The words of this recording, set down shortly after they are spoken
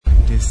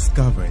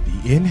discover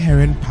the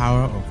inherent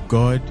power of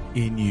God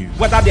in you.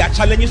 Whether there are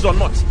challenges or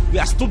not, we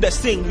are still the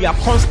same. We are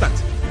constant.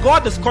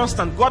 God is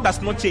constant. God does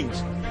not change.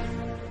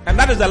 And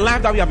that is the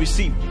life that we have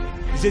received.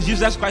 He says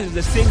Jesus Christ is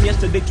the same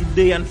yesterday,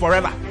 today, and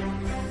forever.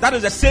 That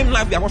is the same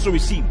life we have also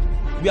received.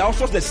 We are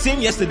also the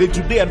same yesterday,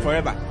 today, and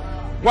forever.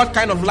 What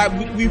kind of life?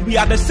 We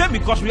are the same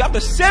because we have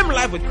the same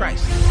life with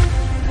Christ.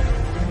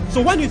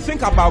 So when you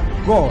think about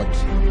God,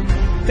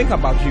 think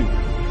about you.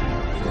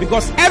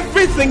 Because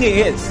everything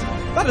He is,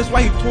 that is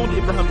why He told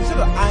Abraham, He said,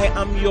 I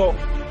am your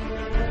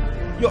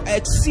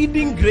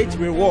exceeding great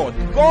reward.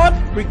 God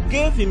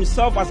gave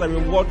Himself as a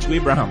reward to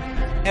Abraham.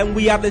 And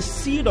we are the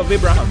seed of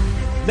Abraham.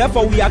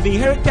 Therefore, we have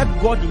inherited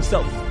God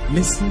Himself.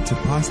 Listen to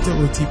Pastor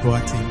O.T.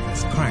 Boateng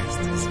as Christ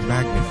is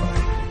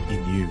magnified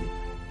in you.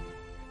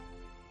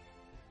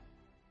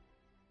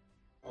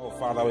 Oh,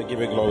 Father, we give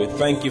you glory.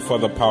 Thank you for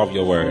the power of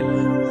your word.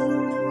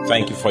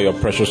 Thank you for your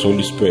precious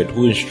Holy Spirit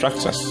who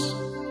instructs us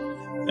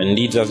and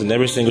leads us in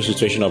every single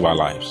situation of our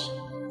lives.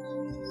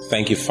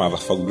 Thank you, Father,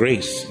 for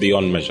grace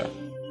beyond measure.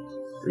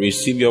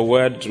 Receive your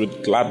words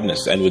with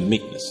gladness and with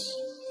meekness.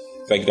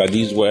 Thank you that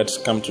these words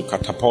come to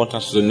catapult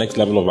us to the next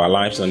level of our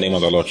lives in the name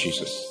of the Lord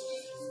Jesus.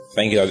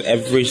 Thank you that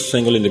every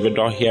single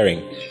individual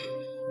hearing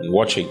and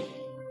watching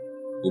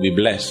will be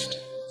blessed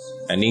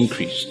and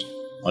increased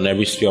on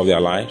every sphere of their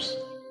lives,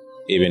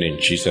 even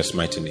in Jesus'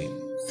 mighty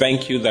name.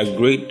 Thank you that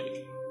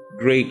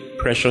great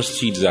precious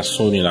seeds are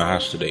sown in our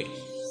hearts today.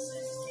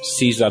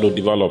 Seeds that will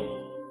develop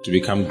to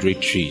become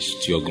great trees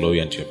to your glory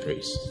and to your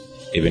praise.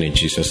 Even in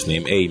Jesus'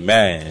 name.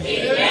 Amen.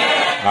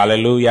 Amen.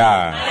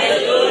 Hallelujah.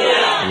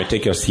 Hallelujah. You may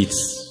take your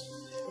seats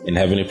in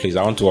heavenly place.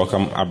 I want to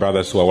welcome our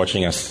brothers who are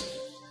watching us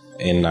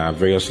in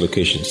various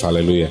locations.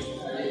 Hallelujah.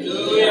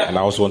 Hallelujah. And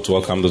I also want to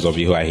welcome those of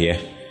you who are here.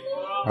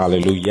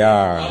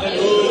 Hallelujah.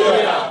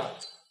 Hallelujah.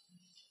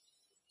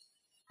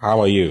 How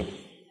are you?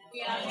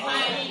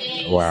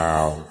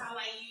 Wow.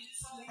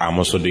 I'm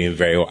also doing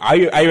very well. Are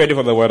you ready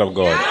for the word of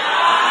God?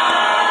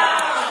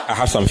 I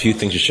have some few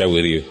things to share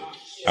with you.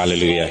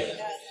 Hallelujah.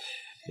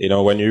 You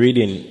know, when you read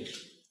in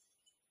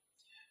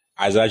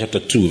Isaiah chapter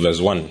 2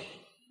 verse 1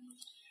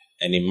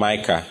 and in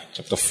Micah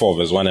chapter 4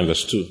 verse 1 and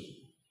verse 2.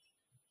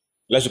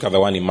 Let's look at the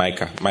one in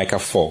Micah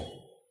 4,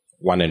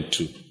 1 and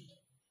 2.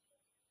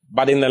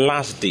 But in the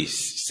last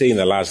days, say in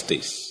the last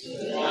days.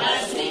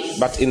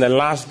 But in the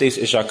last days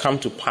it shall come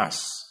to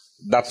pass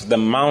that the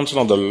mountain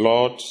of the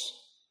Lord,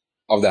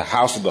 of the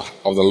house of the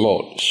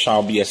Lord,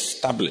 shall be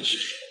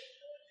established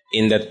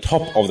in the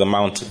top of the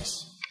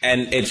mountains,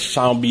 and it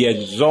shall be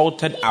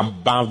exalted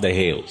above the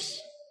hills,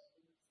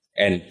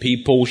 and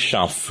people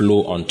shall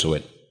flow unto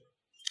it.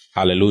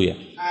 Hallelujah.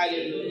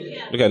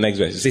 Hallelujah. Look at the next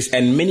verse. It says,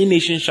 and many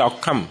nations shall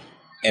come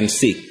and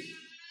say,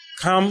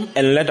 come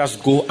and let us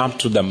go up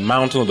to the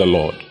mountain of the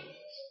Lord,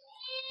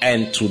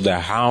 and to the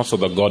house of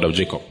the God of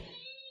Jacob,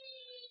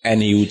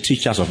 and He will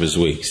teach us of His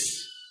ways.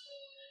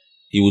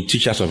 He will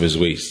teach us of His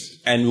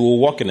ways, and we will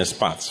walk in His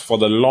paths. For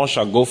the Lord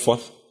shall go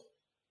forth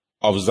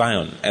of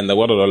Zion, and the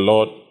word of the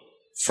Lord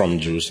from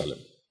Jerusalem.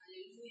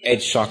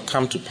 It shall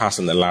come to pass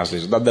in the last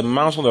days that the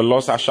mountain of the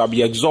Lord shall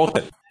be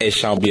exalted. It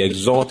shall be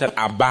exalted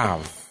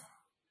above.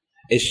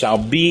 It shall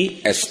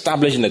be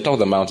established in the top of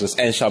the mountains,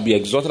 and shall be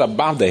exalted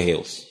above the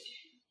hills,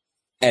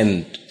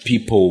 and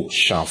people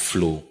shall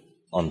flow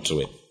unto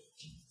it.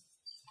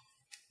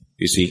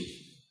 You see,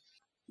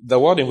 the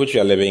world in which we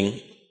are living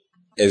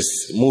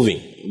is moving.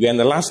 We are in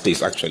the last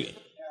days, actually.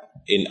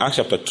 In Acts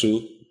chapter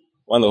 2,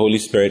 when the Holy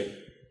Spirit,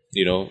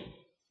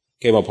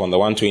 came upon the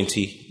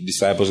 120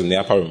 disciples in the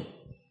upper room,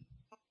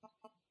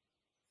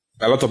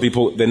 a lot of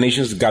people, the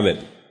nations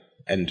gathered,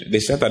 and they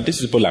said that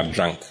these people are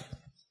drunk.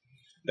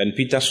 Then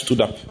Peter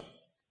stood up,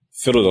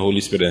 filled with the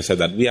Holy Spirit, and said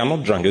that we are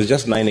not drunk. It's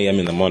just 9 a.m.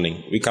 in the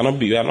morning. We are not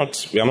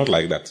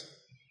like that.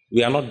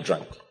 We are not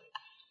drunk.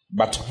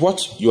 But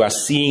what you are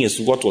seeing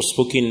is what was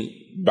spoken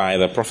by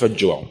the prophet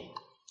Joel,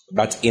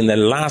 that in the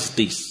last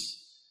days,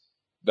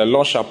 the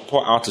Lord shall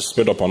pour out His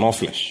Spirit upon all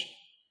flesh.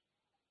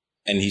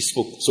 And He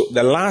spoke. So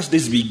the last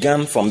days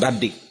began from that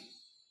day,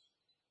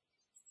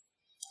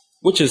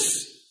 which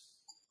is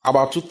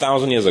about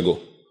 2,000 years ago.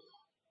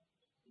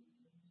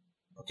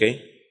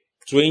 Okay?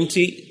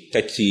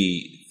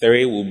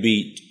 2033 will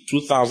be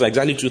 2,000,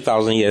 exactly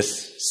 2,000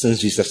 years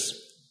since Jesus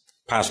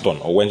passed on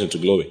or went into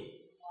glory.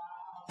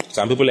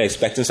 Some people are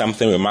expecting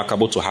something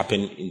remarkable to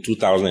happen in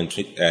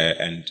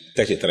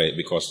 2033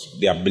 because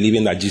they are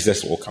believing that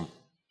Jesus will come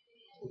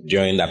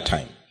during that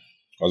time.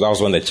 Because that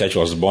was when the church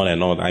was born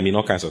and all that. I mean,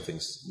 all kinds of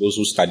things. Those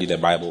who study the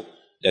Bible,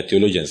 they're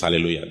theologians,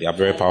 hallelujah. They are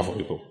very powerful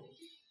people.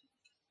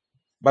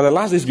 But the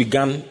last days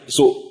began,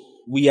 so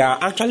we are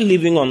actually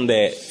living on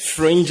the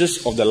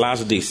fringes of the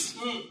last days.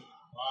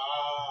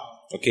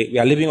 Okay, we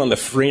are living on the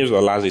fringes of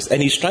the last days.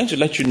 And He's trying to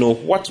let you know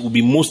what will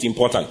be most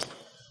important,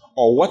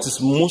 or what is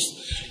most.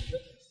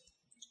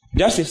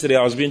 Just yesterday,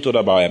 I was being told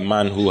about a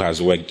man who has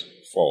worked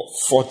for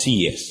 40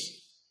 years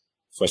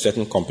for a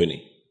certain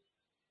company.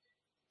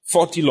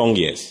 40 long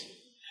years.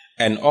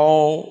 And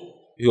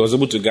all he was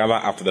able to gather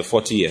after the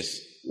 40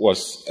 years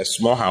was a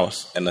small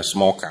house and a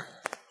small car.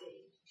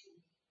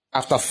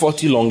 After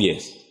 40 long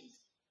years,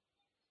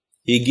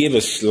 he gave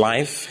his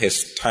life,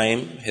 his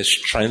time, his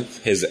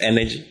strength, his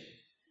energy,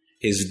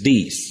 his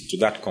days to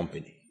that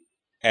company.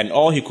 And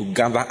all he could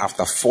gather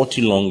after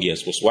 40 long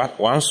years was what?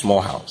 One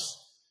small house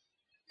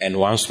and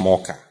one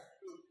small car.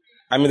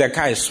 I mean, the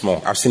car is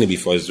small. I've seen it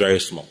before. It's very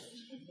small.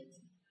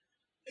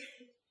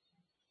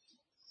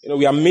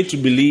 We are made to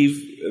believe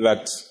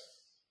that,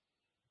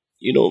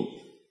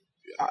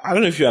 I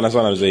don't know if you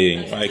understand what I'm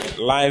saying. Like,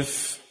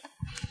 life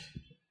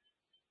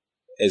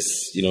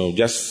is,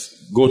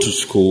 just go to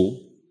school,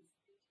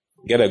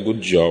 get a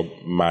good job,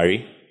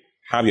 marry,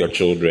 have your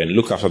children,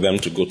 look after them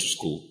to go to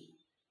school,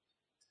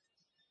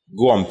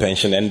 go on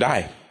pension and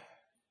die,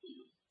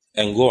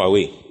 and go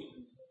away.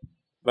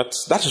 But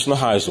that is not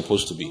how it's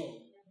supposed to be.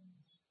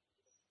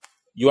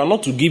 You are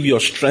not to give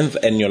your strength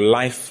and your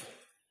life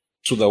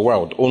to the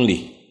world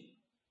only.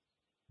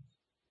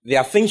 There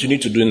are things you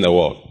need to do in the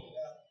world.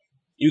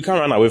 You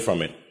can't run away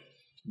from it.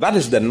 That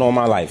is the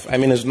normal life. I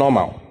mean, it's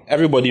normal.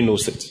 Everybody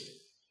knows it.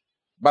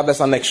 But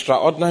there's an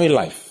extraordinary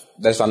life.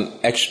 There's an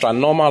extra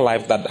normal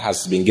life that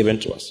has been given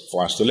to us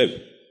for us to live.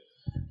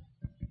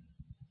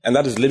 And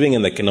that is living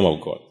in the kingdom of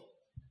God.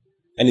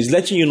 And he's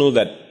letting you know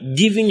that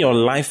giving your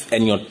life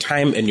and your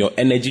time and your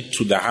energy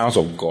to the house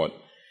of God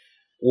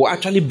will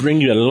actually bring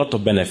you a lot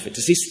of benefit.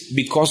 You see,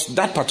 because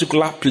that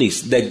particular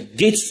place, the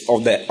gates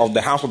of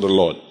the house of the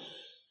Lord,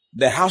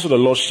 the house of the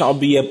Lord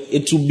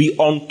it will be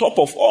on top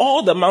of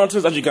all the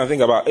mountains that you can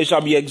think about. It shall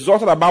be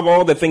exalted above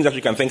all the things that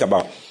you can think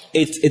about.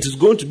 It is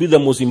going to be the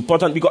most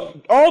important, because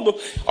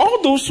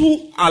all those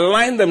who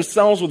aligned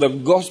themselves with the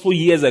gospel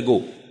years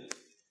ago,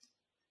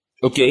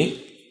 okay,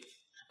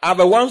 are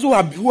the ones who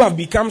have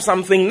become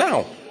something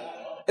now.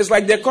 It's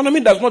like the economy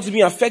does not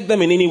even affect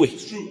them in any way.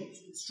 It's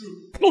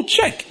true. No,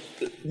 check.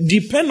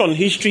 Depend on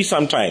history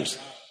sometimes.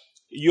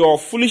 Your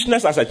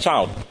foolishness as a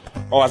child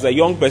or as a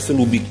young person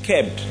will be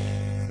kept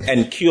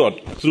and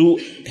cured through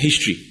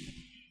history.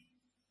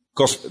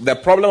 Because the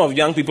problem of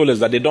young people is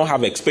that they don't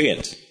have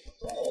experience.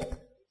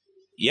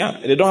 Yeah,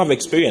 they don't have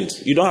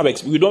experience. You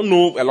don't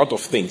know a lot of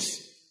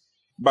things.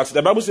 But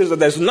the Bible says that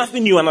there's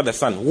nothing new under the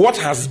sun. What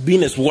has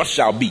been is what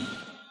shall be.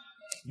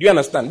 Do you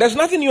understand? There's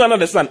nothing new under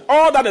the sun.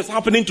 All that is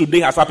happening today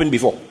has happened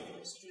before.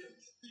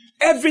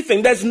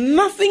 Everything. There's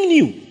nothing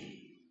new.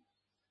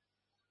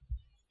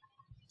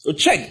 So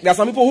check. There are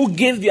some people who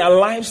gave their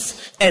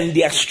lives and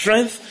their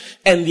strength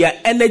and their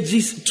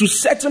energies to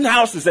certain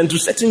houses and to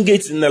certain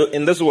gates in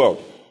this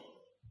world.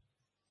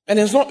 And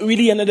it's not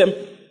really ended them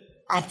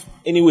up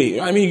anyway.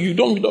 I mean, you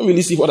don't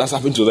really see what has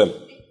happened to them.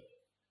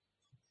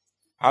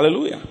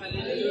 Hallelujah.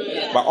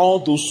 Hallelujah. But all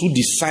those who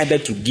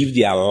decided to give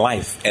their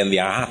life and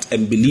their heart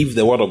and believe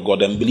the word of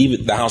God and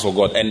believe the house of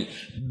God and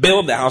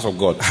build the house of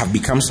God have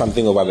become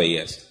something over the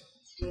years.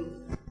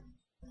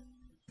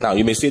 Now,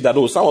 you may say that,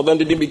 some of them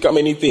didn't become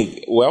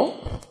anything.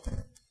 Well,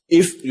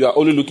 if you are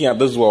only looking at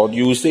this world,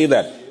 you will say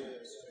that.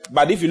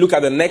 But if you look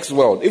at the next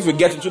world, if you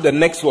get into the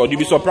next world, you'll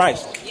be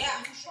surprised.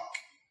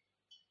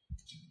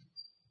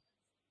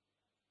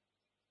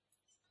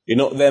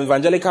 The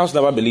evangelicals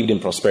never believed in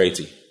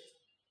prosperity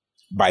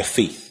by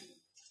faith.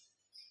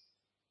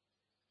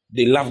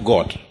 They love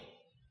God. Do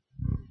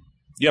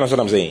you understand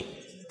what I'm saying?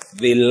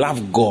 They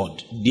love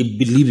God. They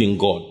believe in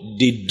God.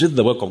 They did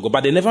the work of God,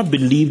 but they never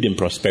believed in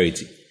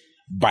prosperity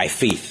by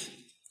faith.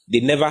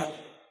 They never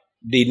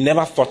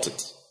thought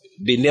it.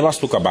 They never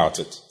spoke about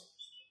it.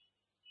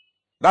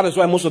 That is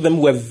why most of them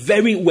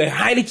were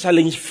highly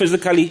challenged,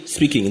 physically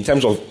speaking, in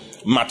terms of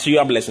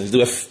material blessings.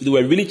 They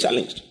were really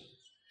challenged.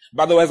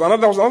 But there was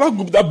another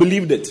group that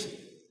believed it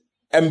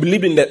and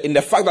believed in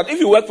the fact that if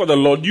you work for the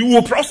Lord, you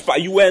will prosper.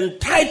 You were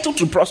entitled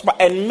to prosper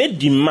and made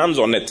demands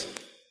on it.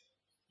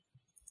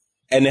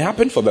 And it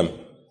happened for them.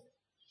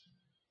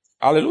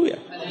 Hallelujah.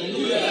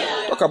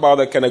 Hallelujah. Talk about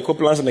the Kenneth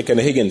Copelands and the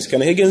Kenneth Higgins.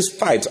 Kenneth Higgins'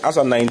 tithe as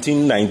of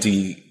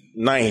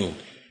 1999,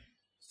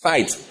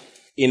 tithe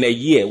in a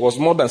year was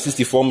more than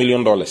 $64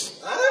 million.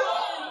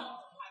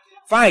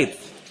 Tithe,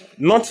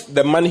 not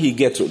the money he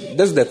gets.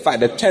 This is the tithe,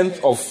 the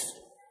tenth of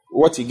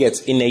what he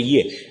gets in a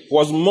year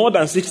was more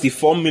than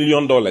 $64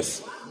 million.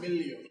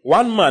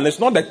 One man, it's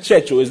not the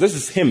church, this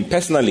is him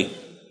personally.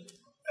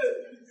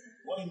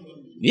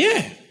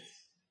 Yeah.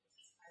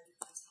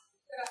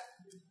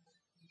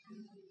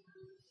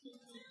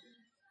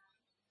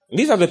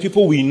 These are the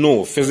people we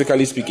know,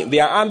 physically speaking.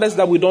 There are others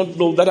that we don't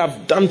know that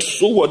have done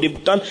so well.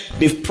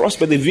 They've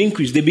prospered, they've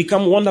increased, they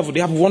become wonderful,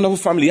 they have a wonderful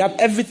family,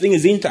 everything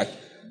is intact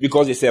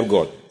because they serve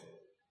God.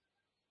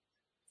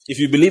 If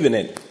you believe in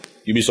it,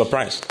 you'll be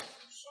surprised.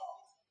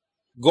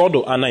 God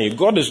will honor you.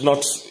 God is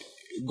not,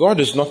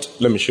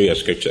 let me show you a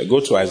scripture.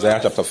 Go to Isaiah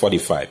chapter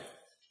 45.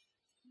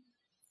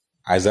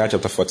 Isaiah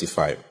chapter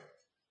 45.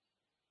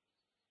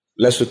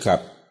 Let's look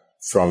up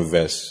from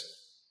verse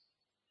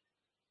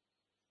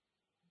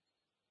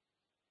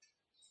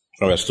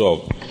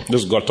 12.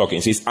 This is God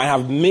talking. He says, I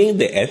have made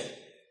the earth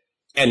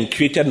and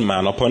created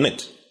man upon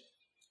it.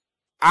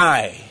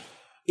 I,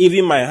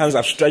 even my hands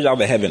have stretched out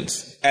the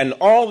heavens, and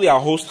all their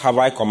hosts have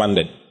I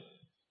commanded.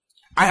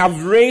 I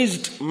have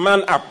raised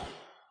man up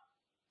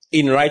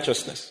in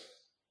righteousness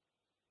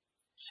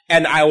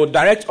and I will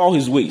direct all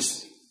his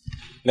ways.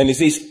 Then he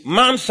says,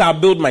 man shall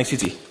build my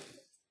city,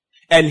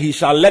 and he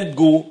shall let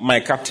go my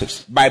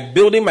captives. By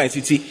building my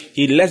city,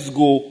 he lets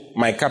go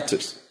my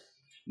captives.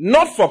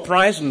 Not for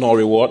price nor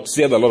reward,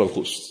 saith the Lord of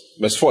hosts.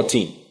 Verse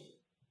 14.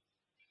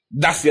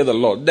 Thus saith the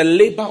Lord, the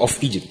labor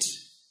of Egypt,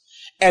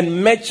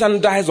 and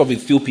merchandise of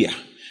Ethiopia,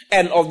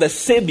 and of the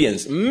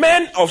Sabians,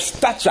 men of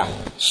stature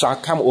shall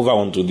come over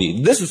unto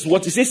thee. This is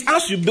what he says,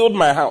 as you build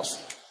my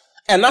house,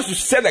 and as you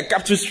set the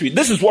captives free,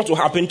 this is what will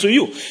happen to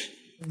you.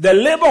 The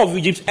labor of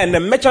Egypt and the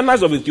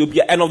merchandise of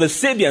Ethiopia and of the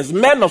Sabians,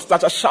 men of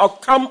stature shall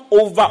come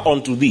over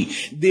unto thee.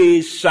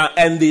 They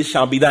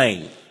shall be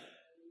thine.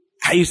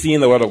 Are you seeing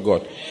the word of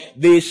God?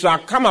 They shall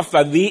come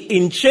after thee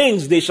in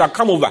chains, they shall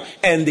come over,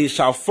 and they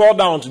shall fall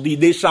down to thee.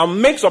 They shall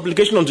make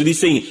supplication unto thee,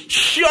 saying,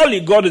 surely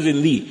God is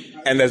in thee,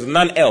 and there's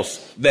none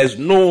else. There's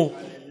no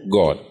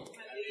God.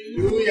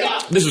 Hallelujah.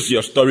 This is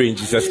your story in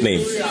Jesus'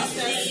 name. Hallelujah.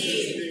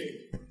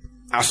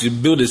 As you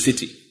build a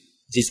city,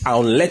 it is,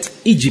 I'll let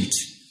Egypt,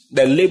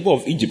 the labor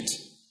of Egypt,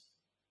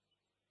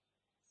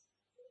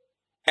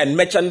 and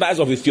merchandise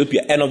of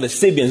Ethiopia, and of the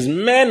Sabians,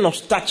 men of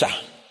stature,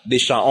 they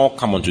shall all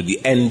come unto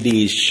thee, and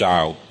they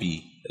shall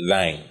be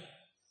thine.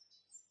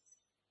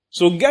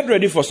 So get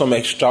ready for some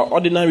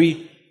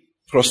extraordinary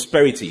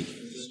prosperity.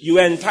 You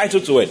are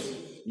entitled to it.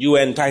 You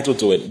are entitled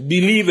to it.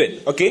 Believe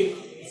it, okay?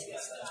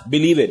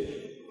 Believe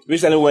it.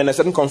 Recently we were in a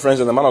certain conference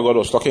and the man of God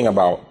was talking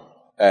about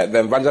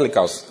the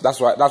evangelicals.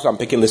 That's why I'm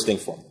picking this thing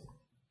from.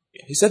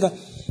 He said that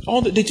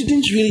they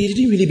didn't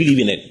really believe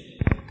in it.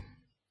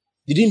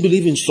 They didn't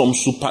believe in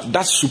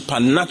that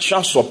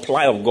supernatural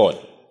supply of God.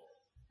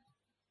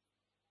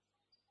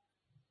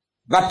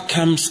 That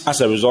comes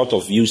as a result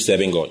of you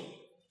serving God.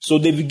 So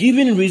they've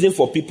given reason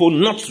for people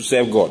not to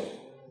serve God.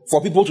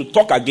 For people to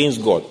talk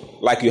against God.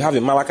 Like you have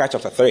in Malachi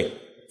chapter 3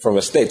 from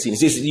verse 13. It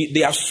says, they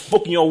have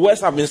spoken, your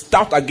words have been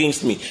stout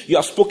against me. You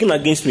have spoken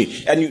against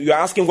me. And you are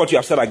asking what you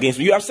have said against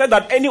me. You have said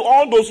that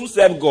all those who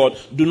serve God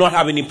do not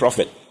have any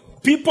profit.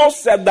 People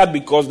said that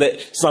because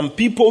some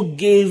people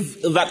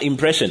gave that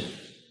impression.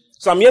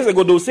 Some years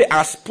ago they would say,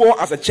 as poor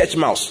as a church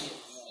mouse.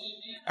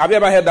 Have you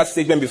ever heard that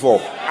statement before?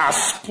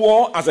 As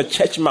poor as a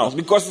church mouse.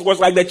 Because it was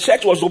like the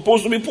church was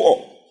supposed to be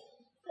poor.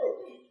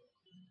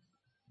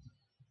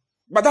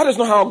 But that is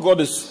not how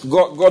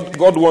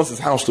God wants his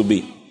house to be.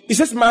 He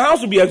says, my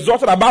house will be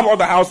exalted above all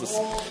the houses.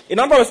 In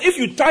other words, if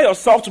you tie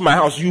yourself to my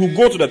house, you will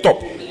go to the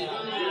top.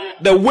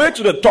 The way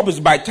to the top is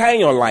by tying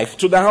your life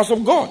to the house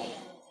of God.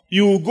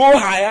 You will go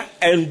higher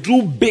and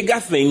do bigger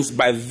things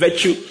by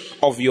virtue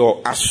of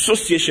your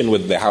association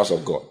with the house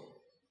of God.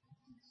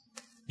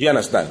 Do you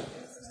understand?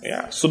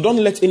 Yeah. So don't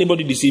let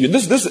anybody deceive you.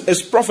 This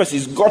is prophecy.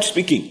 It's God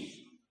speaking.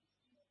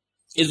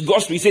 It's God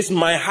speaking. He says,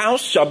 my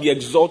house shall be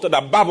exalted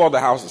above all the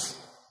houses,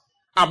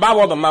 above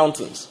all the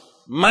mountains.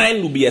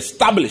 Mine will be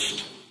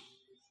established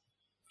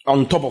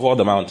on top of all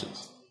the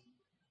mountains.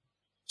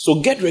 So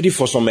get ready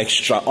for some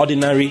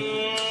extraordinary,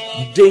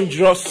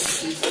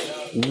 dangerous,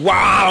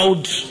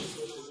 wild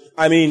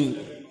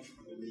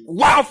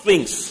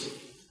things.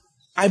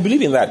 I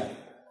believe in that.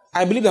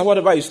 I believe that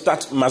whatever you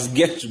start must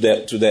get to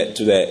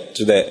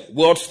the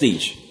world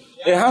stage.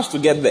 It has to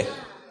get there.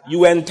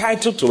 You are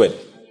entitled to it.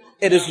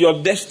 It is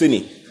your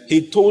destiny.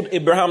 He told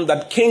Abraham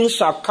that kings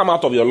shall come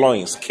out of your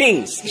loins.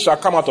 Kings shall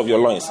come out of your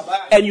loins.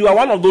 And you are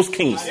one of those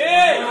kings.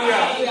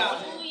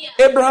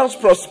 Abraham's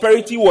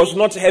prosperity was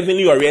not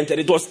heavenly oriented.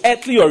 It was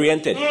earthly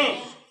oriented.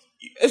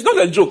 It's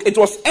not a joke. It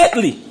was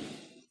earthly.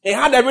 It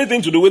had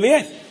everything to do with the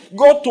earth.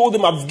 God told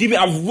him,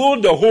 I've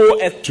willed the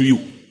whole earth to you.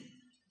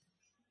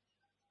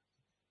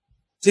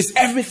 Says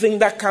everything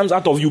that comes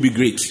out of you be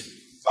great.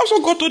 That's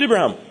what God told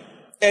Abraham.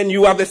 And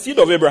you are the seed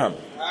of Abraham.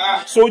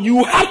 So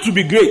you have to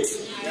be great.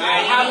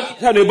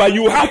 But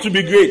you have to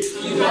be great.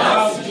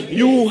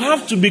 You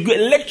have to be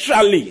great.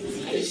 Literally.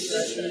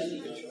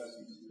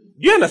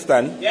 Do you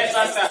understand? Yes,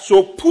 Pastor.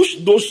 So push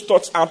those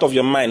thoughts out of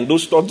your mind.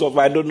 Those thoughts of,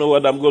 I don't know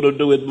what I'm going to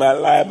do with my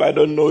life. I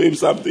don't know if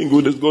something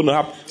good is going to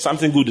happen.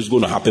 Something good is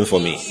going to happen for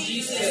me.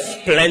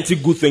 Plenty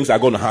good things are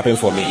going to happen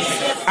for me.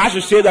 I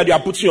should say that you are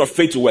putting your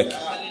faith to work.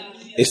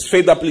 It's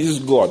faith that pleases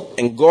God,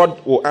 and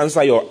God will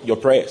answer your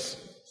prayers.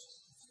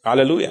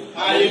 Hallelujah.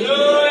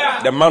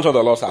 Hallelujah. The mount of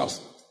the Lord's house.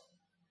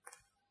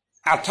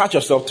 Attach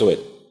yourself to it.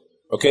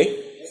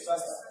 Okay? Yes,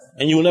 Pastor.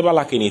 And you will never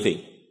lack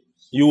anything.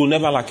 You will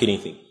never lack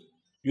anything.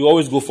 You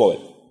always go forward.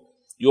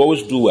 You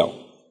always do well.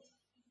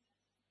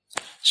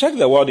 Check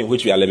the world in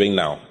which we are living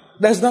now.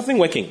 There's nothing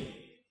working.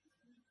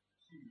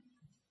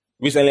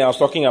 Recently I was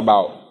talking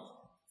about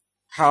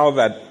how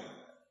that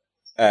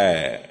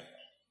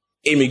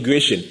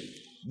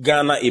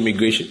Ghana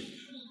immigration,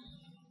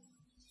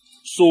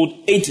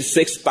 sold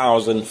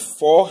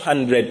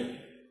 86,400,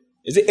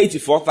 is it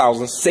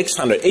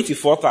 84,600?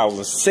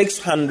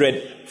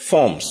 84,600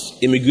 forms,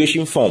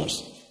 immigration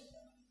forms.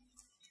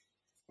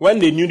 When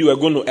they knew they were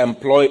going to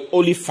employ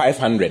only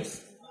 500.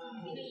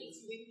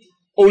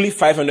 Only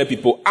 500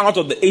 people out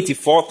of the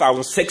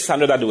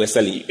 84,600 that they were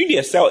selling. You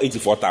didn't sell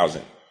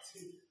 84,000.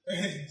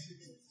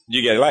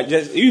 You get it? Like,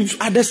 just, you've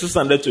added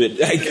 600 to it.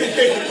 Like,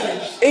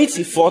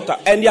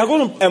 84,000. And they are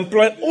going to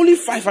employ only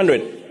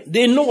 500.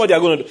 They know what they are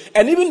going to do.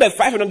 And even the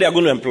 500 they are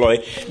going to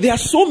employ, there are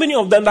so many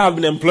of them that have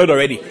been employed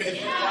already.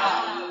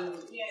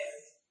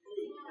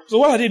 So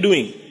what are they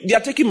doing? They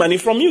are taking money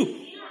from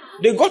you.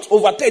 They got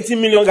over 30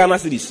 million Ghana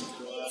cedis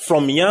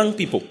from young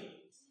people.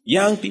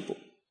 Young people.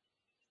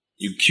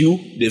 You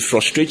queue, they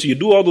frustrate you, you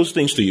do all those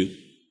things to you,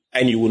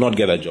 and you will not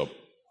get a job.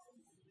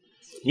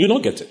 You will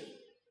not get it.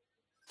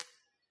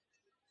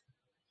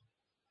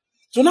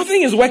 So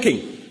nothing is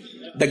working.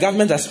 The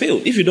government has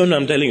failed. If you don't know,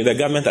 I'm telling you, the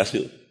government has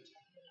failed.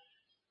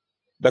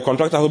 The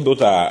contractor who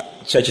built our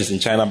churches in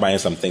China buying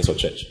some things for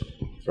church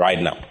right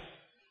now.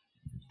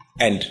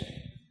 And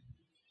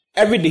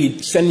every day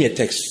he'd send me a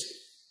text.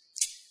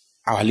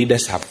 Our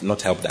leaders have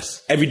not helped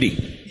us. Every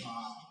day.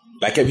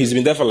 Like he's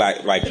been there for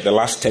like the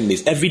last 10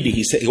 days. Every day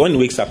he said, when he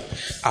wakes up,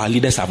 our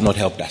leaders have not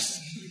helped us.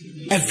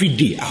 Every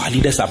day, our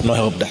leaders have not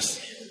helped us.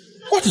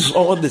 What is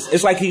all this?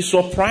 It's like he's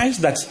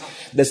surprised that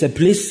there's a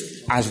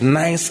place as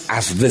nice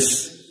as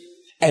this.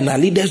 And our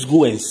leaders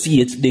go and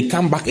see it. They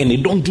come back and they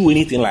don't do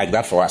anything like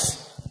that for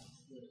us.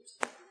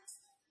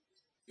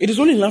 It is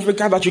only in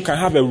Africa that you can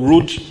have a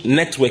road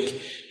network.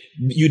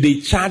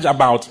 They charge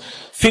about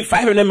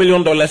 $500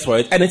 million for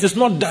it, and it is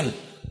not done.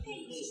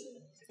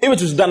 If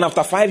it is done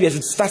after 5 years,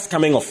 it starts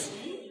coming off.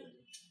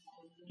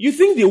 You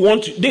think they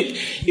want to, they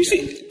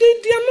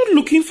are not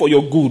looking for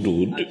your good,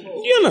 dude. Do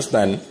you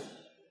understand?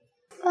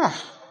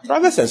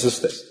 Brothers and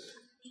sisters,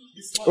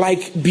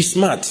 like, be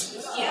smart.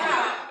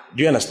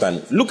 Do you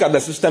understand? Look at the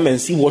system and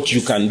see what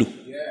you can do.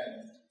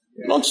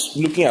 Not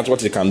looking at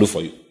what it can do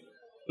for you.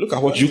 Look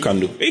at what you can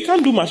do. It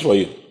can't do much for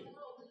you.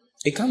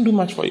 It can't do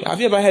much for you. Have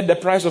you ever heard the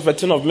price of a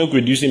tin of milk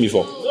reducing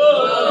before?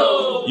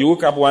 No. You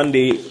woke up one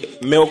day,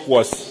 milk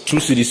was 2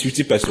 cedis,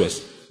 50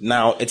 pesos.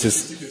 Now it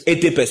is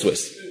 80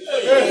 pesos.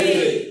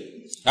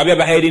 Have you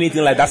ever heard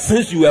anything like that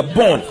since you were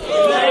born?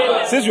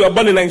 Since you were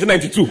born in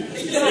 1992.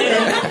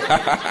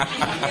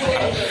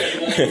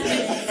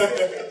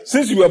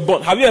 Since you were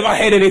born, have you ever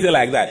heard anything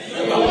like that?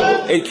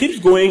 It keeps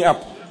going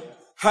up,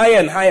 higher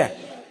and higher.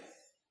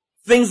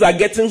 Things are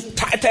getting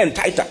tighter and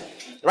tighter.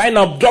 Right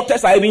now,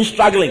 doctors are even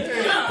struggling.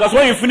 Because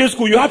when you finish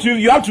school, you have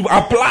to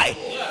apply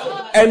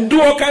and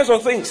do all kinds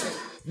of things.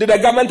 Did the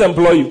government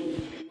employ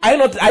you? Are you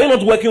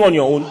not working on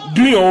your own?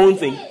 Doing your own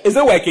thing? Is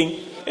it working?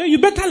 Yeah, you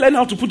better learn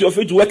how to put your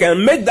faith to work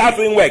and make that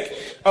thing work.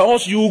 Or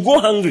else you will go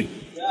hungry.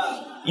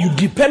 You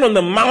depend on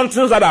the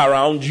mountains that are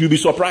around, you'll be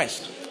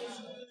surprised.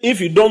 If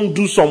you don't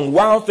do some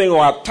wild thing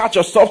or attach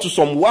yourself to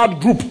some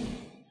wild group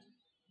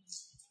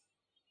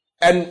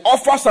and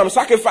offer some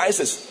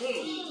sacrifices,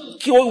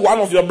 kill one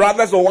of your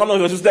brothers or one of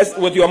your sisters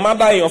with your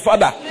mother and your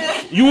father,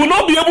 you will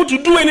not be able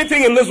to do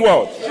anything in this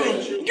world.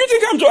 You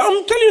think I'm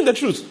telling you the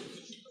truth?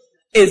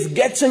 It's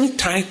getting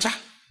tighter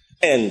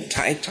and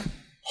tighter,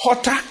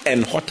 hotter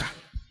and hotter.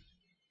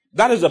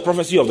 That is the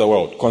prophecy of the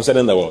world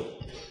concerning the world.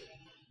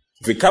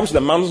 If it comes to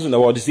the mountains in the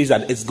world, it says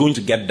that it's going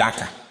to get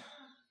darker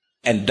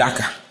and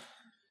darker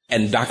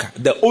and darker.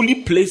 The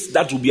only place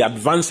that will be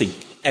advancing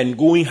and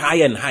going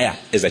higher and higher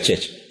is the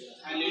church.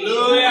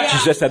 Hallelujah.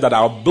 Jesus said that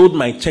I'll build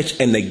my church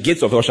and the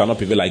gates of hell shall not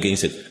prevail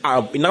against it.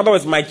 In other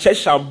words, my church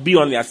shall be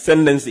on the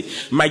ascendancy.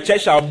 My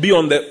church shall be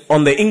on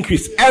the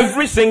increase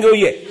every single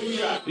year.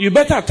 You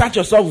better attach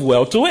yourself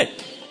well to it.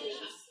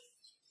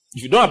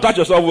 If you don't attach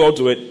yourself well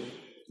to it,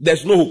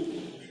 there's no hope.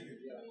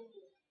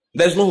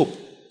 There's no hope.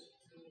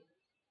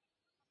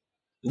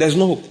 There's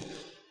no hope.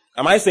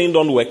 Am I saying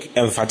don't work?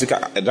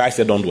 Emphatically, I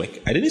said don't work.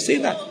 I didn't say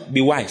that.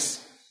 Be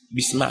wise.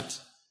 Be smart.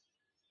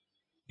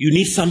 You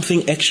need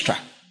something extra.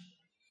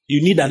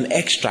 You need an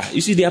extra.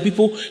 You see, there are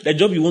people, the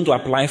job you want to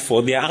apply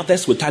for, there are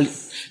others with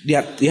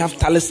they have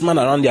talisman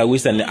around their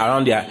waist and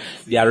around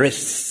their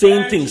wrist,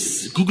 saying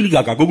things. Google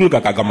gaga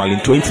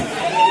gamalin 20.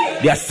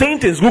 They are saying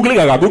things. Google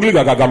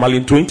gaga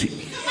gamalin 20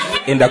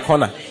 in the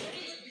corner.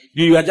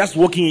 You are just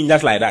walking in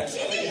just like that.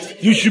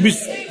 You should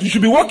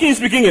be walking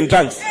speaking in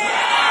tongues.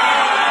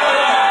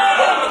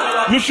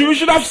 You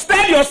should have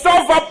stirred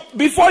yourself up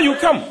before you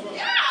come.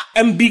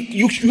 And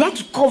you have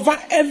to cover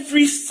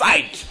every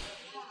side.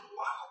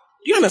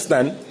 Do you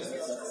understand?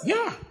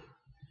 Yeah.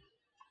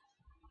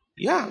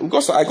 Yeah.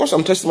 Because I got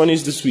some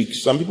testimonies this week.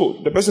 Some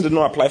people, the person did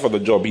not apply for the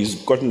job. He's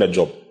gotten the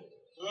job.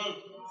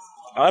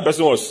 Another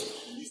person was,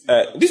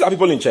 these are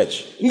people in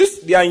church.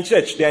 They are in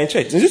church. In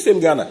this same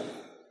Ghana.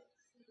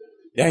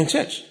 They are in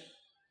church.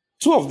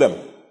 2 of them.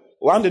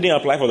 One didn't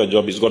apply for the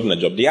job. He's gotten a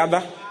job. The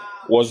other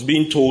was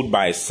being told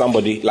by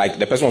somebody, like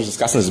the person was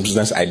discussing his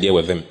business idea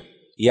with him.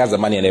 He has the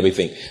money and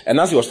everything. And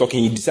as he was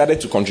talking, he decided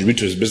to contribute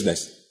to his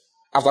business.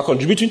 After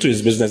contributing to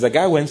his business, the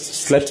guy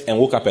slept and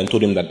woke up and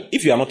told him that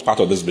if you are not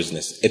part of this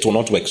business, it will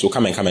not work. So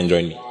come and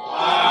join me.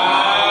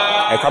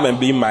 And come and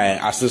be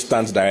my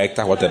assistant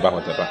director,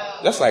 whatever.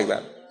 Just like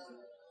that.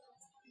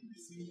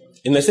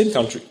 In the same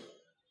country.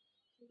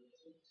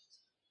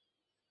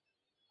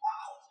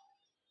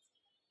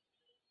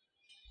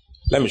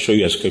 Let me show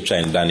you a scripture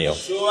in Daniel.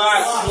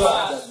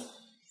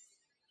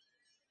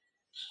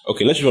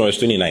 Okay, let's read from verse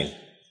 29.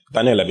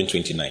 Daniel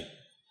 11:29.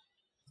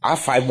 I have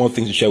 5 more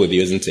things to share with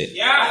you, isn't it?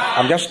 Yeah.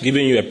 I'm just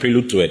giving you a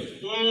prelude to it.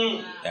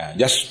 Yeah,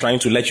 just trying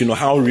to let you know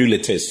how real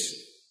it is.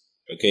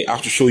 Okay, I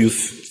have to show you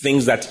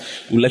things that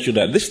will let you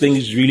know that this thing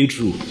is really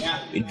true.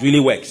 It really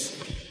works.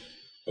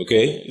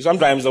 Okay,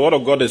 sometimes the word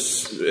of God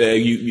is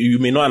you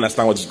may not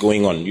understand what is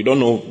going on. You don't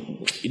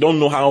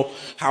know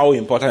how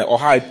important or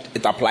how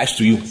it applies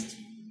to you.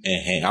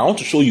 I want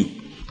to show you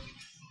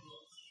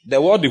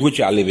the world in which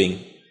you are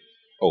living.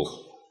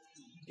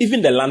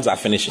 Even the lands are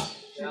finishing.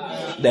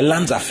 The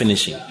lands are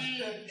finishing.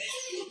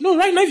 No,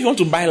 right now if you want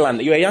to buy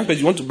land, you're a young person,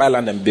 you want to buy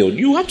land and build,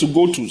 you have to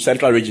go to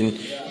Central Region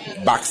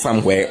back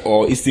somewhere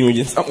or Eastern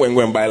Region somewhere and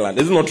go and buy land.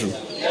 Is it not true?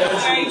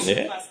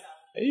 Yeah.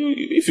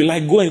 If you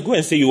like, go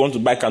and say you want to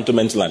buy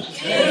cantonment land.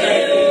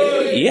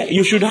 Yeah,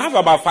 you should have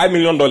about $5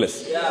 million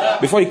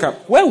before you can.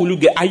 Where will you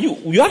get?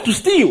 You have to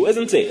steal,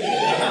 isn't it?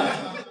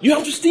 You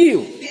have to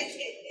steal.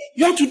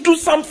 You have to do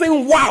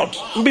something wild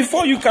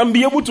before you can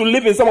be able to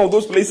live in some of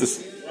those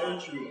places.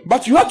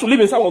 But you have to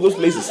live in some of those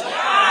places.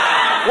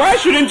 Why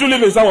shouldn't you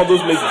live in some of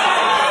those places?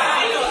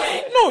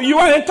 No, you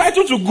are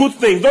entitled to good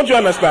things. Don't you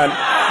understand?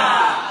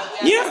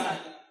 Yeah.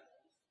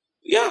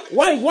 Yeah.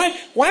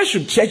 Why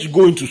should church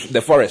go into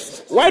the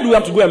forest? Why do we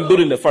have to go and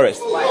build in the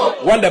forest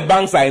when the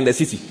banks are in the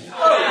city?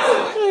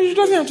 You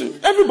doesn't have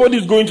to. Everybody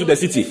is going to the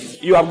city.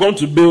 You have gone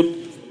to build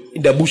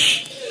in the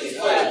bush.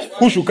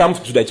 Who should come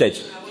to the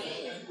church?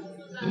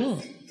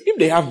 No. If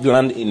they have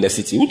land in the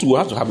city, who will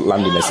have to have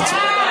land in the city?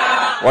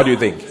 What do you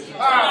think?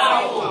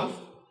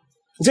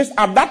 Just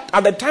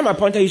at the time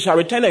appointed, he shall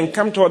return and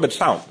come toward the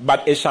town,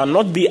 but it shall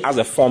not be as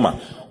the former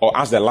or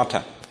as the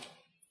latter.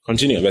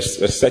 Continue, verse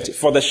 30.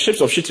 For the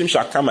ships of Shittim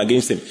shall come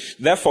against him.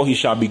 Therefore he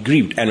shall be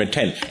grieved and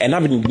return, and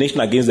have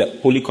indignation against the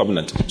holy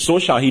covenant. So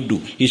shall he do.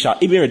 He shall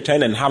even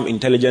return and have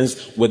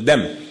intelligence with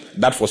them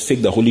that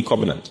forsake the holy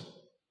covenant.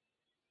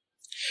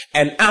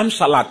 And arm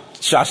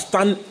shall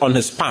stand on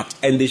his part,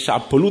 and they shall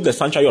pollute the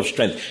sanctuary of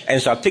strength,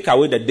 and shall take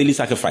away the daily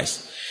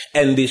sacrifice.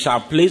 And they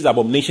shall place the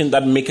abomination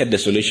that maketh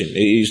desolation.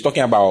 He's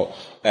talking about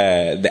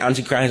the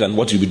Antichrist and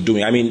what he'll be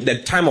doing. I mean,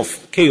 the time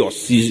of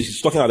chaos.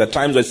 He's talking about the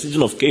times, the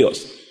season of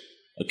chaos.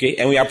 Okay,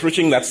 and we are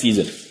approaching that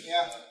season.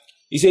 Yeah.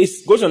 He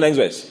says, go to the next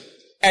verse.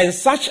 And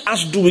such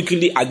as do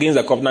wickedly against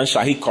the covenant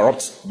shall he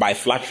corrupt by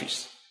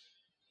flatteries.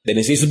 Then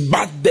he says,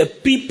 but the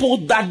people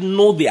that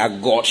know their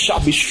God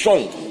shall be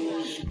strong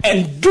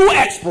and do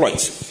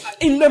exploits.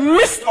 In the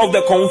midst of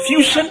the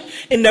confusion,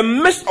 in the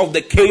midst of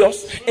the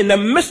chaos, in the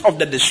midst of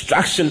the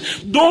distraction,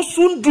 those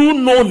who do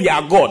know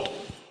their God,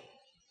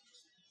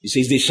 he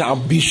says, they shall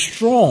be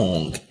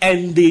strong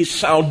and they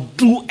shall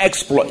do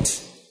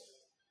exploits.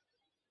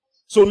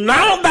 So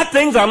now that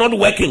things are not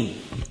working,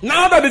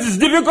 now that it is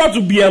difficult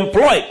to be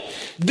employed,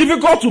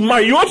 difficult to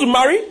marry, you want to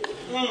marry?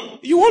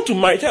 You want to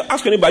marry?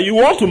 Ask anybody, you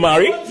want to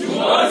marry? You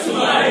want to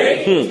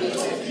marry?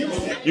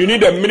 You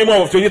need a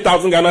minimum of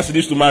 20,000 Ghana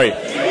cedis to marry.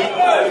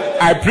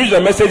 I preached a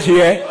message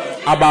here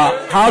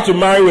about how to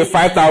marry with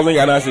 5,000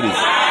 Ghana cedis.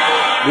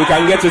 You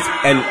can get it.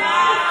 And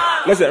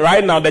listen,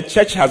 right now the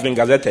church has been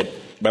gazetted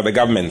by the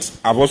government.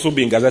 I've also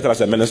been gazetted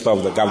as a minister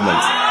of the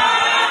government.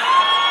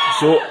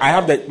 So I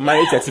have the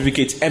marriage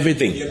certificate,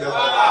 everything.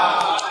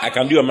 I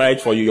can do your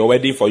marriage for you, your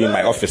wedding for you in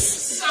my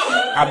office.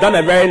 I've done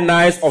a very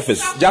nice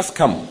office. Just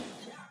come.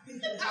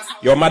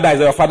 Your mother is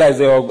there, your father is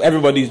there,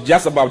 everybody is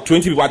just about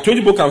 20 people. 20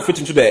 people can fit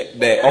into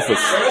the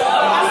office.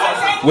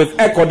 With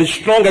air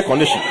condition, strong air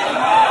condition.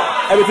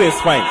 Everything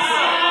is fine.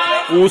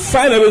 We will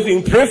sign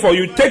everything, pray for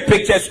you, take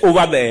pictures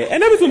over there,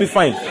 and everything will be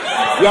fine.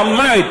 You are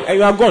married and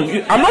you are gone.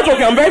 I'm not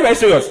joking, I'm very, very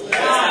serious.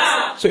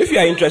 So if you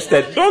are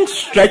interested, don't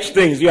stretch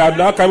things. You are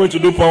now coming to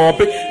do power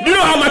pay. Do you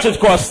know how much it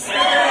costs?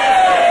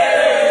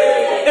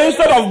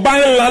 Instead of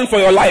buying land for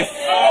your life,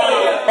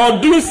 or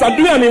doing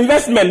an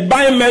investment,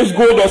 buying men's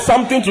gold or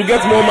something to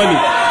get more money,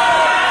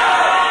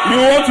 you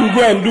want to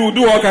go and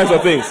do all kinds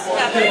of things.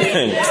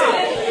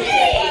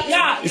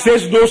 It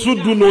says, those who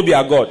do know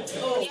their God,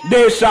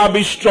 they shall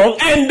be strong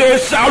and they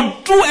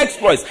shall do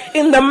exploits.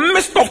 In the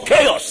midst of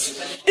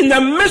chaos, in the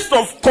midst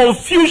of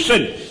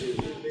confusion,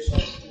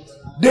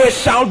 they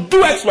shall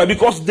do exploits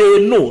because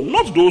they know.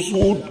 Not those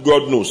who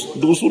God knows,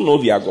 those who know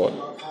their God.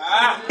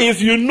 If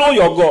you know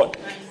your God,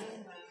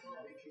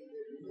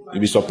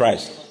 you'll be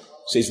surprised. It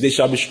says they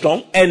shall be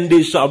strong and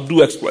they shall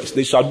do exploits.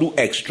 They shall do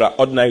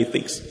extraordinary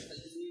things.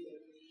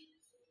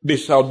 They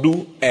shall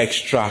do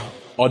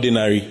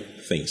extraordinary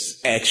things.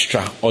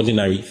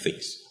 Extraordinary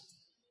things.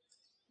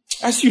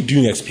 I see you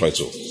doing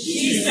exploits.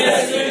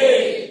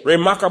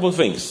 Remarkable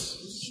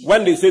things.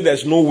 When they say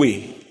there's no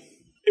way,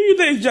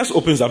 it just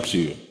opens up to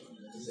you.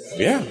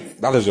 Yeah,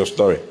 that is your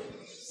story.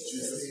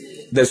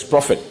 There's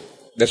profit.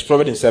 There's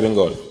profit in serving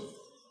God.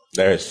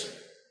 There is.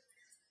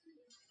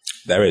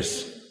 There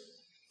is.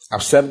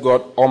 I've served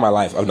God all my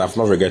life and I've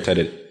not regretted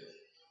it.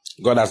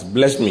 God has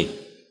blessed me,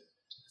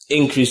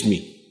 increased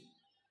me.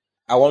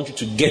 I want you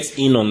to get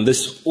in on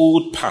this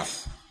old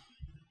path.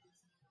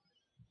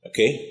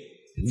 Okay?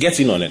 Get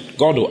in on it.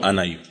 God will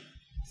honor you.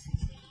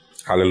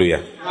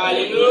 Hallelujah.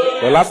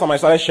 Hallelujah. The last time I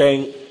started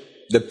sharing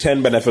the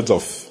 10 benefits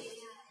of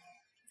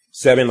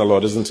serving the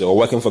Lord, isn't it? Or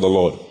working for the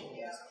Lord.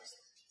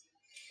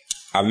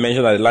 I've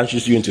mentioned that it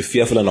launches you into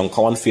fearful and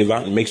uncommon favor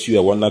and makes you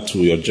a wonder to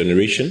your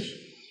generation.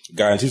 It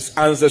guarantees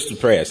answers to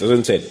prayers,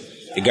 isn't it?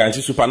 It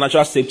guarantees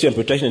supernatural safety and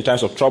protection in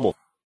times of trouble.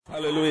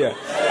 Hallelujah.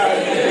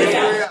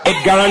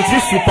 It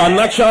guarantees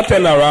supernatural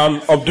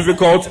turnaround of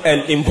difficult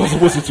and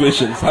impossible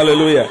situations.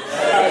 Hallelujah.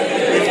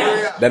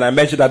 Then I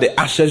mentioned that it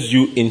ushers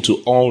you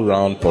into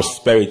all-round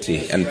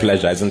prosperity and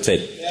pleasure, isn't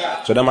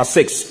it? So number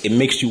 6, it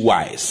makes you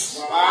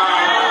wise.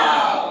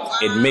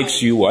 It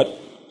makes you what?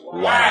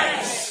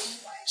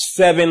 Wise.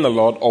 Serving the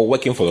Lord or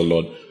working for the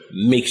Lord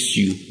makes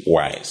you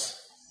wise.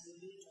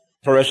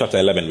 Proverbs chapter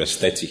 11 verse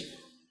 30.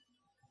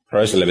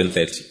 Proverbs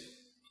 11:30.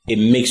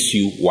 It makes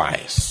you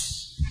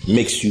wise.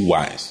 Makes you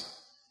wise.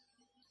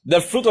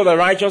 The fruit of the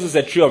righteous is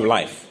a tree of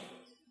life.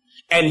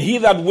 And he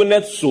that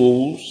winneth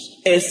souls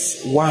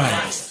is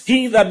wise.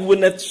 He that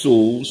winneth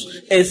souls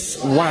is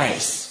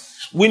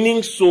wise.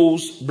 Winning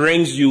souls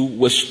brings you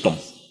wisdom.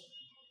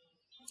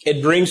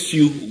 It brings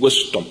you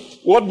wisdom.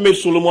 What made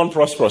Solomon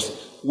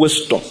prosperous?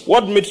 Wisdom.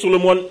 What made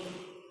Solomon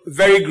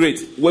very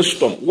great?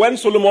 Wisdom. When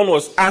Solomon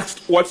was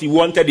asked what he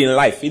wanted in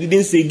life, he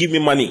didn't say, give me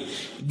money.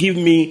 Give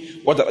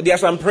me what. There are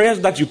some prayers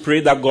that you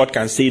pray that God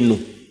can say no.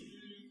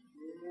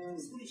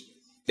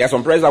 There are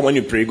some prayers that when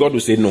you pray, God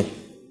will say no.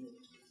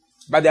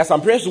 But there are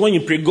some prayers when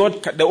you pray,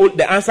 God,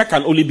 the answer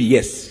can only be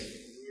yes.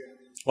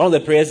 One of the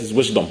prayers is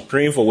wisdom,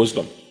 praying for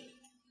wisdom.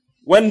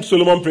 When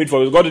Solomon prayed for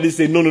wisdom, God didn't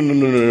say,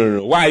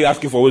 no. Why are you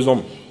asking for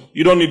wisdom?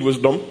 You don't need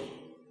wisdom.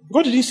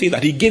 God didn't say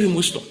that. He gave him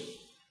wisdom.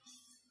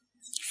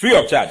 Free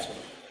of charge.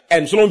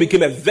 And Solomon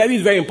became a very,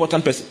 very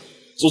important person.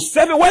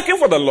 So working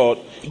for the Lord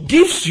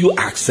gives you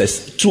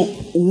access to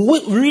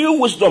real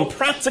wisdom,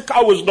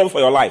 practical wisdom for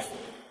your life.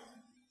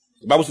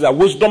 The Bible says that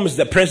wisdom is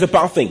the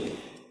principal thing.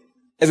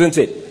 Isn't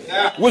it?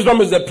 Yeah.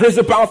 Wisdom is the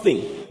principal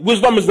thing.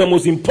 Wisdom is the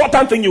most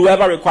important thing you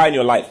ever require in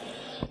your life.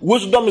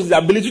 Wisdom is the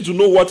ability to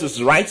know what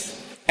is right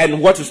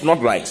and what is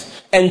not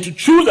right. And to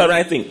choose the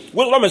right thing.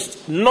 Wisdom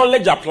is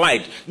knowledge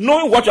applied.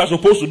 Knowing what you are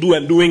supposed to do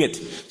and doing it.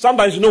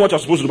 Sometimes you know what you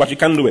are supposed to do, but you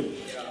can't do it.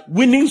 Yeah.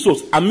 Winning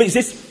souls. It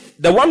says,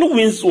 the one who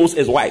wins souls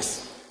is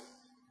wise.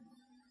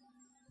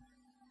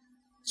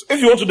 So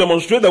if you want to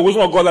demonstrate the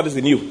wisdom of God that is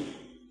in you,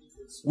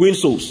 win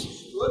souls.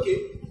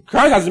 Okay.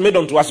 Christ has made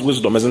unto us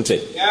wisdom, isn't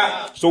it?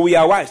 Yeah. So we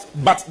are wise.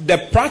 But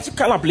the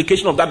practical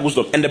application of that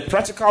wisdom and the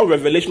practical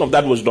revelation of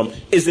that wisdom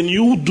is in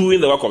you doing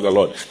the work of the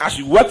Lord. As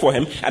you work for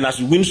him and as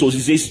you win souls, he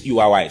says you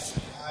are wise.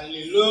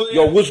 Hallelujah.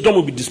 Your wisdom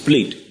will be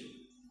displayed. Do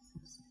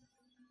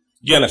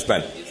you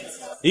understand?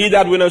 He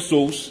that winneth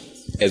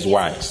souls is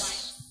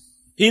wise.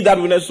 He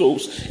that winneth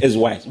souls is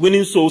wise.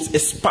 Winning souls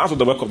is part of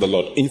the work of the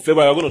Lord. In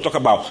February, we're going to talk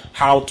about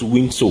how to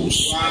win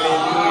souls.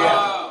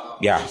 Hallelujah.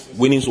 Yeah,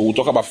 winning souls. We'll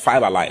talk about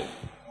 5 alive.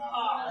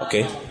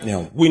 Okay,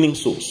 now winning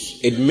souls.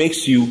 It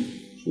makes you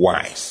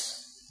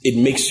wise. It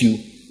makes you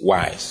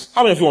wise.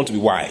 How many of you want to be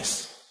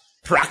wise?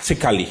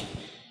 Practically.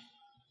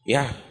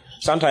 Yeah.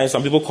 Sometimes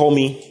some people call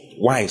me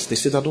wise. They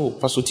say that, oh,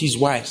 Pastor T is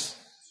wise.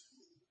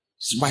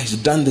 He's wise.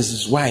 He's done this.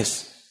 Is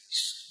wise.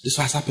 This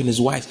has happened.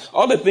 Is wise.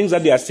 All the things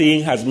that they are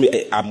saying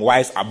I'm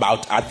wise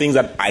about are things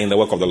that are in the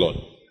work of the Lord.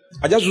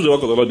 I just do the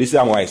work of the Lord. They say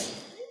I'm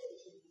wise.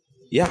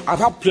 Yeah, I've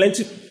had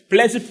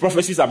plenty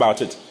prophecies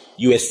about it.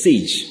 You are a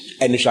sage,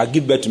 and you shall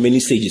give birth to many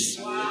sages.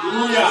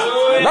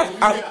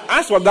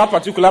 As for that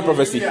particular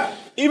prophecy,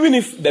 even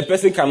if the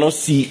person cannot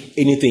see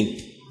anything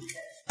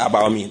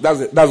about me,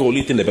 that's the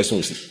only thing the person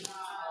will see.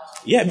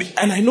 Yeah,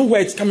 and I know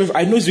where it's coming from.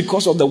 I know it's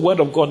because of the word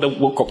of God,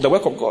 the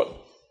work of God.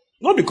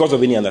 Not because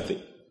of any other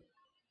thing.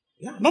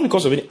 Yeah, not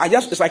because of any.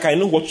 It's like I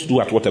know what to do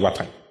at whatever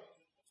time.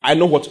 I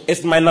know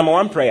it's my number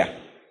one prayer.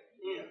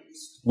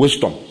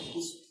 Wisdom.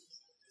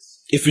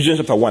 Ephesians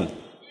chapter 1.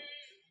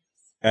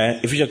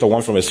 Ephesians chapter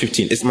 1 from verse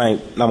 15. It's my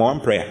number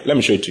one prayer. Let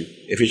me show it to you.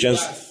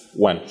 Ephesians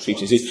 1,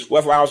 15 says,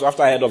 wherefore I was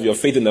after I heard of your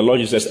faith in the Lord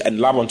Jesus and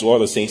love unto all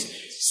the saints,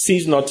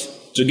 cease not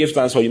to give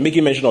thanks for you,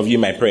 making mention of you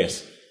in my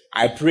prayers.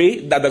 I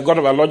pray that the God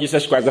of our Lord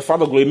Jesus Christ, the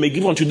Father of glory, may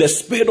give unto you the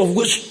spirit of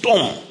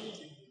wisdom.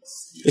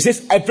 It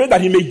says, I pray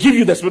that he may give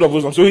you the spirit of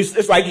wisdom. So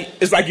it's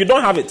like you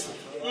don't have it.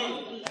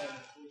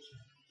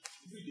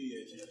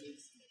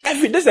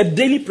 This is a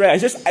daily prayer. It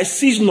says, I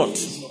cease not.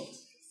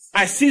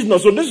 I cease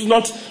not. So this is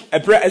not a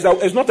prayer.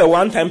 It's not a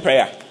one-time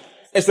prayer.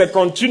 It's a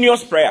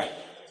continuous prayer.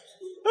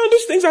 No,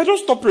 these things, I don't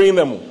stop praying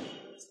them.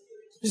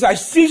 It's I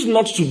cease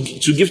not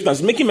to give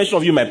thanks, making mention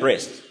of you in my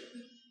prayers.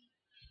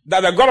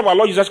 That the God of our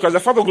Lord Jesus Christ, the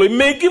Father of glory,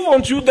 may give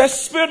unto you the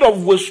spirit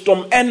of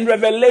wisdom and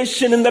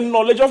revelation in the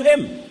knowledge of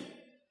him.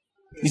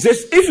 He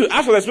says, if you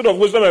ask for the spirit of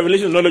wisdom and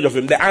revelation and knowledge of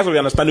him, the eyes of your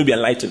understanding will be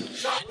enlightened.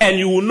 And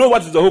you will know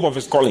what is the hope of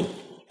his calling.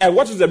 And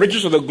what is the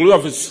riches of the glory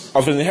of his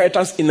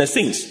inheritance in the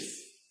saints.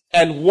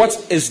 And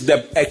what is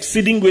the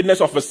exceeding greatness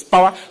of his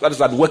power that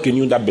is at work in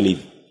you that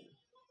believe.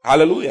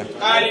 Hallelujah.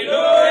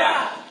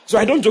 Hallelujah. So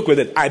I don't joke with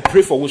it. I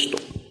pray for wisdom.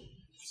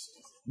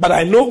 But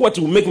I know what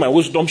will make my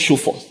wisdom show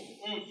forth.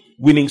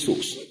 Winning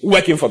souls.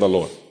 Working for the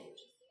Lord.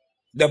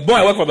 The more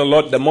I work for the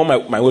Lord, the more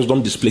my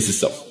wisdom displays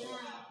itself.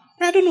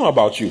 I don't know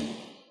about you.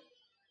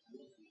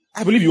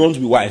 I believe you want to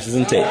be wise,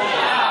 isn't it?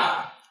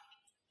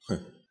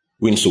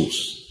 Win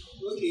souls.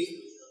 Okay.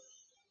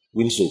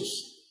 Win souls.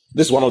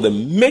 This is one of the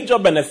major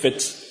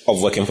benefits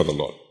of working for the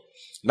Lord.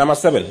 Number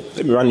 7.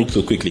 Let me run it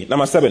through quickly.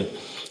 Number 7.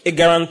 It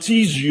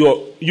guarantees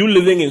you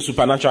living in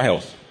supernatural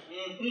health.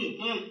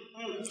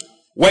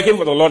 Working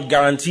for the Lord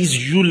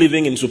guarantees you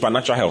living in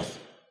supernatural health.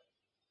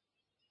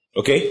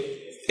 Okay?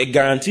 It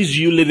guarantees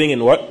you living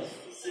in what?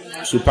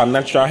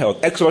 Supernatural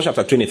health. Exodus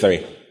chapter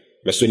 23,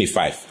 verse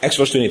 25.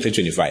 Exodus 23,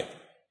 25.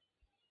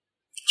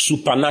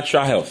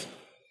 Supernatural health.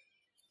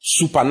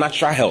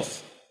 Supernatural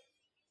health.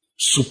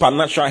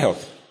 Supernatural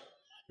health.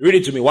 Read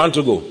it to me. 1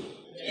 to go.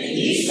 And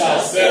ye shall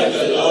serve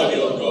the Lord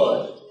your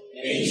God,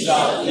 and he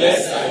shall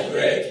bless thy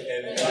bread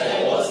and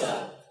thy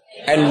water,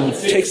 and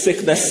will take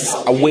sickness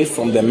away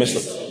from the midst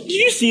of. Did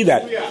you see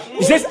that?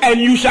 He says, and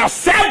you shall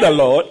serve the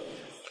Lord.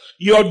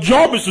 Your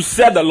job is to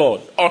serve the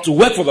Lord or to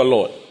work for the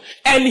Lord.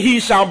 And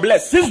he shall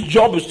bless. His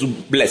job is to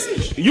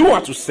bless. You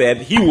are to serve,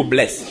 he will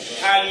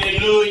bless.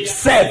 Hallelujah.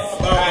 Serve,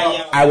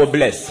 I will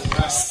bless.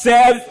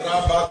 Serve,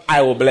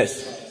 I will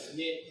bless.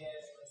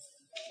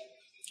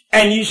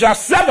 And you shall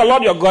serve the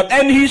Lord your God,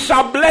 and he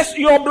shall bless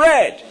your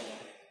bread.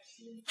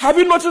 Have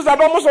you noticed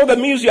that almost all the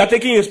meals you are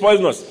taking is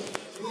poisonous?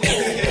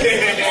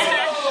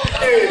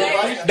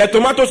 The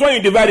tomatoes, when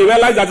you divide, you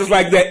realize that it's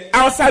like the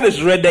outside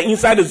is red, the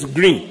inside is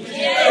green.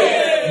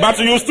 But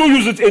you still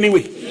use it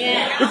anyway.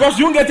 Because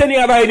you won't get any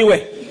other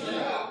anyway.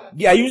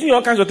 They are using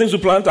all kinds of things to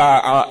plant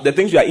the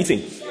things you are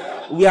eating.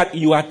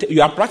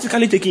 You are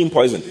practically taking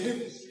poison.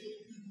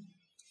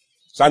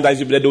 Sometimes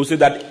they will say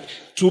that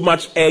too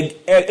much egg,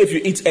 if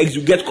you eat eggs,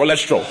 you get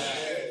cholesterol.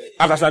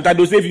 After some time,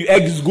 they'll say if you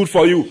egg is good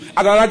for you.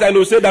 After another time,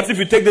 they'll say that if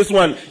you take this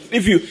one,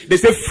 they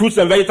say fruits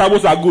and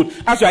vegetables are good.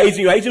 As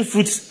you are eating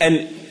fruits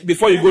and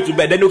before you go to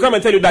bed, then they'll come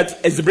and tell you that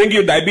it's bringing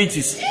you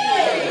diabetes.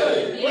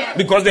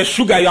 Because the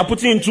sugar, you are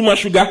putting in too much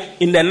sugar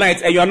in the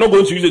night and you are not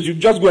going to use it. You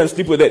just go and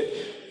sleep with it.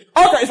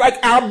 Okay, it's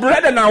like our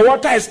bread and our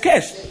water is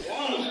cursed.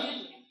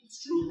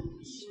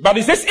 But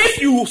he says,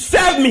 if you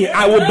serve me,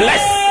 I will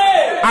bless.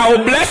 I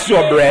will bless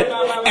your bread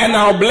and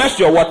I will bless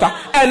your water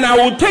and I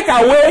will take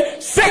away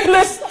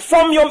sickness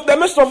from the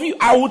midst of you.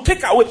 I will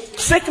take away.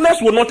 Sickness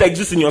will not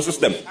exist in your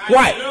system.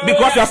 Why?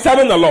 Because you are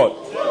serving the Lord.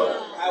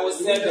 I will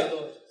serve the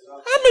Lord.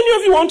 How many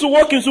of you want to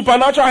walk in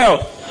supernatural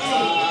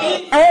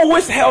health?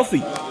 Always healthy.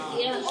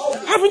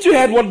 Haven't you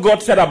heard what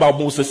God said about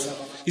Moses?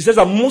 He says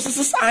that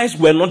Moses' eyes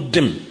were not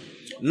dim.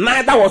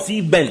 Neither was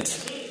he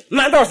bent.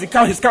 Neither was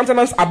his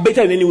countenance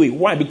abated in any way.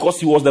 Why? Because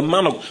he was the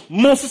man of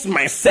Moses,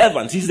 my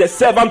servant. He's the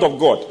servant of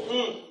God.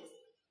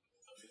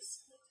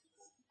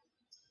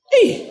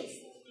 Hey,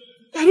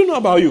 I don't know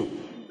about you.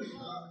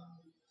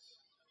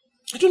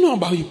 I don't know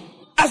about you.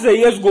 As the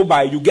years go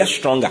by, you get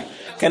stronger.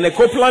 Kenneth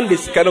Copeland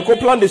is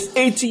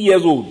 80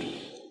 years old.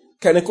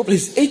 Kenneth Copeland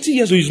is 80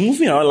 years old. He's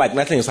moving around like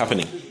nothing is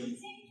happening.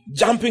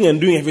 Jumping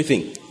and doing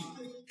everything.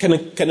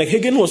 Kenneth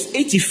Hagin was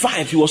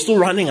 85. He was still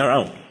running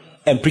around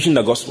and preaching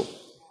the gospel.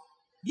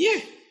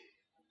 Yeah.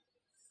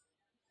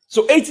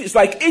 So 80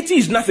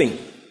 is nothing.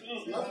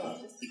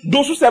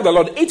 Those who serve the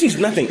Lord, 80 is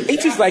nothing.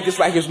 80 is like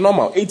it's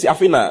normal. 80, I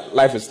think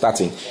life is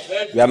starting.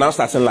 We are now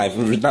starting life.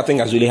 Nothing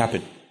has really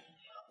happened.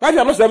 But if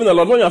you are not serving the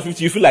Lord, when you are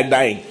 50, you feel like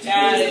dying.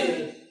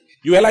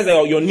 You realize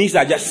that your knees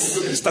are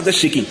just started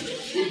shaking.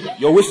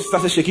 Your waist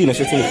started shaking and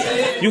shaking.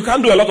 You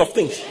can't do a lot of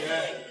things.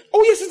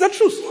 Oh yes, it's the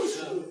truth.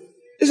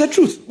 It's the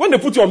truth. When they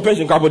put you on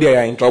pension, you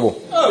are in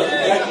trouble.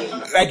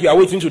 Like you are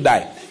waiting to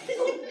die.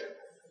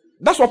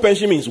 That's what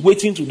pension means,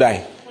 waiting to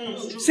die.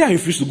 Say I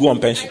refuse to go on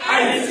pension.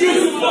 I refuse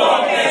to go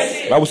on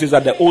pension. The Bible says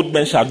that the old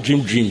men shall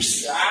dream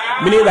dreams.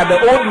 Meaning that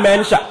the old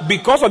men shall,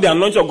 because of the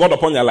anointing of God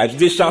upon their lives,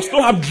 they shall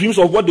still have dreams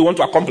of what they want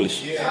to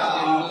accomplish.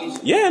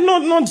 Yeah,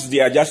 not they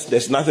are just,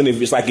 there's nothing.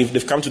 If it's like if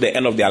they've come to the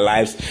end of their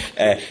lives.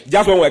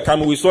 Just when we're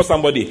coming, we saw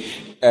somebody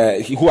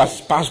who has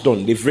passed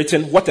on. They've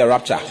written, what a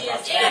rapture.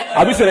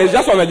 Have you seen it? It's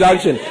just on the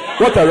junction.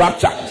 What a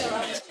rapture.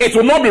 It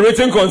will not be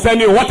written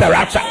concerning what a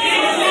rapture.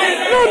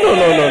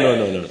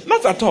 No.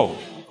 Not at all.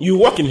 You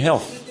walk in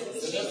health.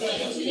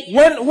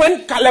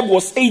 When Caleb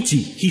was 80,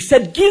 he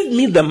said, give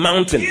me the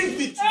mountain.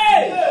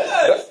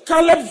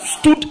 Caleb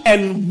stood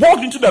and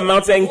walked into the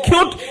mountain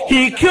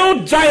and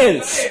killed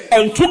giants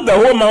and took the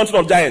whole mountain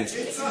of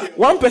giants.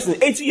 One person,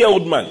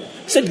 80-year-old man,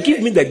 said,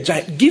 give me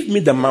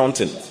the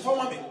mountain.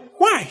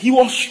 Why? He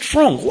was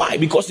strong. Why?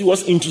 Because he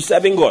was into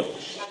serving God.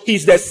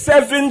 He's the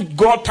serving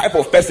God type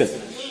of person.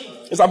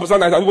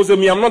 Sometimes people say,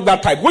 me, I'm not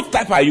that type. Which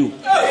type are you?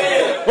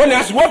 When they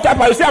ask, what type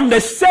are you? Say, I'm the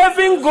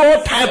serving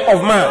God type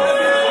of man.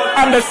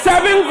 I'm the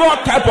serving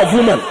God type of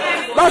woman.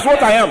 That's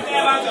what I am.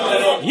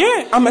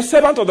 Yeah, I'm a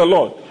servant of the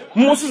Lord.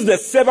 Moses, the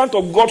servant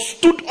of God,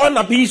 stood on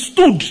up. He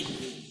stood.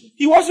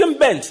 He wasn't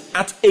bent.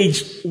 At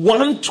age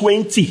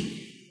 120,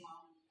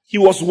 he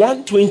was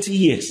 120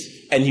 years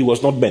and he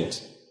was not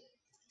bent.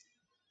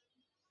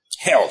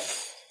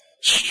 Health,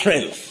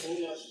 strength,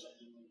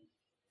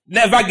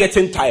 never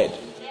getting tired.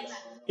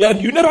 Yeah,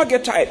 you never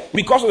get tired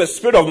because of the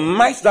spirit of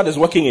might that is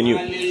working in you.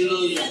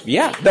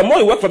 Yeah, the more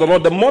you work for the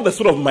Lord, the more the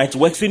spirit of might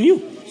works in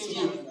you.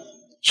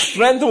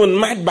 Strengthened with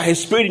might by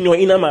his spirit in your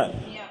inner man.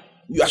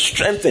 You are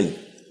strengthened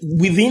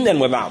within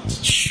and without.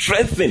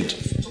 Strengthened.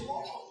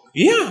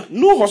 Yeah,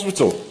 no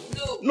hospital.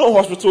 No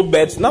hospital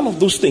beds, none of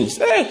those things.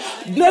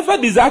 Never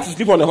desire to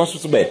sleep on a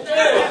hospital bed.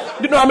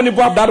 Do you know how many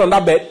people have died on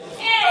that bed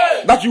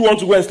that you want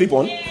to go and sleep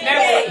on?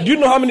 Do you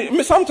know how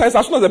many? Sometimes,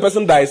 as soon as the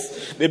person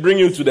dies, they bring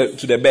you to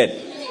the bed.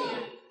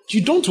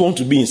 You don't want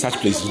to be in such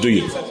places, do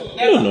you?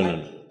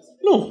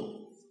 No.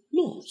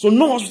 So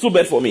no hospital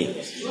bed for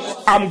me.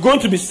 I'm going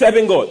to be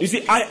serving God. You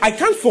see, I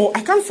can't fall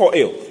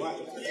ill.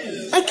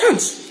 I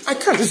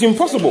can't. It's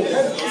impossible.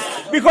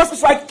 Because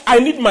it's like I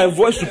need my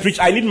voice to preach,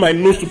 I need my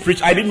nose to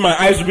preach, I need my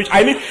eyes to preach,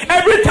 every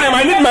time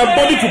I need my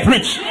body to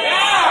preach.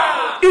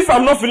 If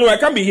I'm not feeling well, I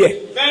can't be here.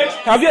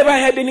 Have you ever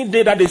heard any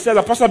day that they said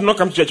the pastor did not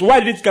come to church? Why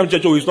did he come to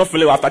church? Oh, he's not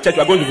feeling well. After church,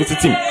 we're going to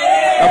visit him.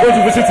 We're going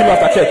to visit him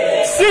after church.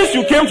 Since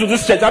you came to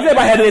this church, have you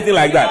ever heard anything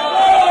like that?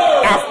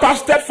 I've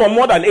pastored for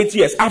more than 8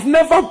 years. I've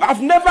never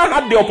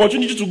had the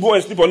opportunity to go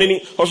and sleep on any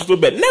hospital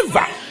bed.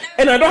 Never.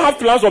 And I don't have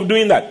plans of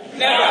doing that.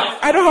 Never.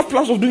 I don't have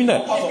plans of doing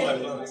that.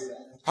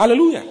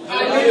 Hallelujah.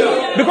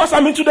 Because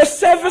I'm into the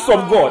service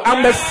of God.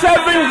 I'm the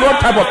serving God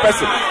type of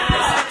person.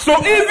 So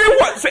even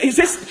what he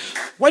says,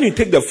 when you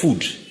take the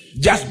food,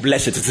 just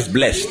bless it. It is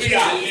blessed.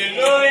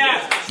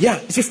 Yeah.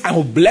 He says, I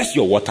will bless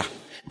your water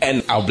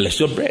and I'll bless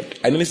your bread.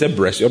 And then he said,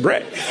 bless your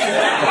bread.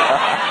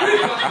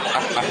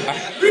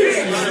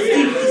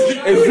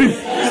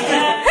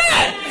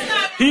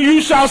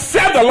 You shall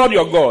serve the Lord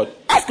your God.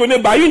 Ask your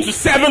neighbor, are you into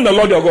serving the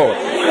Lord your God?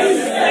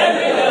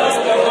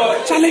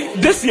 Charlie,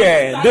 this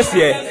year.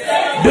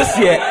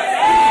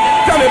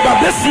 Tell me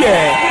about this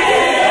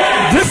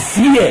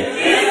year.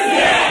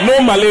 No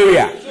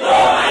malaria.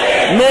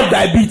 No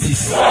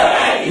diabetes.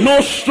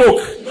 No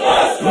stroke.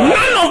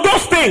 None of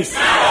those things.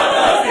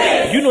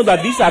 You know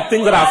that these are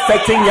things that are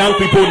affecting young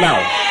people now.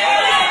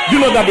 You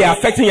know that they are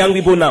affecting young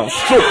people now.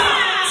 Stroke.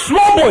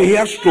 Small boy, he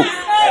has stroke.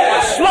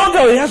 Small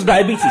girl, he has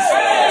diabetes.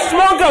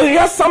 Small girl, he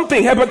has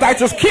something,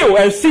 hepatitis Q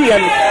and C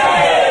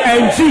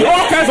and G,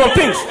 all kinds of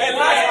things.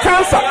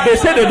 Cancer, they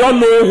say they don't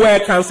know where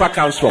cancer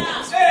comes from.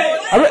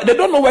 They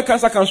don't know where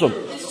cancer comes from.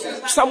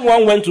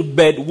 Someone went to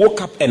bed,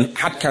 woke up and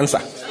had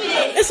cancer.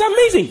 It's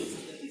amazing.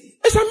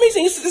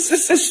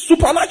 It's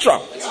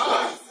supernatural.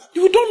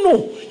 You don't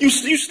know. You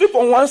sleep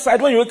on one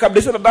side, when you wake up,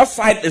 they say that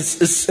side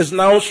is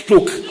now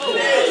stroke.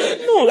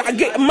 No,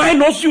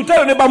 minus you. Tell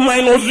your neighbor,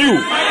 minus you.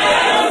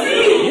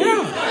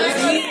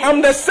 I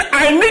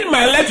need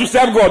my leg to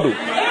serve God.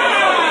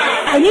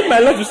 I need my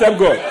leg to serve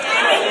God.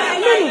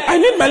 I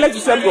need my leg to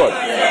serve God.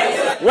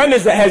 When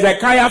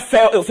Hezekiah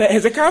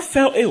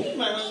fell ill,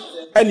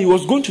 and he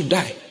was going to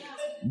die.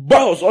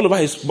 Boils all over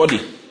his body.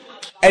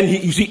 And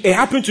it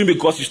happened to him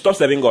because he stopped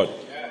serving God.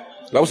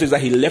 The Bible says that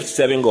he left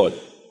serving God.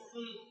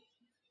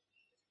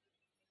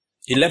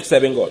 He left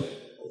serving God.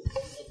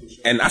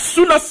 And that's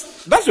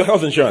your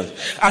health insurance.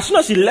 As soon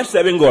as he left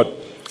serving God,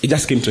 it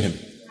just came to him.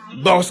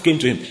 Boils came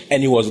to him,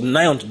 and he was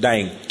nigh unto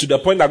dying, to the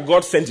point that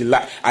God sent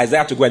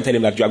Isaiah to go and tell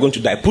him that you are going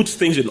to die. Put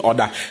things in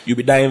order, you'll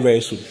be dying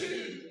very soon.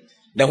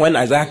 Then when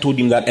Isaiah told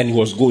him that and he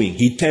was going,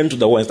 he turned to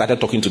the wall and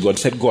started talking to God.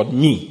 He said, God,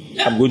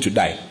 I'm going to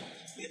die.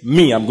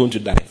 I'm going to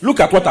die.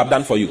 Look at what I've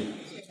done for you.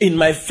 In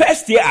my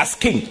first year as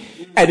king,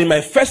 and in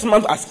my first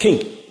month as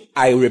king,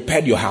 I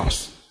repaired your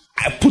house.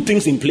 I put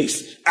things in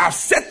place. I've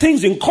set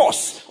things in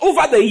course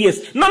over the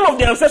years. None of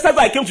the ancestors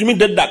that came to me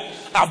did that.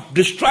 I've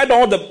destroyed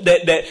all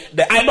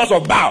the idols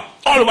of Baal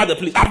all over the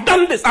place. I've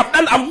done this.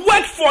 I've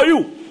worked for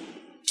you.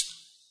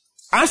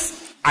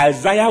 As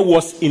Isaiah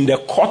was in the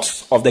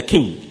courts of the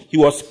king, he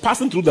was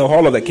passing through the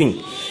hall of the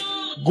king.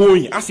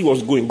 As he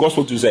was going, God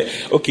spoke to him and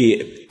said,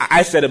 okay,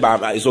 I said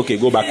about it's okay,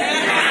 go back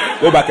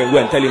and go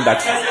and tell him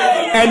that.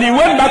 And he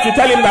went back to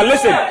tell him that,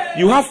 listen,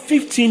 you have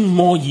 15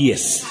 more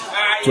years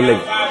to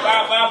live.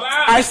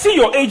 I see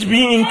your age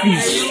being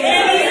increased,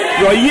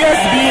 your years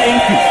being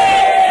increased.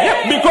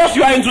 Yeah, because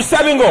you are into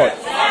serving God.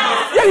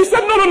 Yeah, he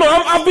said, no,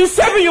 I've been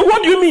serving you.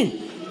 What do you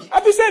mean?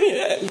 I've been serving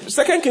you.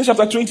 2 Kings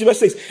chapter 20 verse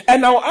 6.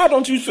 And I'll add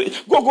on to you.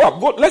 Go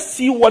up. Let's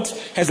see what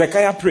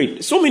Hezekiah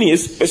prayed. So many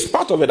is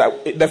part of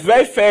it. The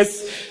very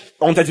first,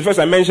 on 31st,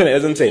 I mentioned it,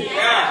 isn't it?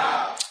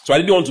 Yeah. So I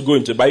didn't want to go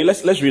into it, but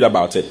let's read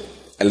about it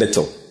a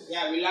little.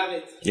 Yeah, we love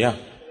it. Yeah.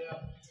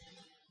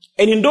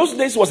 And in those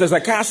days was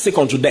Hezekiah sick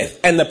unto death.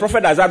 And the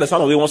prophet Isaiah the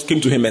son of Amos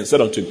came to him and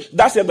said unto him,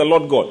 thus saith the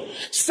Lord God,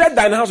 set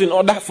thine house in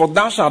order, for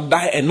thou shalt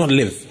die and not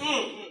live.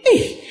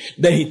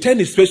 Then he turned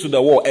his face to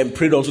the wall and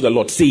prayed unto the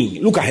Lord,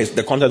 saying, look at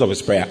the content of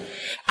his prayer.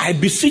 I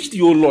beseech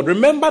thee, O Lord,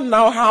 remember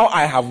now how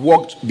I have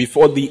walked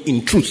before thee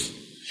in truth,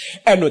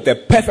 and with a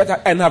perfect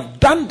heart, and have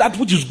done that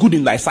which is good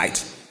in thy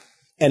sight.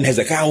 And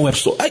Hezekiah wept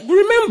so.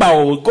 Remember,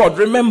 O God,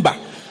 remember.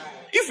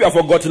 If you have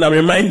forgotten, I'm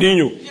reminding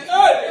you.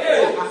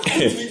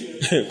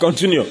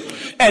 Continue.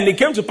 And it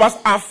came to pass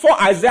after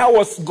Isaiah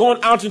was gone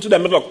out into the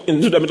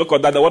middle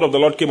court, that the word of the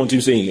Lord came unto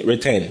him, saying,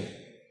 return.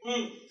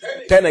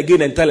 Turn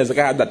again and tell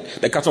Hezekiah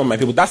that the cattle of my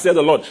people. That said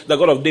the Lord, the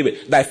God of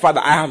David, thy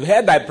father, I have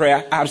heard thy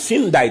prayer, I have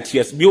seen thy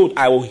tears. Behold,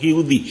 I will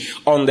heal thee.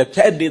 On the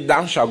third day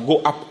thou shalt go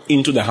up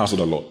into the house of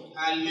the Lord.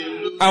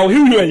 I will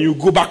heal you and you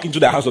go back into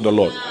the house of the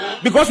Lord.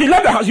 Because he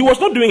left the house. He was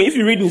not doing it. If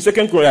you read in 2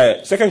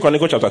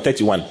 Chronicles chapter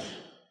 31,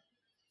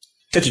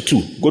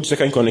 32. Go to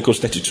 2 Chronicles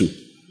 32.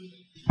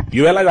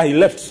 You realize that he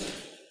left.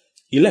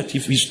 He left.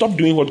 He stopped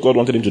doing what God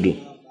wanted him to do.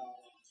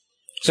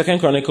 2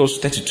 Chronicles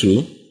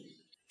 32.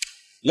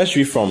 Let's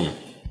read from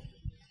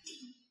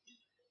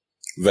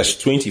verse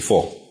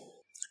 24.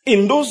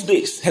 In those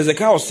days,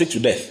 Hezekiah was sick to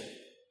death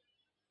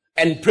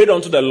and prayed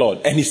unto the Lord,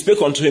 and he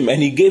spake unto him,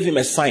 and he gave him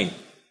a sign.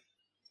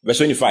 Verse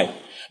 25.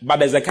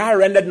 But Hezekiah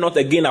rendered not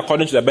again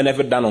according to the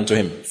benefit done unto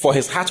him, for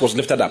his heart was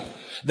lifted up.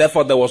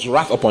 Therefore there was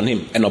wrath upon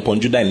him and upon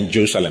Judah and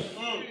Jerusalem.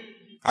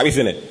 Have you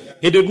seen it?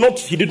 He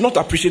did not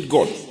appreciate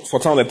God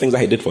for some of the things that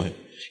he did for him.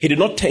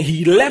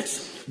 He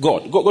left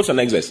God. Go to the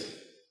next verse.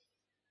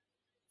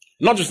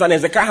 Notwithstanding,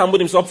 Hezekiah humbled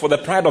himself for the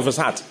pride of his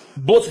heart,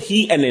 both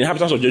he and the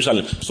inhabitants of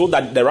Jerusalem, so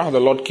that the wrath of the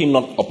Lord came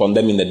not upon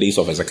them in the days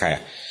of Hezekiah.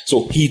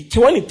 So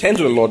when he turned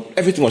to the Lord,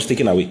 everything was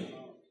taken away.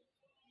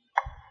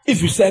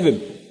 If you serve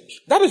him,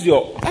 that is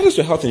your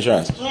health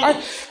insurance.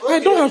 I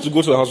don't have to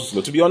go to the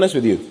hospital, to be honest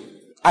with you.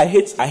 I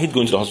hate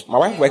going to the hospital. My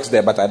wife works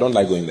there, but I don't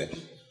like going there.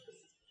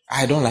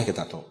 I don't like it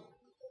at all.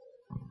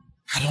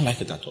 I don't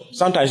like it at all.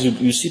 Sometimes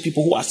you see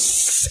people who are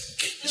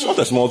sick. It's not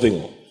a small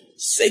thing.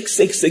 Sick.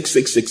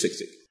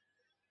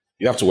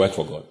 You have to work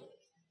for God.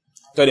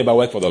 Tell me about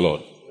work for the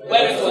Lord.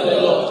 Work for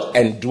the Lord.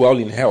 And dwell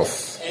in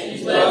health.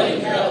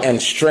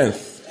 And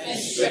strength.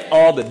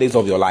 All the days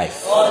of your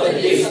life.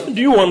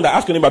 Do you want that?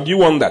 Ask anybody, do you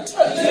want that?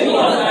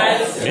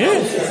 Yeah.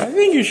 I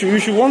think you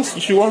should want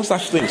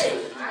such things.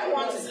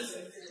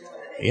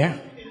 Yeah.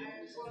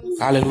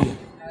 Hallelujah.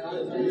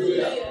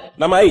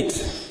 Number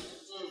 8.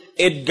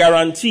 It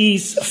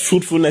guarantees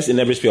fruitfulness in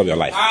every sphere of your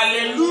life.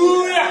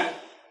 Hallelujah.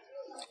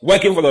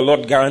 Working for the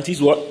Lord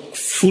guarantees what?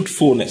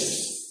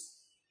 Fruitfulness.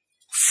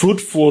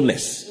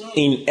 Fruitfulness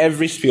in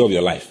every sphere of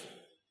your life.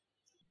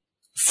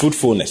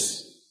 Fruitfulness.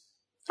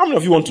 How many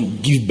of you want to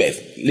give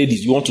birth?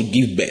 Ladies, you want to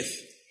give birth.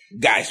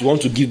 Guys, you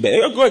want to give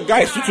birth.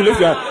 Guys, you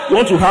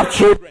want to have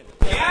children.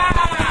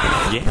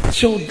 Yeah,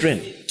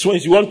 children.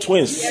 Twins, you want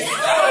twins.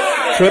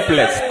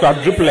 Triplets,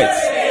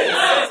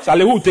 quadruplets.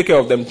 Charlie, who will take care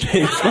of them?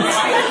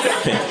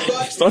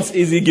 It's not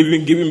easy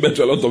giving birth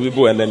to a lot of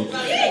people and then,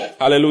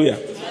 hallelujah.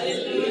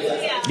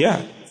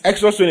 Yeah.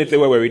 Exodus 23,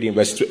 where we're reading,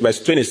 verse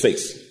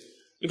 26.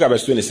 Look at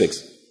verse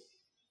 26.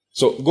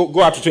 So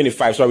go up to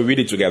 25 so we read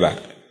it together.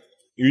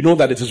 You know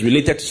that it is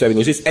related to serving.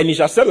 It says, and he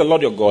shall serve the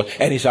Lord your God,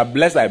 and he shall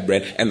bless thy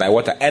bread and thy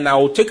water, and I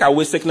will take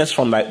away sickness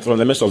from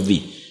the midst of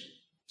thee.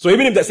 So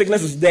even if the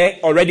sickness is there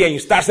already and you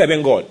start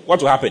serving God,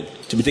 what will happen?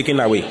 To be taken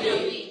away.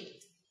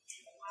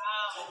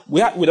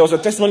 There was a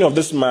testimony of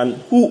this man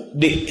who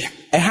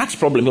a heart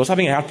problem. He was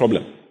having a heart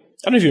problem. I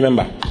don't know if you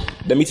remember.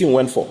 The meeting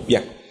went for.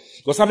 Yeah.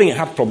 He was having a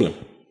heart problem.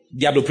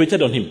 They had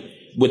operated on him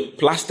with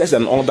plasters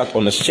and all that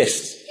on his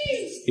chest.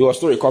 He was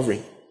still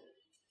recovering.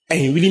 And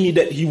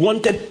he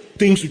wanted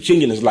things to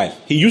change in his life.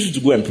 He used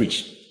to go and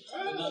preach.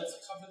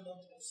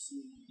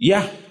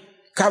 Yeah.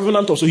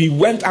 Covenant also. He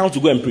went out to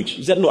go and preach.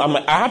 He said, no,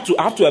 I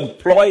have to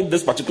employ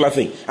this particular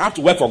thing. I have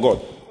to work for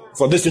God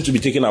for this thing to be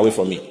taken away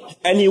from me.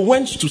 And he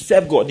went to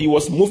serve God. He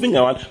was moving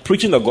around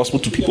preaching the gospel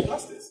to people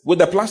with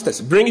the plasters,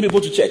 bringing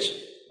people to church.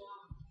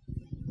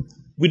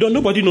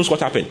 Nobody knows what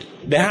happened.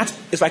 The heart,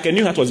 it's like a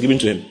new heart was given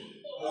to him.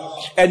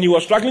 And he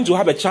was struggling to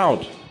have a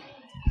child.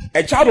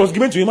 A child was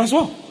given to him as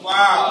well.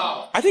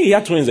 Wow. I think he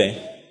had twins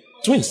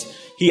Twins.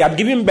 He had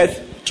given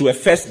birth to a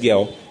first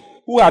girl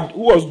who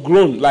was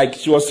grown, like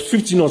she was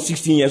 15 or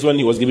 16 years when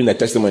he was giving the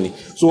testimony.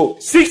 So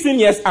 16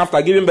 years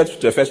after giving birth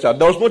to a first child,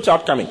 there was no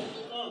child coming.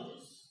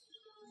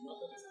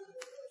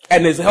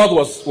 And his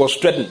health was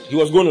threatened. He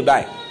was going to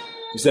die.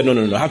 He said, no,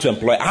 I have to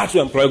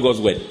employ God's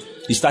word.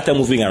 He started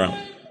moving around.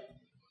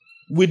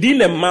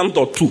 Within a month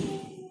or two,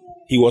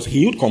 he was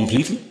healed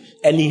completely.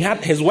 And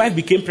his wife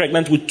became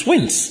pregnant with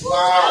twins.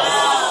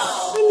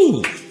 Wow.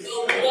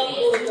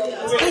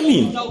 I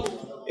mean,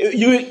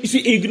 you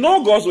see,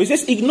 ignore God's word. It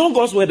says, ignore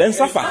God's word and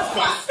suffer.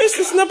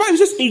 It's never, it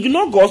says,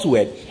 ignore God's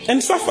word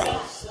and suffer.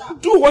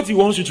 Do what he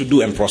wants you to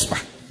do and prosper.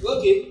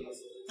 Okay.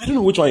 I don't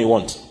know which one you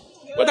want.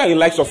 Whether you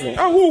like suffering.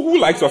 Who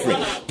likes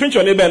suffering? Pinch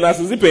your neighbor and ask,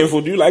 is it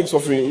painful? Do you like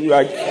suffering? You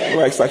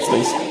like such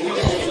things?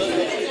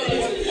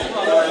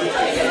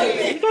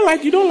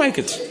 You don't like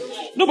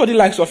it. Nobody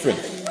likes suffering.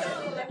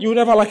 You will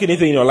never like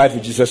anything in your life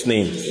in Jesus'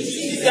 name.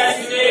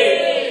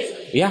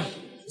 Yeah.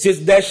 It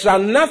says, there shall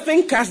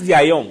nothing cast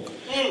their young,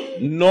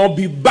 nor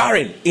be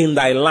barren in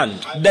thy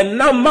land. The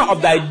number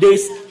of thy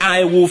days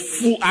I will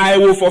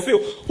fulfill.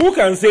 Who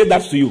can say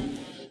that to you?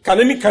 Can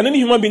any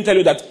human being tell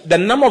you that the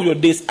number of your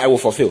days I will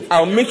fulfill?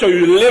 I'll make sure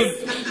you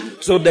live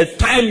so the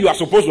time you are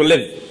supposed to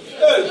live.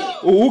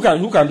 Who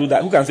can do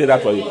that? Who can say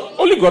that for you?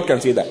 Only God can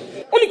say that.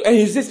 And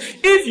he says,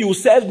 if you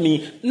serve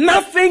me,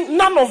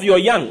 none of your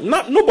young,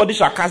 nobody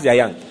shall cast their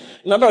young.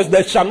 In other words,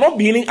 there shall not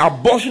be any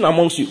abortion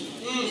amongst you.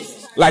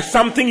 Like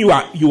something you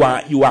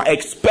are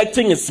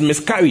expecting is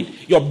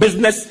miscarried. Your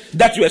business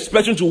that you're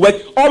expecting to work,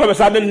 all of a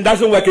sudden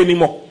doesn't work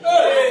anymore.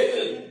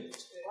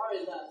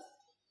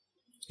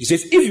 He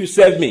says, if you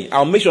serve me,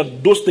 I'll make sure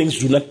those things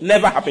do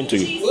never happen to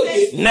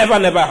you. Never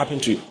happen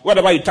to you.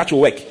 Whatever you touch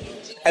will work.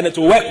 And it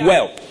will work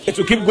well. It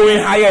will keep going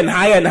higher and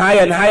higher and higher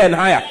and higher and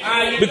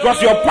higher.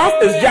 Because your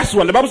path is just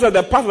one. The Bible says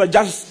the path is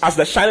just as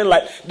the shining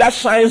light that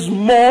shines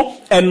more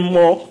and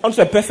more unto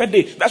the perfect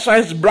day. That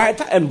shines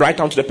brighter and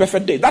brighter unto the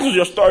perfect day. That is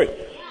your story.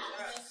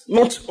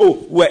 Not,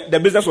 where the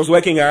business was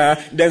working,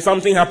 then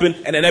something happened,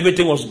 and then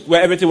everything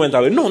went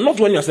away. No, not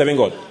when you're serving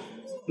God.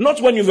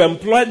 Not when you've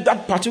employed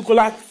that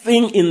particular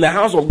thing in the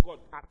house of God,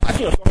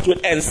 attaching yourself to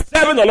it and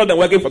serving the Lord and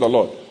working for the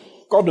Lord.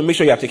 God will make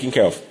sure you are taken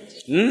care of.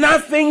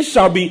 Nothing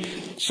shall be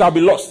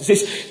lost. It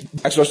says,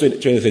 Exodus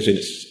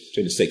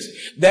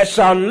 26. There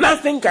shall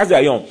nothing cast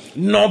their young,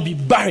 nor be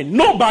barren.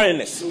 No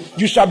barrenness.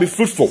 You shall be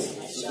fruitful.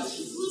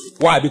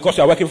 Why? Because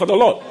you are working for the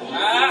Lord.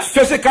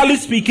 Physically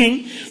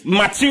speaking,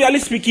 materially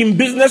speaking,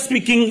 business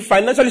speaking,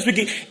 financially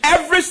speaking,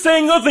 every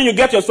single thing you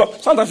get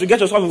yourself, sometimes you get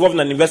yourself involved in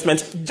an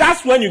investment.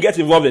 Just when you get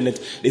involved in it,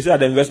 they say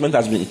that the investment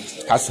has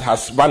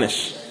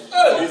vanished.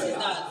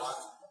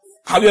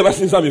 Have you ever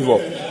seen something before?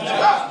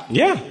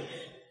 Yeah.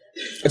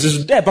 It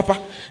is there,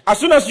 Papa. As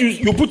soon as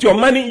you put your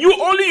money,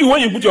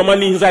 when you put your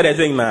money inside the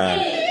thing,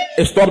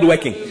 it stopped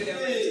working.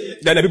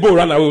 Then the people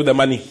run away with the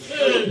money.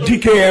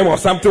 DKM or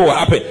something will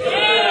happen.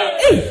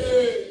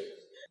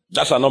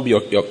 That shall not be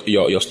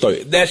your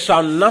story. There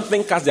shall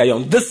nothing cast their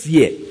young. This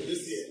year,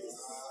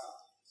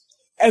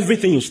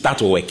 everything you start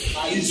to work.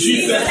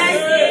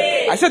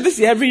 I said this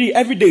year,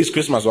 every day is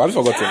Christmas. Have you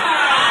forgotten?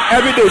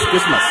 Every day is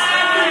Christmas.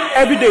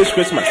 Every day is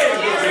Christmas.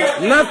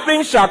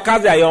 Nothing shall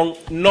cast their young,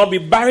 nor be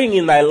barren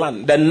in thy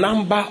land. The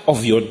number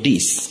of your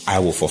days I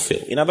will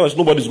fulfill. In other words,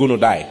 nobody's going to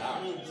die.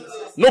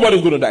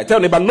 Nobody's going to die. Tell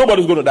me, but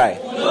nobody's going to die.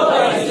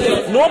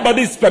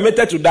 Nobody is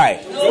permitted to die.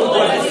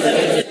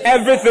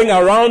 Everything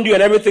around you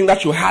and everything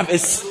that you have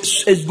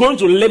is going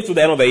to live to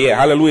the end of the year.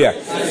 Hallelujah.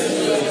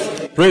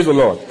 Praise the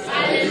Lord.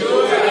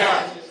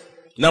 Hallelujah.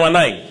 Number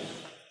 9.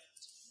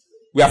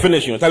 We are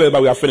finishing. Tell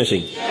everybody we are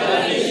finishing.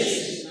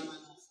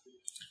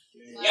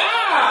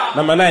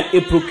 Number 9,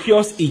 it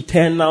procures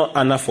eternal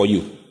honor for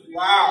you.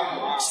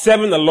 Wow.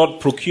 Serving the Lord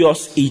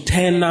procures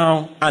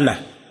eternal honor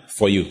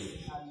for you.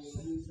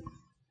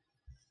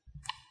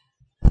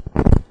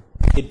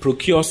 It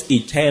procures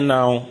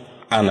eternal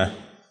honor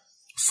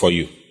for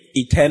you.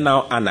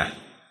 Eternal honor.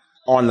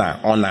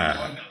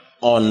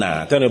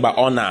 Honor. Tell me about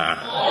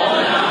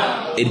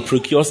honor. It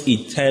procures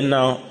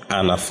eternal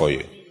honor for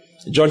you.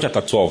 John chapter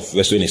 12,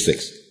 verse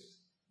 26.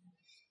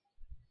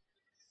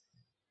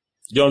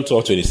 John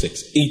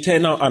 12:26.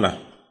 Eternal honor.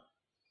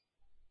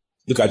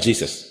 Look at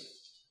Jesus.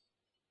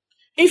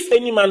 If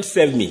any man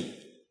serve me,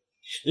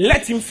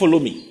 let him follow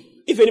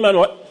me. If any man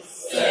what?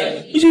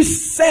 Serve. It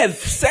is serve.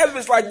 Serve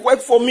is like work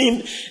for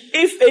me.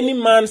 If any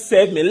man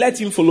serve me, let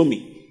him follow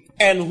me.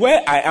 And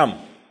where I am,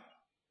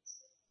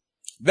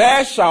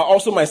 there shall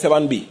also my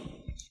servant be.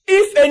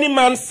 If any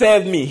man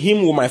serve me,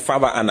 him will my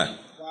Father honor.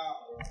 Wow.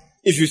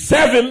 If you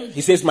serve him,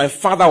 he says, my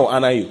Father will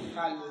honor you.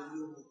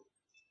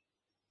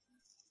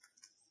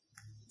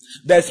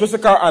 There's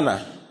physical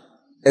honor.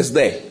 It's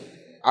there.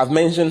 I've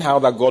mentioned how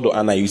that God will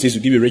honor you. He says to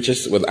give you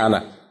riches with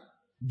honor.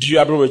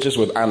 Durable riches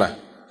with honor.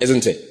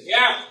 Isn't it?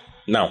 Yeah.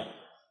 Now,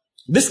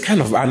 this kind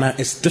of honor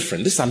is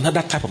different. This is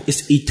another type of,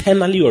 it's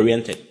eternally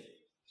oriented.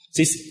 It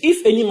says,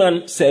 if any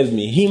man serve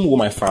me, him will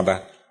my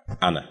Father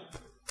honor.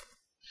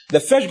 The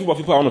first group of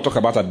people I want to talk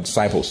about are the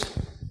disciples.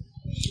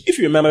 If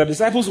you remember, the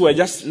disciples were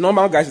just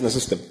normal guys in the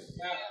system.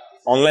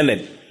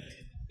 Unlearned.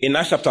 In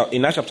Acts chapter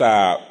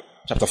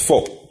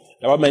 4,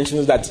 the Bible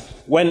mentions that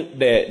when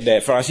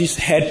the Pharisees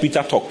heard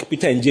Peter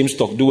and James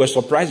talk, they were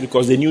surprised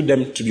because they knew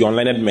them to be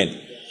unlearned men.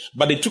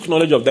 But they took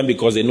knowledge of them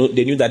because they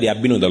knew that they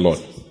had been with the Lord.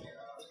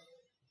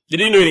 They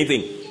didn't know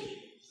anything.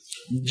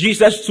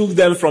 Jesus took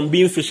them from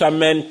being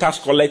fishermen, tax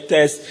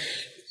collectors,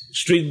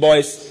 street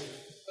boys.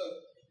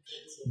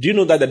 Do you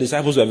know that the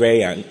disciples were very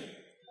young?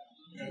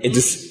 It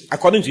is,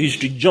 according to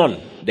history, John,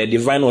 the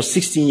divine, was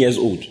 16 years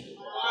old. He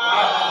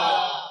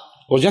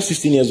was just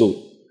 16 years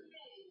old.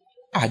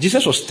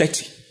 Jesus was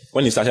 30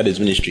 when he started his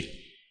ministry.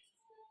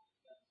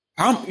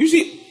 You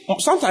see,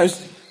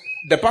 sometimes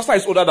the pastor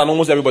is older than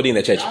almost everybody in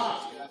the church.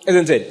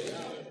 Isn't it?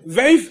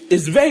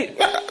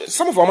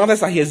 Some of our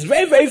mothers are here.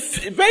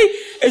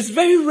 It's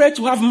very rare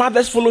to have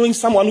mothers following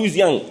someone who is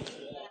younger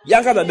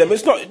than them.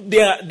 It's not,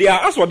 they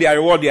are asked for their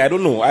reward. I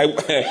don't know.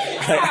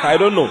 I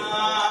don't know.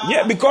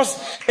 Yeah, because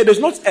it is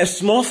not a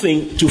small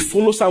thing to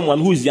follow someone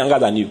who is younger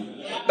than you.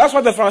 That's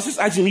what the Pharisees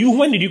asked him. You,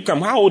 when did you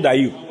come? How old are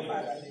you?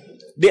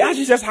 They asked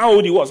Jesus how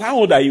old he was. How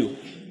old are you?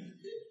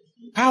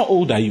 How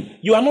old are you?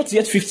 You are not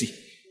yet 50.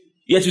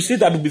 Yet you say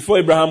that before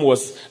Abraham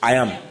was, I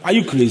am. Are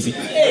you crazy?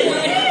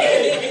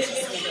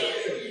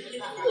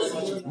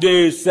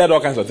 They said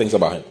all kinds of things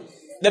about him.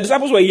 The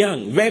disciples were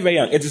young, very, very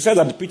young. It is said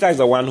that Peter is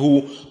the one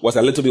who was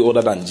a little bit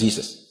older than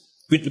Jesus.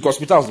 Because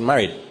Peter was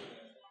married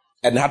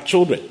and had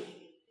children.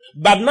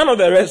 But none of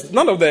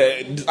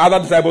the other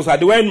disciples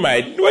they weren't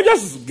married. They were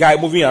just guys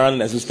moving around in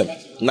the system.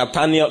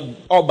 Nathaniel,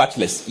 all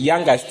bachelors.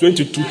 Young guys,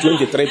 22,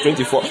 23,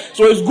 24.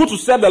 So it's good to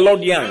serve the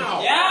Lord young.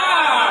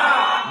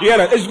 Yeah. Do you hear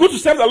that? It's good to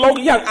serve the Lord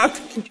young.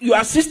 You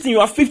are 16, you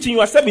are 15, you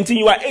are 17,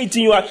 you are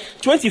 18, you are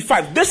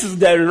 25. This is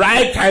the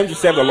right time to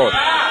serve the Lord.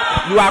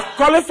 You are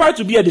qualified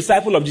to be a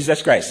disciple of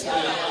Jesus Christ.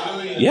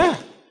 Yeah.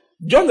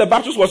 John the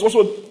Baptist was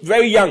also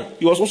very young.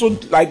 He was also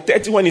like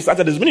 30 when he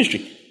started his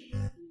ministry.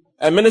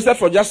 And ministered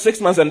for just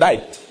 6 months and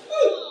died.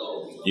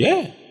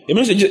 Yeah.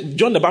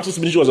 John the Baptist's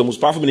ministry was the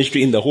most powerful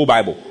ministry in the whole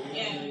Bible.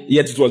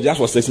 Yet it was just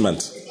for 6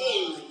 months.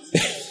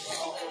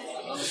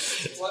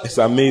 It's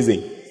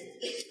amazing.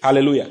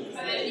 Hallelujah.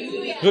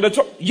 So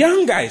the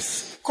young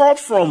guys called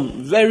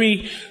from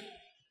very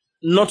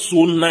not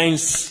so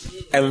nice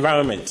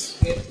environment.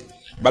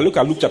 But look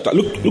at Luke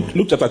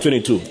chapter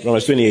 22,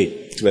 verse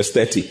 28, verse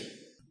 30.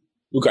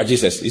 Look at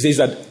Jesus. He says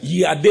that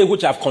ye are they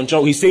which have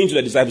continued. He's saying to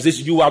the disciples, he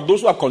says, you are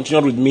those who have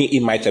continued with me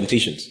in my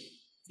temptations.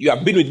 You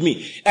have been with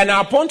me. And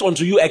I appoint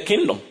unto you a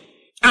kingdom,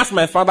 as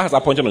my Father has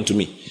appointed unto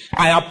me.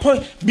 I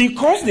appoint,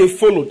 because they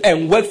followed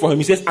and worked for him,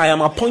 he says, I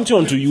am appointing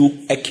unto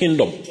you a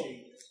kingdom.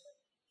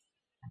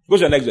 Go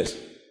to the next verse.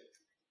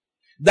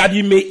 That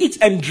you may eat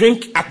and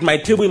drink at my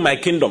table in my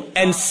kingdom,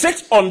 and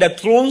sit on the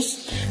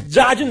thrones,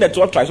 judging the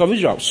 12 tribes of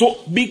Israel. So,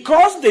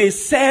 because they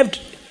served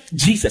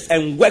Jesus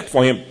and worked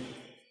for him,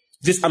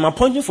 this, I'm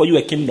appointing for you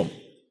a kingdom.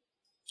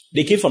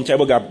 They came from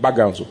tribal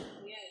backgrounds. So.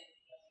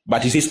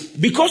 But he says,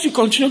 because you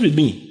continued with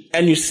me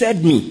and you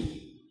served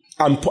me,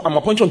 I'm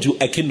appointing to you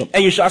a kingdom.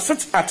 And you shall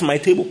sit at my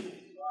table.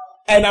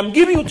 And I'm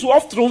giving you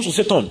 12 thrones to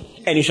sit on.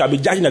 And you shall be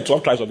judging the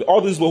 12 tribes of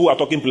all these people who are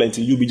talking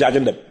plenty. You'll be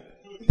judging them.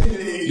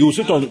 You will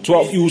sit on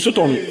 12. You will sit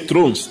on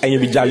thrones and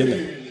you'll be judging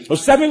them. So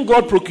serving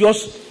God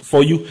procures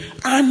for you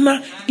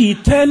an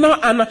eternal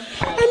honor.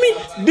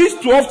 I mean, these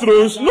 12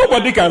 thrones,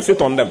 nobody can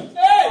sit on them.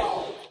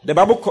 The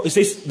Bible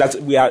says that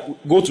we are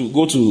go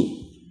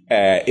to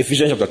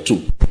Ephesians chapter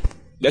 2.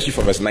 Let's read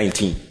from verse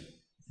 19.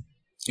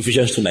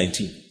 Ephesians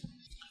 2:19.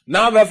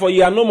 Now therefore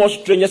ye are no more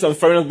strangers and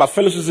foreigners, but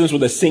fellow citizens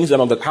with the saints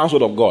and of the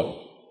household of God.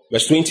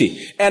 Verse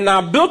 20. And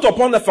are built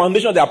upon the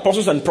foundation of the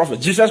apostles and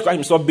prophets. Jesus Christ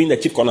himself being the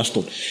chief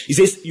cornerstone. He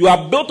says, you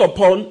are built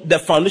upon the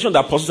foundation of the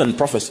apostles and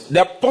prophets.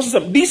 The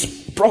apostles,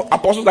 these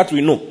apostles that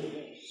we know,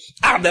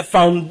 are the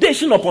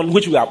foundation upon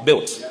which we are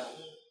built.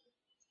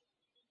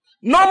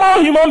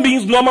 Normal human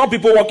beings, normal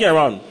people walking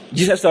around.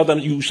 Jesus tells them,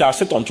 you shall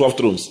sit on 12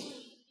 thrones.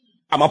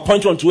 I'm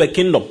appointed unto a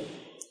kingdom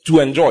to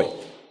enjoy.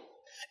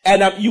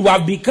 And you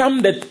have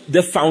become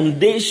the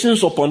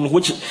foundations upon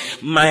which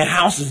my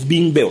house is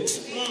being built.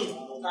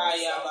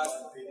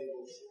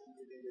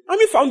 I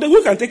mean,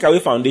 who can take away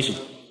foundation?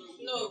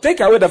 No. Take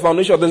away the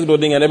foundation of this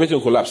building and everything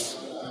will collapse.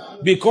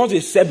 Because they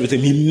served with him,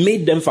 he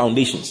made them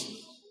foundations.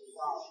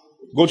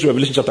 Go to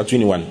Revelation chapter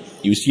 21.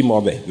 You see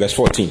more there. Verse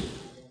 14.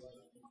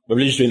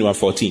 Revelation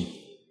 21:14.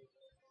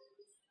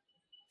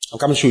 I'm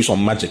coming to show you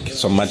some magic.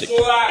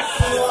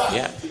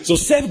 Yeah. So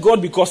serve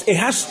God because it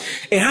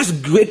has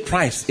great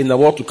price in the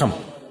world to come.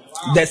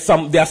 There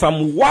are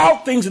some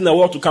wild things in the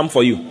world to come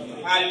for you.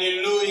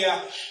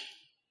 Hallelujah.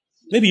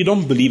 Maybe you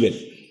don't believe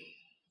it.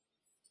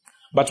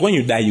 But when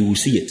you die, you will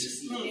see it.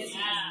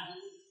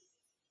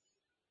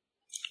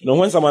 You know,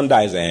 when someone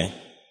dies, there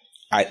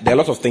are a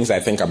lot of things I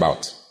think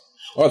about.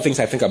 All the things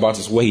I think about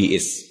is where he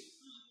is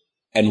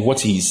and what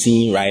he is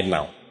seeing right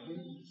now.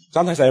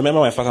 Sometimes I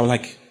remember my father, I'm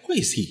like, where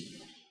is he?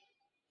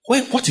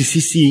 What is he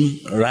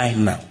seeing right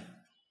now?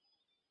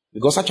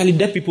 Because actually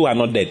dead people are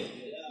not dead.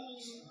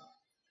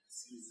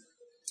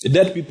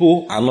 Dead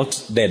people are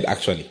not dead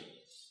actually.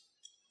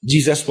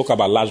 Jesus spoke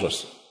about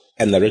Lazarus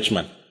and the rich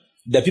man.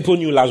 The people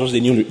knew Lazarus, they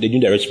knew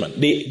the rich man.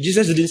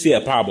 Jesus didn't say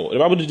a parable. The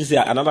Bible didn't say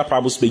another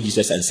parable spake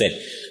Jesus and said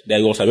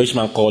there was a rich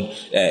man called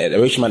a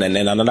rich man and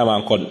then another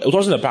man called. It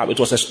wasn't a parable, it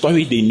was a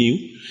story they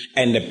knew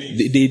and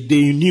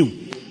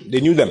they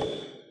knew them.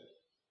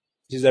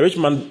 The rich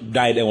man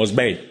died and was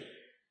buried.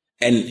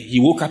 And he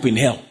woke up in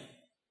hell.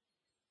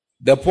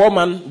 The poor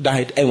man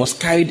died and was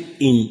carried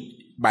in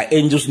by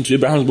angels into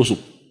Abraham's bosom.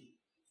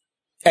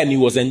 And he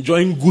was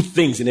enjoying good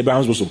things in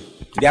Abraham's bosom.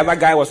 The other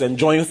guy was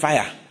enjoying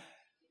fire.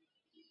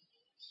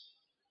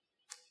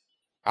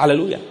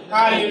 Hallelujah.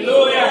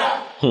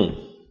 Hallelujah.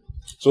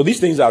 So these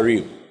things are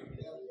real.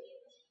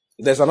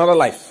 There's another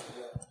life.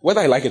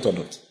 Whether I like it or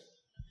not.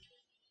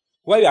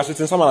 Where you are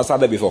sitting, someone has sat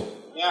there before.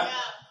 Yeah.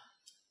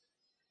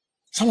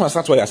 Someone has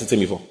sat where you are sitting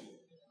before.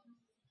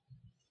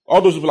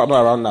 All those people are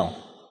not around now.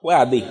 Where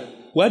are they?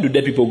 Where do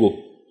dead people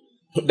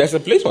go? There's a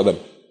place for them.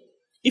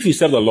 If you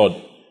serve the Lord,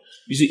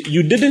 you see,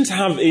 you didn't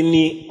have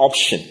any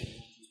option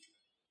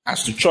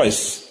as to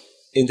choice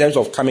in terms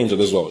of coming to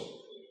this world.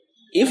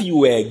 If you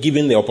were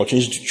given the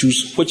opportunity to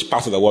choose which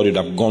part of the world you'd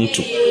have gone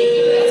to,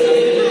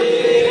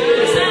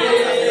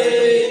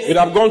 you'd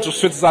have gone to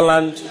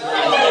Switzerland,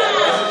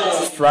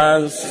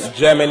 France,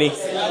 Germany,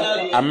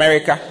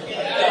 America,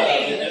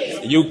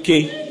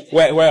 UK,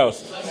 where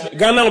else?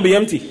 Ghana will be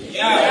empty.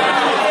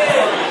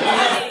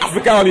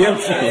 Africa will be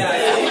empty.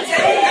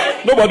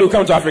 Nobody will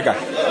come to Africa.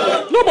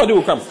 Nobody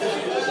will come.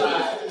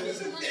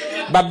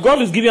 But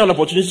God is giving you an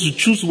opportunity to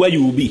choose where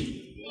you will be.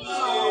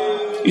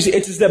 You see,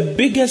 it is the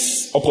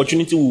biggest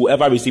opportunity we will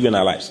ever receive in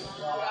our lives.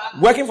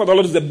 Working for the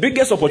Lord is the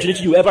biggest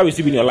opportunity you ever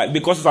receive in your life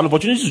because it's an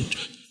opportunity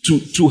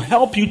to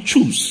help you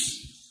choose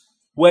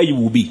where you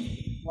will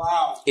be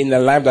in the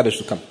life that is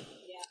to come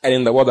and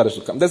in the world that is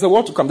to come. There's a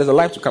world to come. There's a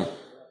life to come.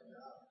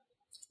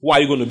 Who are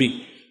you going to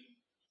be?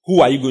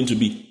 Who are you going to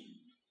be?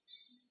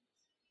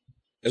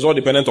 It's all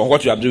dependent on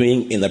what you are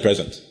doing in the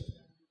present.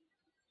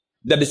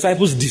 The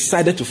disciples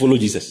decided to follow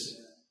Jesus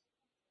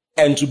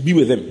and to be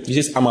with him. He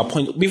says, I'm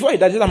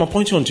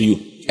appointing unto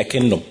you a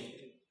kingdom.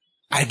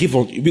 I give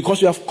unto you,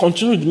 because you have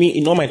continued with me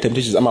in all my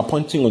temptations, I'm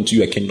appointing unto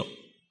you a kingdom.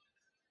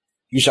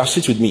 You shall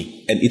sit with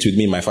me and eat with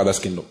me in my Father's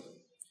kingdom.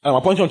 And I'm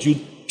appointing unto you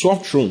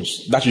 12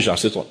 thrones that you shall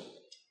sit on,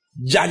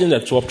 judging the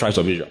 12 tribes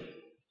of Israel.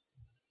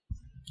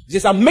 He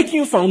says, I'm making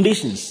you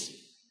foundations.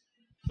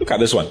 Look at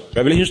this one.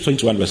 Revelation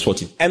 21 verse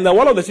 14. And the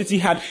wall of the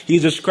city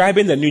he's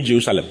describing the New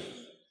Jerusalem.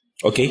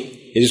 Okay?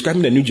 He's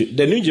describing the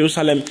New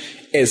Jerusalem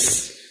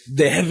is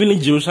the heavenly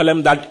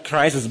Jerusalem that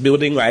Christ is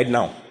building right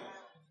now.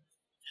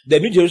 The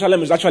New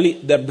Jerusalem is actually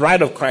the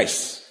bride of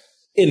Christ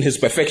in his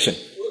perfection.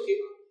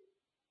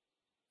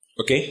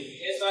 Okay?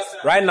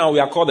 Right now we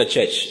are called the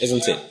church,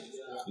 isn't it?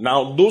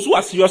 Now, those who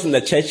are serious in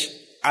the church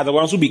are the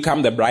ones who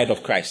become the bride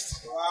of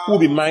Christ, who will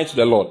be married to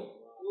the Lord.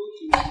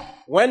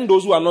 When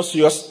those who are not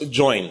serious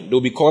join, they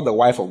will be called the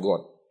wife of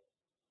God.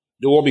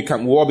 They will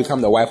all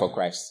become the wife of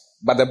Christ.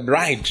 But the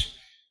bride,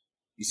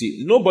 you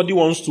see, nobody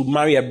wants to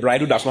marry a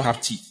bride who does not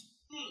have teeth.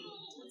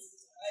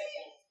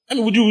 I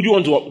mean, would you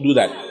want to do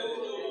that?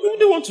 Would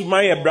you want to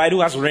marry a bride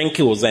who has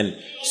wrinkles and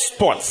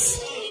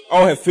spots?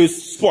 All her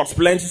face spots,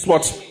 plenty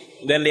spots.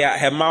 Then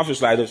her mouth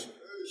is like this.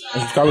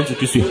 And she's coming to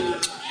kiss you.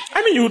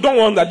 I mean, you don't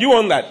want that. You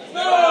want that?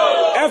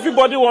 No.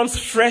 Everybody wants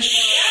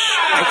fresh.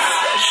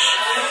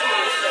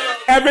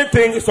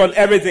 Everything is on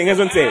everything,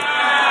 isn't it?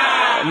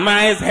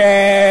 Nice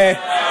hair,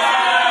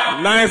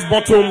 nice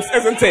bottoms,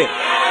 isn't it?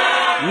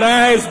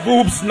 Nice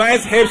boobs,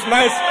 nice hips,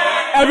 nice.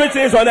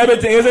 Everything is on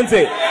everything, isn't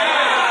it?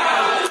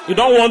 You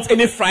don't want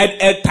any fried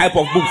egg type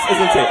of boobs,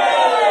 isn't it?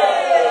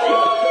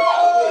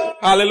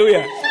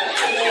 Hallelujah.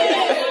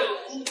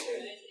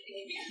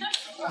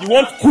 You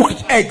want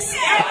cooked eggs.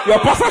 Your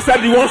pastor said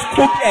he wants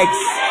cooked eggs.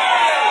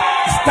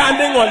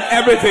 Standing on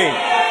everything.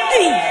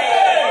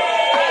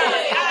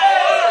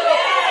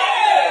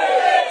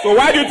 So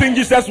why do you think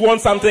Jesus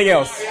wants something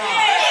else?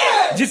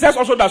 Jesus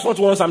also does not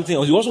want something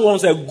else. He also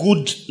wants a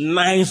good,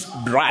 nice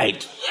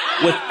bride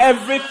with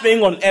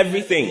everything on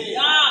everything.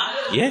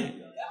 Yeah.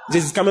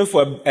 This is coming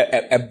for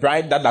a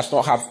bride that does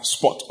not have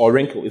spot or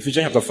wrinkle.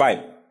 Ephesians chapter 5,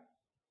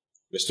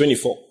 verse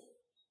 24.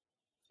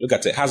 Look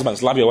at it.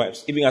 Husbands, love your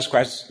wives, even as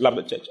Christ loved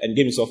the church and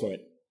gave himself for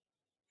it.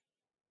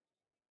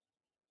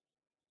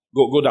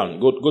 Go down.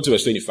 Go to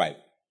verse 25.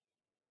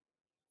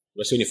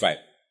 Verse 25.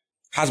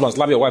 Husbands,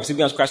 love your wives,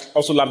 even as Christ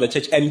also loved the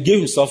church and gave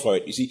himself for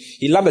it. You see,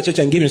 he loved the church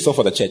and gave himself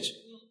for the church.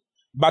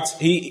 But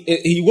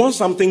he wants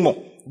something more,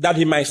 that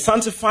he might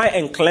sanctify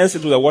and cleanse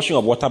it with the washing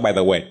of water by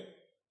the word.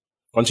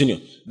 Continue.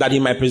 That he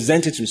might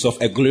present it to himself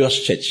a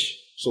glorious church.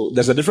 So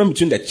there's a difference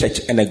between the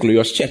church and a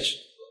glorious church.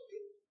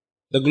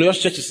 The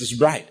glorious church is his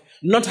bride,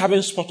 not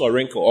having spot or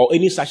wrinkle or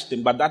any such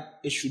thing, but that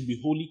it should be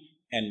holy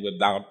and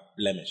without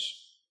blemish.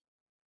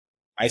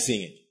 I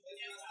sing it.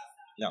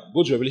 Now,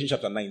 go to Revelation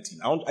chapter 19.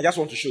 I just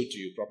want to show it to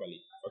you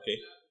properly. Okay?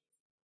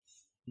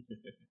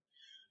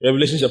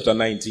 Revelation chapter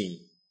 19.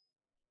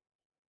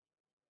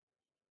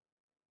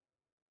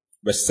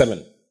 Verse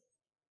 7.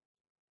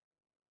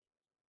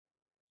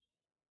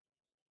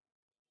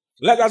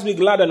 Let us be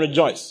glad and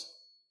rejoice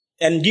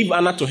and give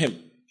honor to him.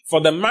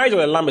 For the marriage of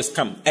the Lamb is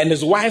come, and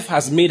his wife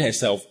has made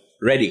herself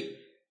ready.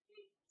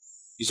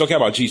 He's talking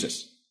about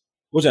Jesus.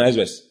 Go to the next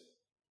verse.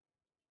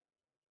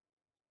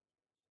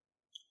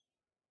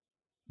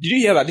 Did you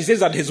hear that? He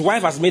says that his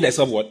wife has made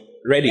herself what?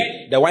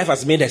 Ready. The wife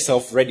has made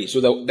herself ready. So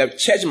the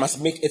church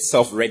must make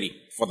itself ready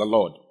for the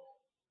Lord.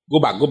 Go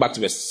back to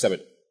verse 7.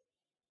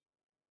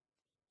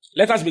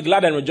 Let us be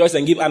glad and rejoice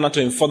and give honor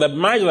to him, for the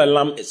marriage of the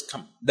Lamb is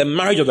come. The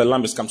marriage of the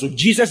Lamb is come. So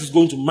Jesus is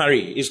going to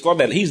marry. He's called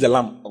that he's the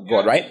Lamb of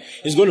God, right?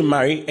 He's going to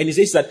marry, and he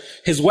says that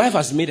his wife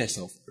has made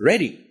herself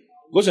ready.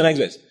 Go to the next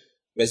verse.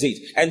 Verse 8.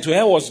 And to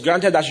her was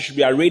granted that she should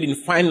be arrayed in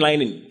fine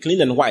linen,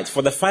 clean and white.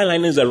 For the fine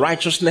linen is the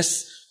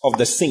righteousness of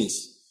the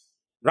saints.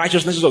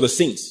 Righteousness of the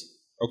saints.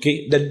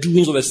 Okay? The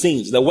doings of the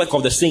saints. The work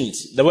of the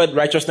saints. The word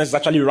righteousness is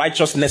actually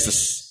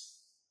righteousnesses.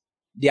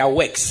 Their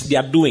works,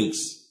 their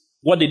doings.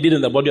 What they did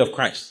in the body of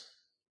Christ.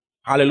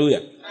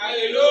 Hallelujah.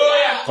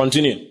 Hallelujah.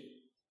 Continue.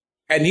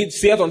 And he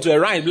said unto her,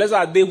 right, blessed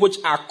are they which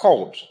are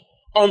called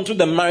unto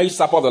the marriage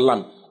supper of the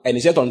Lamb. And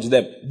he said unto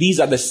them, these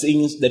are the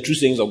saints, the true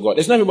saints of God.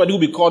 It's not everybody who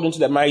will be called into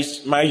the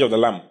marriage of the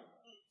Lamb. It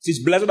says,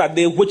 blessed are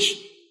they which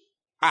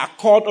are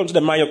called unto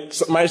the marriage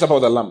supper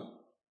of the Lamb.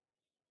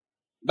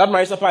 That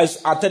marriage supper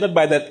is attended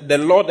by the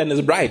Lord and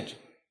his bride.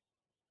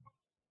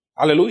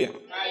 Hallelujah.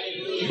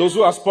 Hallelujah. Those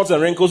who have spots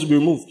and wrinkles will be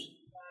removed.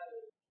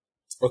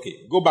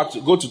 Okay, go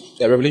to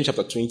Revelation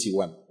chapter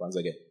 21 once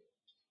again.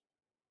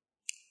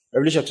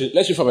 Revelation chapter,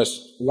 let's read from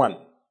verse 1.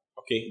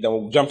 Okay, then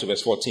we'll jump to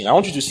verse 14. I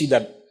want you to see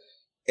that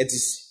it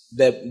is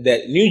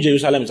the New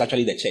Jerusalem is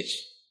actually the church.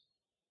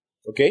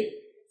 Okay?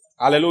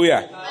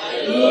 Hallelujah.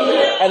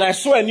 Hallelujah. And I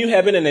saw a new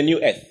heaven and a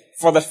new earth.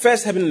 For the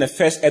first heaven and the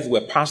first earth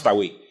were passed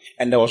away,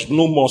 and there was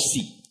no more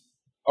sea.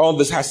 All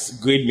this has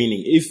great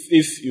meaning. If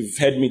you've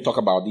heard me talk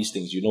about these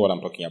things, you know what I'm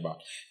talking about.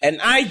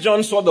 And I,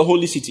 John, saw the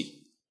holy city,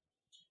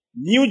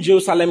 New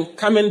Jerusalem,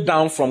 coming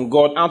down from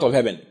God out of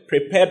heaven,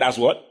 prepared as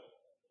what?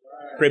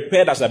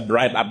 Prepared as a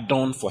bride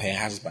adorned for her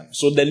husband.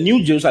 So the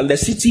New Jerusalem, the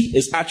city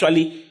is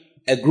actually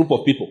a group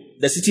of people.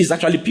 The city is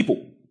actually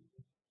people.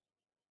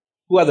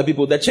 Who are the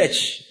people? The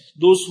church.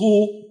 Those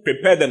who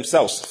prepare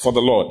themselves for the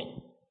Lord.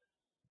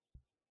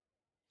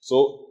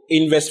 So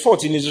in verse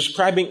 14 is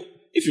describing,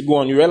 if you go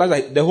on, you realize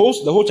that the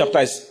whole chapter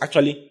is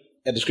actually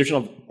a description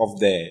of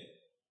the...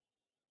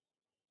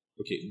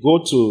 Okay,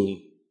 go to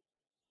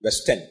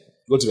verse 10.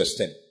 Go to verse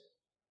 10.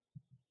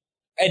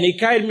 And he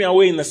carried me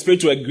away in the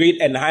spirit to a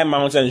great and high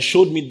mountain and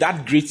showed me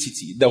that great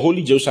city, the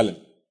holy Jerusalem,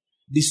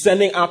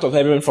 descending out of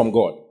heaven from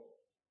God,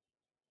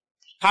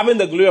 having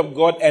the glory of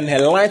God, and her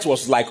light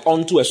was like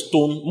unto a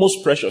stone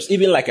most precious,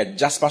 even like a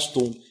jasper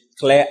stone,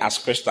 clear as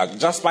crystal.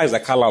 Jasper is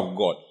the color of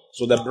God.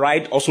 So the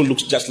bride also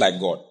looks just like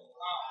God.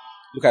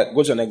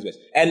 Go to the next verse.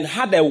 And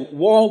had a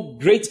wall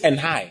great and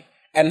high,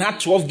 and had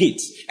 12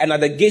 gates, and at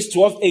the gates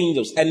 12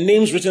 angels, and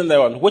names written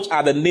thereon, which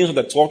are the names of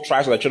the 12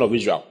 tribes of the children of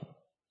Israel.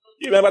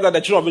 You remember that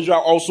the children of Israel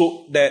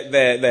also,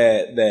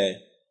 the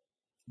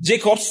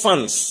Jacob's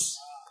sons,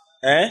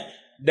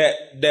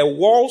 the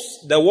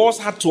walls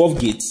had 12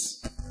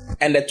 gates,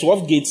 and the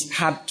 12 gates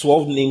had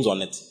 12 names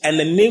on it. And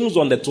the names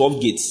on the 12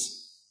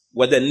 gates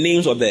were the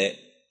names of the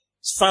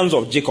sons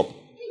of Jacob.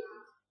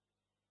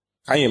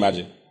 Can you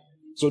imagine?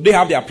 So they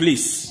have their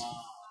place.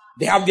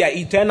 They have their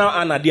eternal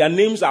honor. Their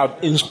names are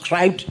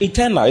inscribed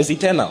eternal. It's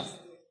eternal.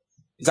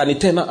 It's an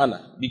eternal honor.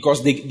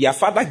 Because their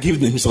father gave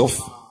himself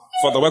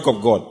for the work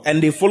of God.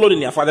 And they followed in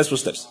their father's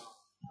footsteps.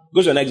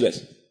 Go to the next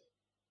verse.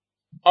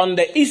 On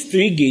the east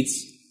 3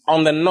 gates,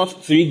 on the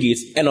north 3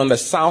 gates, and on the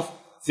south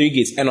 3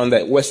 gates, and on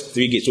the west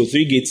 3 gates. So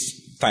 3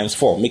 gates times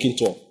 4, making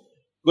 12.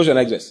 Go to the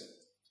next verse.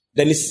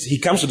 Then he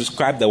comes to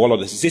describe the wall of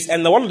the city. He says,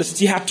 and the wall of the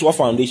city had 12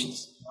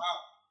 foundations.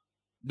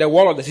 The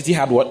wall of the city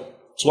had what?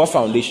 12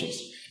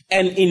 foundations.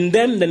 And in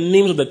them the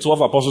names of the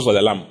 12 apostles of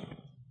the Lamb.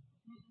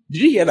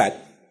 Did you hear that?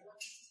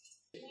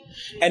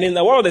 And in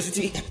the wall of the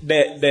city,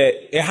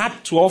 it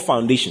had 12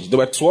 foundations. There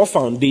were 12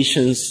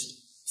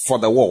 foundations for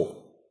the wall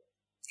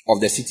of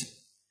the city.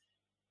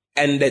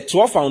 And the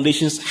 12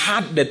 foundations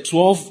had the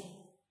 12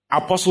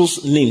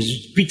 apostles'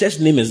 names. Peter's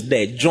name is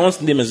there.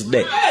 John's name is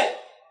there.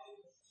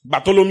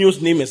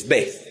 Bartholomew's name is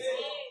there.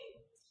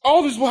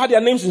 All these people had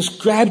their names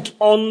inscribed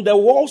on the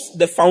walls,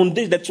 the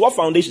 12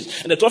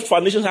 foundations. And the 12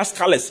 foundations has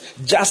colors.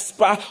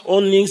 Jasper,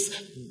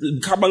 onyx,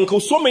 carbuncle,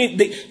 so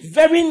many,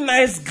 very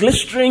nice,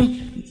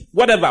 glistering,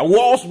 whatever,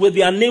 walls with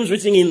their names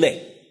written in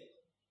there.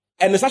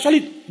 And it's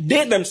actually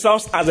they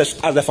themselves as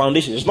the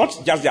foundation. It's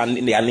not just their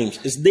names,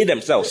 it's they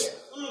themselves.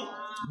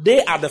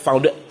 They are the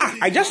foundation.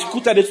 I just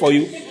quoted it for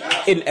you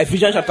in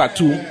Ephesians chapter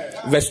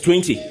 2, verse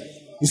 20.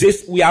 It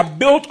says, we are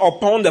built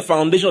upon the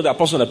foundation of the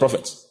apostles and the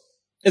prophets.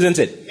 Isn't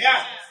it?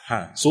 Yeah.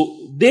 So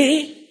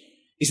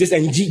it says,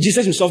 and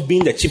Jesus himself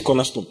being the chief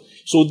cornerstone.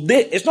 So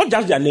it's not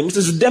just their name, it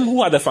is them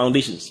who are the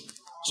foundations.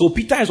 So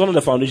Peter is one of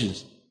the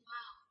foundations.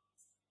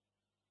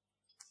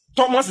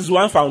 Thomas is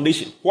one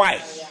foundation. Why?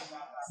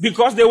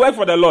 Because they work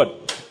for the Lord.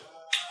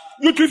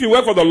 You too, if you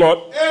work for the Lord,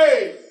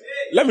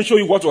 let me show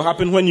you what will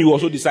happen when you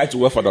also decide to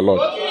work for the Lord.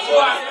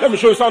 Let me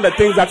show you some of the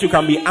things that you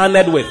can be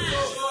honored with.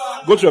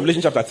 Go to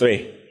Revelation chapter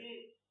 3.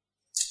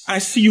 I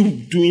see you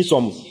doing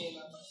some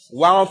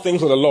wild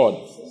things for the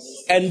Lord.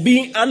 And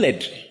being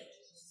honored.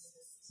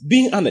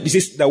 Being honored. This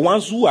is the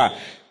ones who are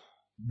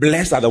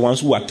blessed are the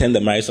ones who attend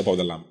the marriage supper of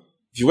the Lamb.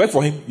 If you work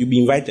for him, you'll be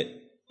invited.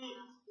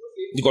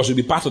 Because you'll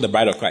be part of the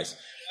bride of Christ.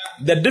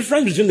 The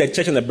difference between the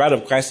church and the bride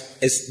of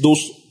Christ is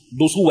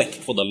those who work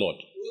for the Lord.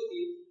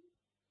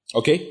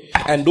 Okay?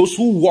 And those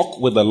who walk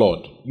with the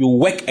Lord. You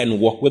work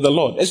and walk with the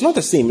Lord. It's not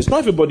the same. It's not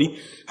everybody.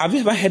 Have you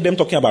ever heard them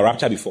talking about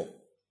rapture before?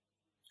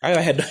 Have you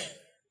ever heard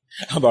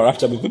about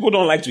rapture? People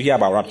don't like to hear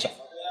about rapture.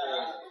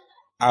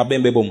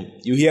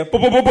 You hear,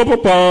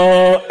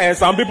 and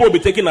some people will be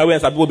taken away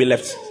and some people will be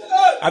left.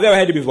 Have you ever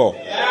heard it before?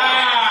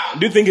 Yeah.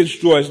 Do you think it's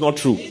true or it's not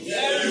true?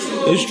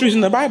 It's true. It's in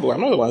the Bible. I'm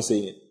not the one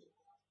saying it.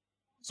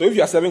 So if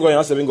you are serving God, you're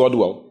not serving God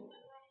well.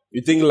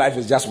 You think life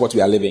is just what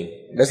we are living.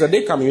 There's a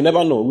day coming, you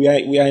never know. We are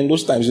in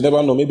those times, you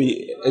never know.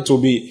 Maybe it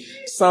will be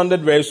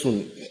sounded very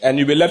soon and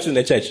you'll be left in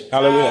the church.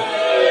 Hallelujah.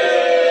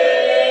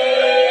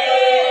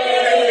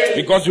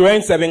 Because you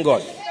ain't serving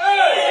God.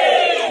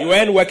 You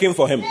ain't working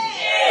for him.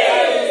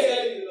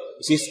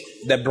 See,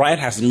 the bride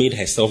has made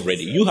herself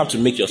ready. You have to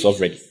make yourself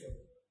ready.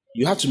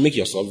 You have to make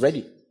yourself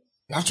ready.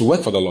 You have to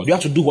work for the Lord. You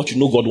have to do what you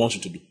know God wants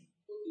you to do. Do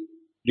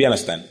you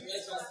understand?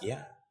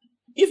 Yeah.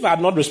 If I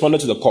had not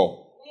responded to the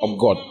call of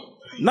God,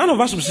 none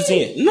of us would be sitting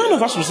here. None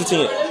of us would be sitting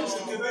here.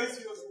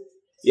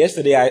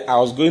 Yesterday, I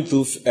was going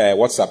through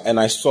WhatsApp and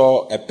I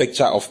saw a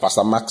picture of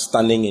Pastor Mark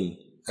standing in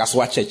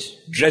Kaswa Church,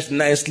 dressed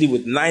nicely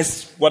with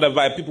nice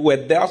whatever. People were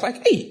there. I was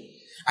like, hey.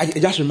 I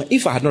just remember,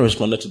 if I had not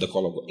responded to the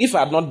call of God, if I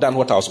had not done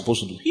what I was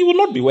supposed to do, he would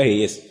not be where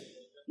he is.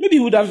 Maybe he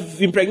would have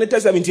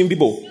impregnated 17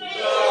 people.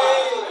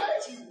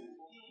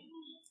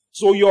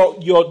 So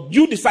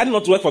you deciding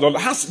not to work for the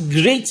Lord has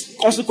great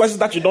consequences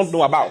that you don't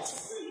know about.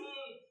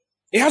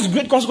 It has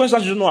great consequences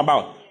that you don't know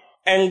about.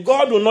 And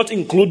God will not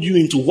include you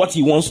into what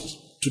he wants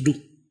to do.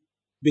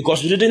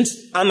 Because you didn't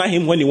honor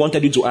him when he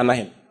wanted you to honor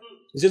him.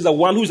 He says, the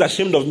one who is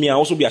ashamed of me, I'll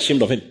also be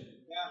ashamed of him.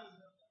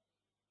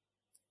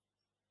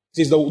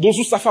 He says, those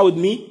who suffer with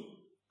me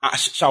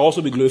shall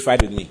also be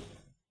glorified with me.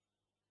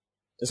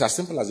 It's as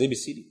simple as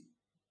ABCD.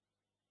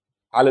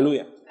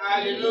 Hallelujah.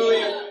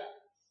 Hallelujah.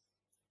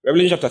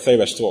 Revelation chapter 3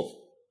 verse 12.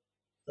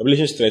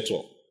 Revelation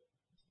 3:12.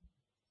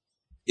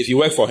 If you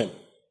work for him,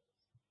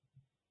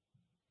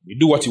 you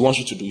do what he wants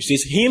you to do. He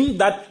says, him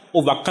that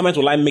overcometh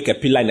will I make a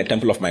pillar in the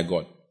temple of my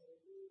God.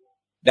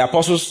 The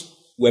apostles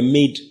were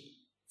made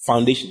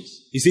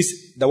foundations. He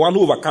says, the one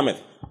who overcometh,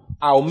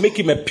 I'll make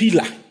him a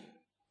pillar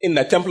in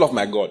the temple of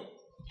my God.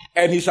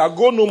 And he shall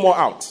go no more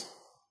out.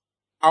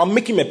 I'll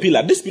make him a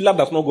pillar. This pillar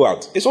does not go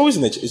out. It's always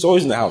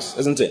in the house,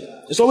 isn't it?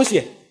 It's always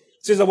here.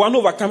 It says, the one who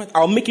overcometh,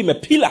 I'll make him a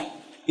pillar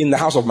in the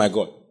house of my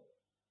God.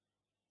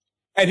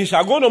 And he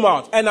shall go no more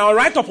out. And I'll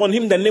write upon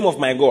him the name of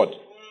my God.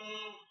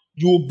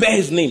 You will bear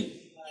his name.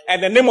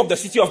 And the name of the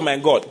city of my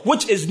God,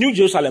 which is New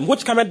Jerusalem,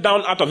 which cometh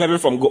down out of heaven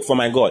from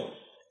my God.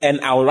 And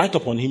I will write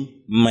upon him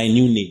my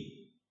new name.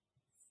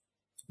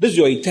 This is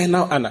your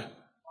eternal honor.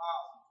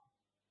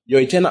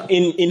 Your eternal,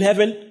 in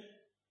heaven,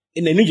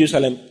 in the New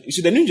Jerusalem. You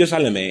see, the New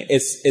Jerusalem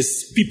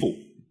is people.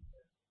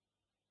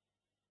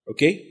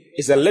 Okay?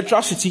 It's a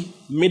literal city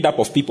made up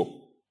of people.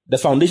 The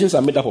foundations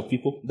are made up of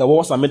people. The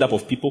walls are made up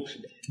of people.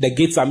 The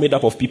gates are made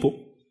up of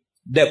people.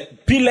 The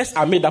pillars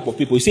are made up of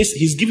people. He says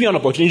he's giving you an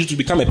opportunity to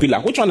become a pillar.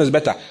 Which one is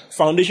better?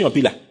 Foundation or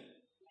pillar?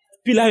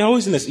 Pillar, you're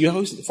always in this. You're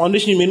always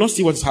foundation. You may not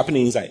see what's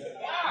happening inside,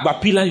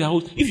 but pillar, you're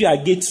always. If you are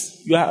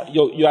gates,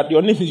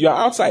 your name is you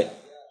are outside.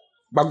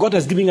 But God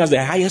has given us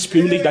the highest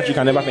privilege that you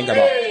can ever think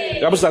about. The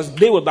Bible says,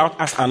 "They without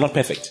us are not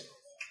perfect."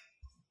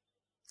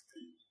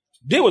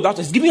 They without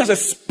us, giving us a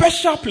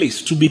special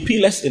place to be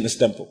pillars in His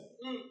temple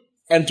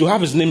and to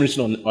have His name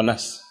written on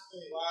us.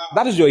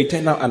 That is your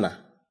eternal honor.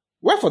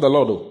 Work for the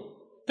Lord, though.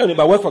 Tell me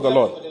about work for the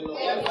Lord.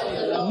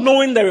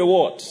 Knowing the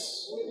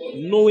rewards.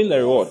 Knowing the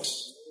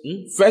rewards.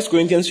 1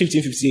 Corinthians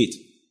 15:58.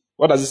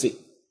 What does it say?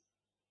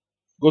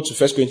 Go to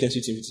 1 Corinthians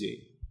 15:58.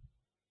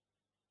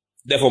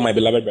 Therefore, my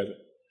beloved brethren,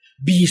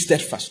 be ye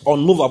steadfast,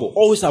 unmovable,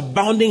 always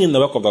abounding in the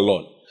work of the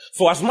Lord.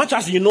 For as much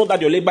as you know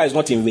that your labor is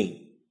not in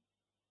vain.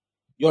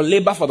 Your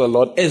labor for the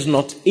Lord is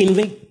not in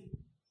vain.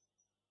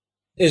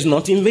 Is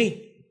not in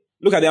vain.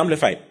 Look at the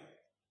Amplified.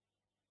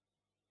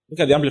 Look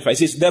at the Amplified. It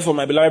says, therefore,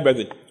 my beloved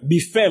brethren, be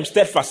firm,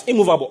 steadfast,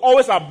 immovable,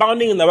 always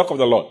abounding in the work of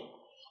the Lord.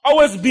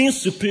 Always being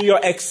superior,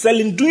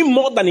 excelling, doing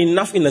more than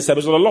enough in the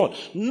service of the Lord.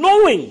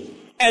 Knowing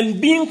and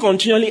being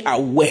continually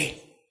aware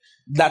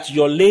that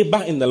your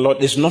labor in the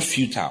Lord is not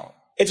futile.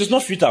 It is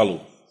not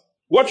futile.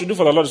 What you do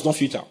for the Lord is not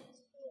futile.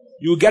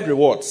 You get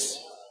rewards.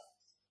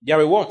 There are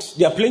rewards.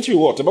 There are plenty of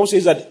rewards. The Bible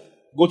says that,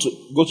 go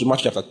to Mark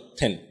chapter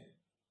 10.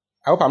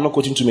 I hope I'm not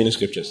quoting too many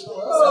scriptures.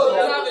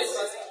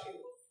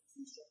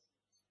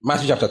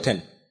 Matthew chapter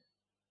 10.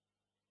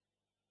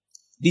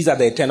 These are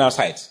the eternal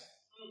sides.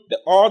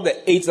 All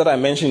the 8 that I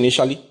mentioned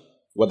initially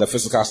were the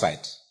physical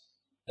sides.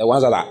 The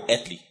ones that are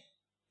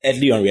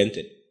earthly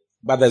oriented.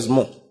 But there's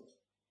more.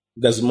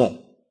 There's more.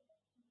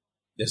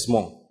 There's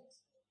more.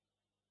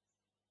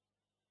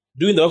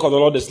 Doing the work of the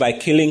Lord is like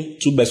killing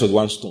 2 birds with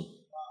one stone.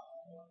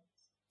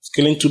 It's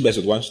killing 2 birds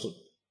with one stone.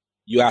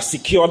 You are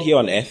secured here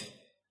on earth,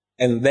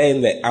 and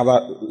then the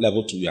other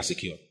level too, you are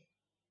secured.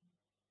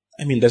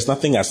 I mean, there's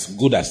nothing as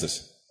good as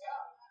this.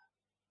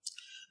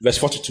 Verse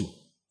 42.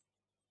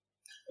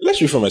 Let's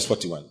read from verse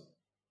 41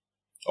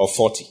 or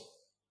 40.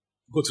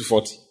 Go to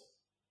 40.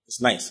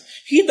 It's nice.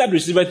 He that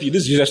receiveth you,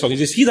 this is Jesus talking,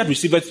 he says, he that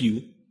receiveth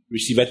you,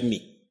 receiveth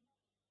me.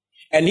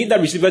 And he that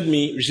receiveth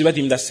me, receiveth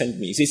him that sent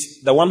me. He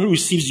says, the one who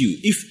receives you,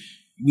 if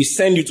we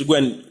send you to go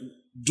and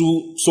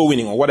do soul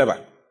winning or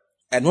whatever,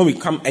 and when we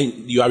come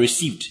and you are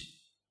received,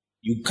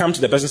 you come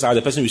to the person's house,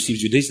 the person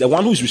receives you. This, the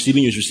one who is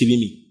receiving you is receiving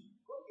me.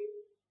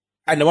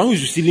 And the one who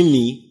is receiving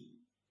me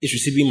is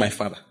receiving my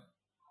Father.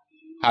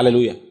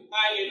 Hallelujah.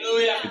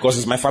 Hallelujah. Because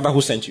it's my Father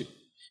who sent you.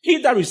 He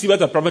that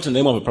receiveth a prophet in the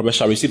name of a prophet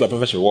shall receive a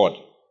prophet's reward.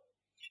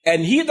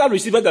 And he that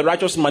receiveth a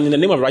righteous man in the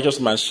name of a righteous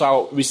man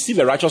shall receive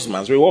a righteous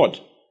man's reward.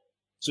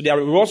 So there are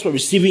rewards for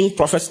receiving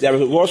prophets, there are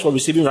rewards for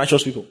receiving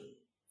righteous people.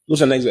 Go to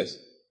the next verse.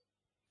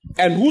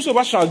 And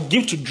whosoever shall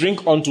give to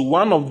drink unto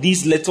one of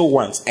these little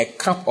ones a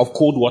cup of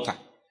cold water,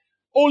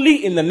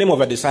 only in the name of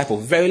a disciple,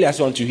 verily I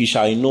say unto you, he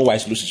shall in no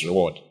wise lose his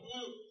reward.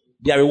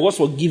 There are rewards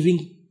for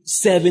giving,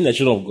 serving the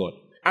children of God.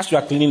 As you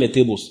are cleaning the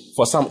tables,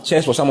 for some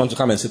chairs for someone to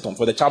come and sit on,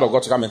 for the child of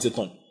God to come and sit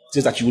on, it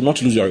says that you will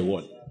not lose your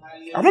reward.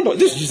 I remember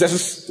this is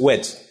Jesus'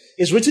 words.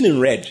 It's written in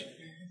red.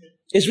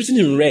 It's written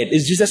in red.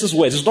 It's Jesus'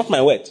 words. It's not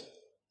my word.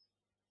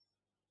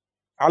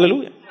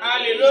 Hallelujah.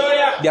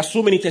 Hallelujah. There are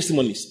so many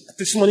testimonies.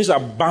 Testimonies are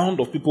bound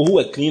of people who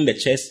were cleaning the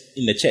chairs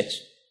in the church,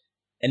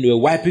 and they were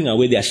wiping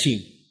away their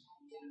shame.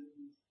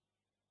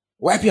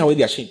 Wiping away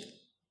their shame.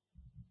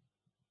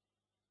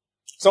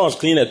 Someone was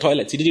cleaning the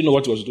toilet. He didn't know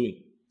what he was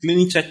doing.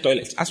 Cleaning church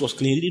toilets. As was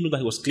cleaning, he didn't know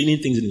that he was cleaning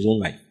things in his own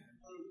life.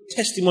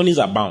 Testimonies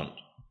abound.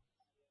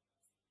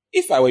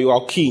 If I were you,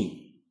 I'll key in.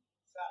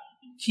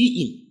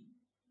 Key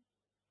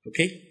in.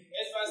 Okay?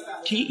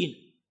 Key in.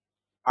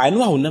 I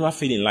know I will never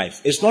fail in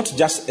life. It's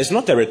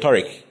not a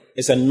rhetoric.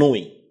 It's a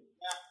knowing.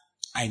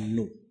 I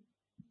know.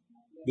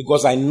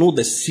 Because I know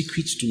the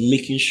secrets to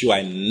making sure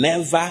I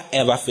never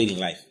ever fail in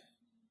life.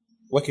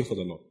 Working for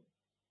the Lord.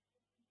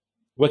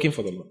 Working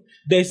for the Lord.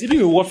 There is even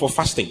a reward for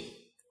fasting.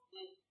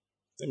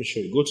 Let me show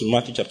you. Go to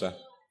Matthew chapter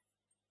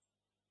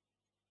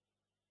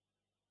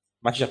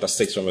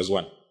 6 from verse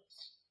 1.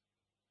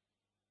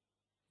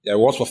 There are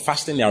rewards for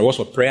fasting, there are rewards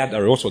for prayer, there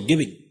are rewards for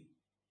giving.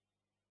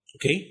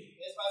 Okay?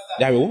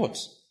 There are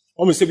rewards.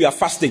 When we say we are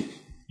fasting,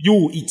 you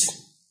will eat.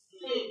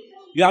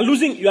 You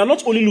are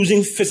not only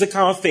losing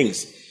physical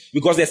things,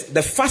 because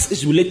the fast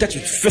is related to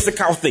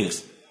physical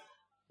things.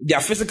 There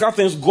are physical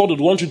things God would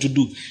want you to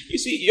do. You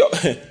see,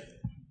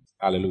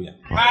 hallelujah.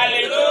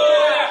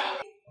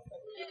 Hallelujah.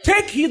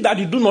 Take heed that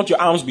you do not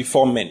your alms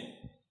before men,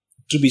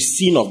 to be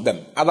seen of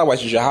them.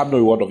 Otherwise, you shall have no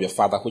reward of your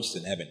Father which is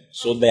in heaven.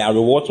 So there are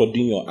rewards for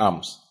doing your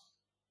alms.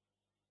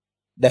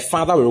 The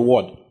Father will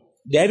reward.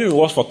 There are even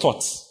rewards for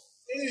thoughts.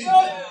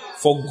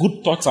 For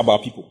good thoughts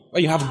about people.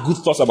 When you have good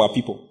thoughts about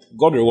people,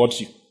 God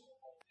rewards you.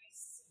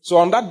 So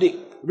on that day,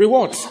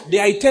 rewards. They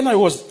are eternal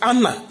rewards.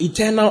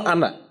 Eternal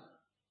honor.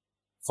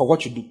 For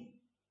what you do.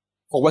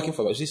 For working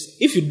for others.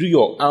 If you do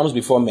your alms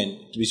before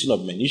men, to be seen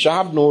of men, you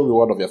shall have no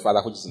reward of your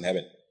Father which is in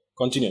heaven.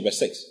 Continue, verse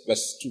 6.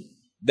 Verse 2.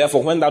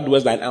 Therefore, when thou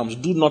doest thine alms,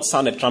 do not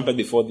sound a trumpet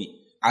before thee,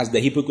 as the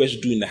hypocrites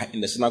do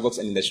in the synagogues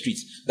and in the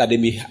streets, that they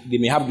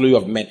may have glory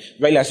of men.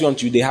 Verily I say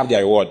unto you, they have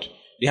their reward.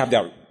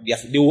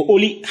 They will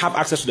only have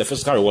access to the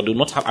physical reward. They will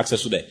not have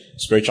access to the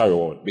spiritual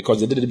reward,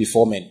 because they did it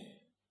before men.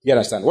 You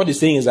understand? What he's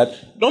saying is that,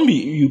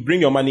 you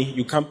bring your money,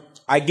 you come,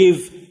 I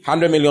gave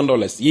 $100 million.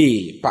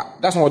 Yay. But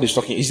that's not what he's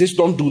talking. He says,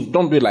 don't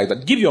do it like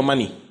that. Give your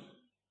money.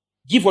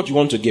 Give what you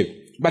want to give.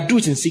 But do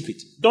it in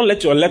secret. Don't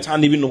let your left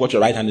hand even know what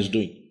your right hand is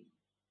doing.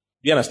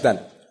 You understand?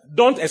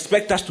 Don't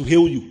expect us to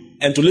hail you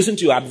and to listen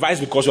to your advice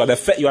because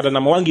you are the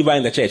number one giver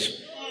in the church.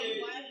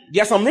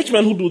 There are some rich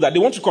men who do that. They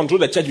want to control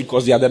the church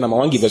because they are the number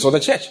one givers of the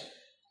church.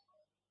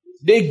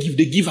 They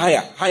give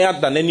higher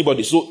than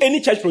anybody. So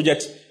any church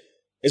project,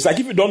 it's like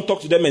if you don't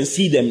talk to them and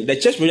see them, the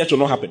church project will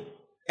not happen.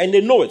 And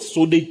they know it,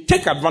 so they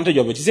take advantage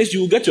of it. He says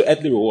you will get your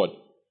earthly reward,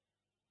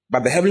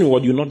 but the heavenly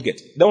reward you will not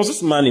get. There was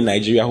this man in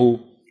Nigeria who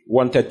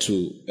wanted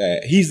to,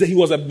 he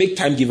was a big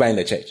time giver in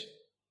the church.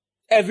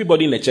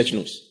 Everybody in the church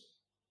knows.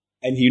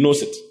 And he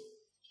knows it.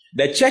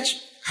 The church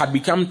had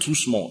become too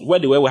small. Where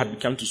they were had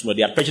become too small.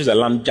 They had purchased a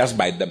land just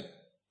by them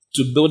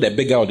to build a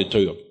bigger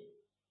auditorium.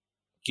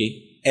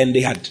 Okay? And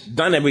they had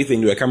done everything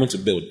they were coming to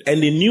build.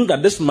 And they knew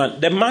that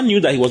the man knew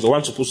that he was the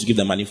one supposed to give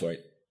the money for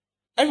it.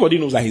 Everybody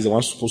knows that he's the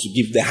one supposed to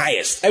give the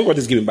highest.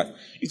 Everybody's giving back.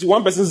 If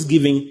one person's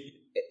giving,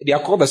 they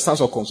are called the sons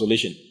of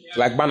consolation.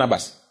 Like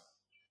Barnabas.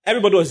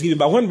 Everybody was giving,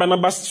 but when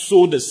Barnabas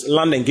sold this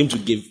land and came to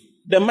give,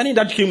 the money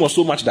that came was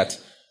so much that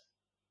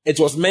it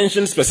was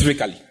mentioned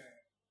specifically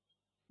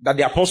that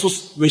the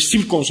apostles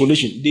received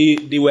consolation.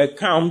 They were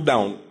calmed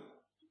down,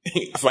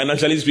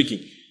 financially speaking,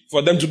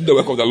 for them to do the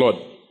work of the Lord.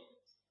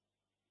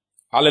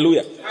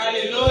 Hallelujah.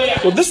 Hallelujah.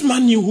 So this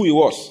man knew who he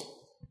was.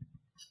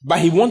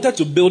 But he wanted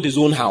to build his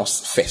own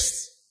house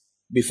first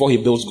before he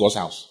builds God's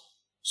house.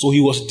 So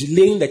he was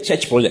delaying the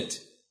church project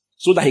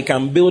so that he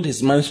can build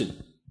his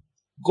mansion.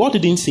 God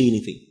didn't say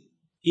anything.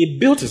 He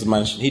built his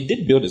mansion. He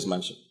did build his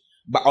mansion.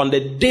 But on the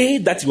day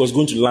that he was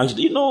going to launch,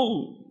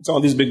 some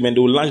of these big men, they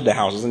will launch the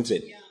house, isn't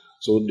it?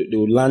 So they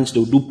will launch, they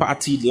will do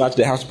party, launch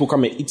the house, people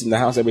come and eat in the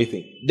house,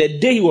 everything. The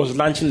day he was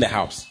launching the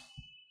house,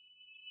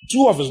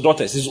 two of his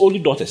daughters, his only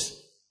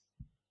daughters,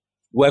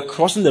 were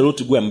crossing the road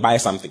to go and buy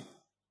something.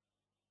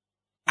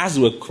 As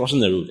they were crossing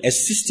the road, a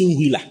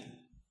 16-wheeler.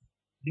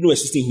 You know a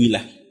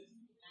 16-wheeler?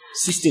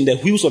 16, the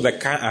wheels of the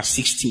car are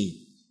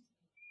 16.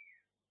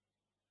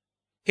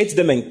 Hit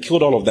them and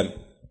killed all of them.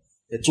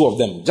 The two of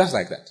them, just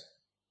like that.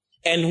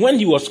 And when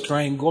he was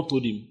crying, God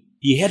told him,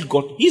 he heard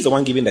God. He's the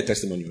one giving the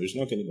testimony. It's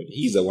not anybody.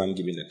 He's the one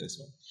giving the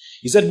testimony.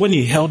 He said when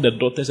he held the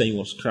daughters and he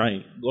was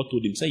crying, God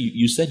told him, say,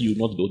 you said you would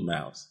not build my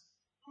house.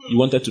 You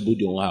wanted to build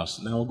your own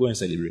house. Now go and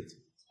celebrate.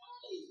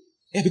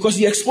 Yeah, because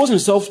he exposed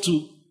himself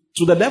to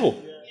the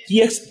devil.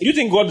 You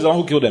think God is the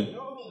one who killed them?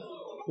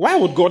 Why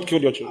would God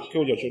kill your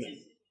children?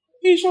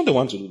 He's not the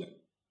one to do that.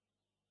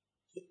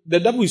 The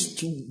devil is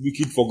too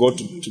wicked for God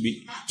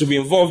to be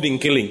involved in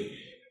killing.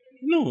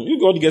 No, if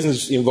God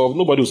gets involved,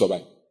 nobody will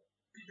survive.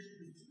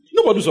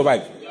 Nobody will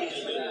survive.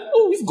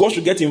 Oh, if God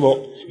should get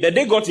involved, the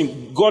day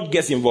God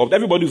gets involved,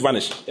 everybody will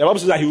vanish. The Bible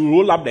says that he will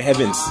roll up the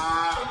heavens.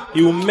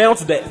 He will melt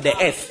the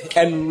earth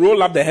and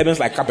roll up the heavens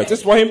like carpet.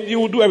 It's for him, he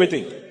will do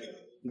everything.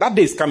 That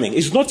day is coming.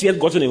 It's not yet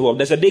gotten involved.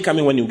 There's a day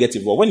coming when you get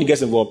involved. When he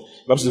gets involved,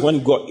 the Bible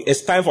says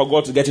it's time for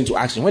God to get into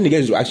action. When he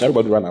gets into action,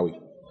 everybody run away.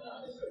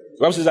 The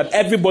Bible says that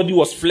everybody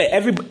was fled.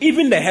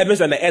 Even the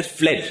heavens and the earth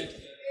fled.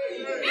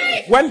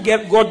 When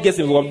God gets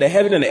involved, the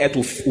heaven and the earth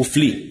will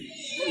flee.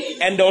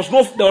 And there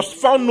was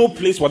found no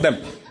place for them.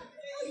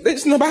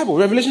 It's in the Bible,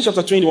 Revelation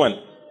chapter 21.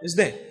 It's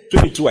there.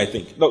 22, I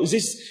think. No, it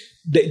says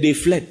they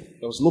fled.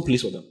 There was no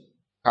place for them.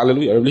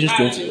 Hallelujah.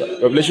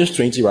 Revelation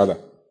 20 rather.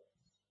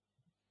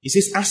 He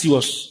says, as he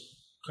was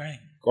crying,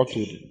 God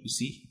told him, you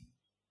see,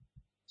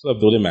 so I'm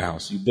building my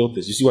house. You built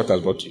this. You see what has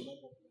brought you.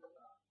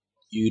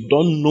 You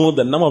don't know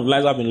the number of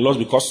lives have been lost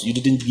because you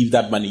didn't give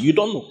that money. You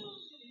don't know.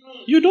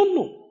 You don't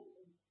know.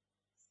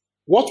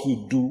 What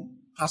we do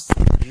has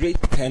great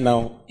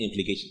eternal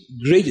implications.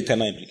 Great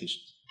eternal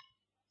implications.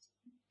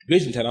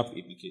 Great eternal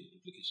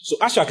implications. So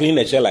as you are cleaning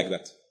a chair like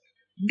that,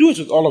 do it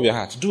with all of your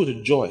heart. Do it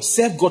with joy.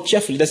 Serve God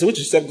cheerfully. There's a way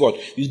to serve God.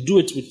 You do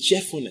it with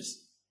cheerfulness.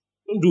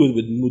 Don't do it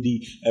with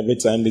moody. Every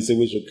time they say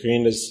we should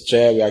clean this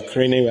chair, we are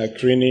cleaning.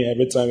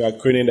 Every time we are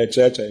cleaning the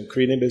church and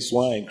cleaning this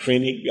one and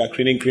cleaning, we are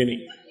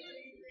cleaning.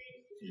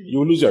 You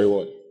will lose your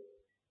reward.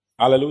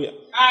 Hallelujah.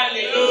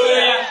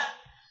 Hallelujah.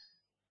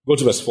 Go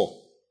to verse 4.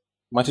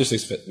 Matthew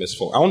 6, verse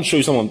 4. I want to show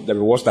you some of the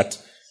rewards that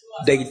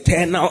the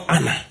eternal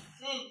honor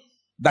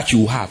that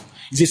you have.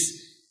 It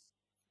says,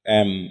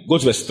 go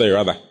to verse 3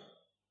 rather.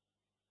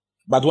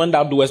 But when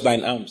thou doest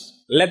thine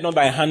alms, let not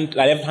thy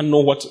left hand know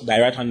what thy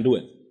right hand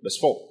doeth. Verse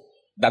 4.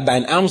 That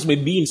thine alms may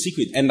be in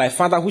secret, and thy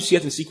Father which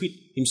seeth in secret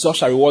himself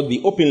shall reward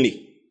thee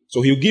openly.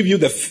 So he'll give you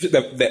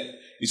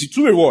you see,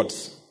 2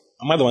 rewards.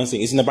 Am I the one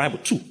saying? It's in the Bible.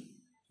 2.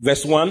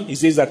 Verse 1, he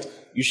says that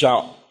you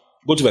shall,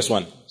 go to verse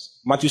 1.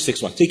 Matthew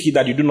 6, 1. Take heed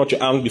that you do not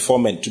your alms before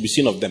men to be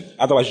seen of them.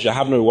 Otherwise you shall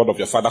have no reward of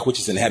your Father which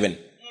is in heaven.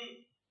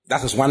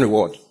 That is one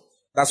reward.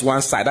 That's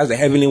one side. That's the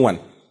heavenly one.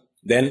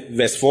 Then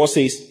verse 4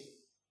 says,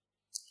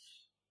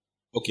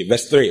 okay,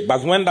 verse 3.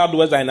 But when thou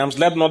doest thine alms,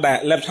 let not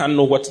thy left hand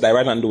know what thy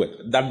right hand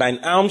doeth, that thine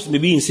alms may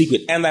be in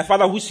secret. And thy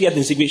Father who seeth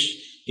in secret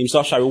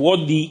himself shall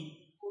reward thee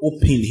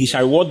open. He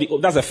shall reward thee.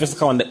 That's the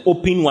physical one, the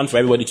open one for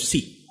everybody to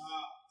see.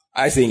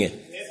 Are you saying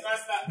it? Yes,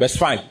 Pastor. Verse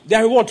 5.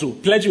 Their reward too,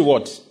 pledge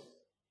rewards.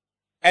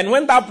 And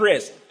when thou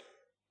prayest,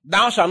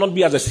 thou shalt not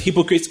be as the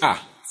hypocrites are,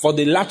 for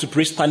they love to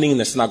pray standing in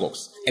the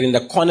synagogues and in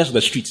the corners of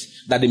the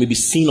streets, that they may be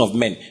seen of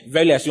men.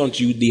 Verily I say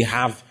unto you, they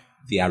have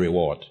their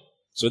reward.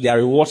 So there are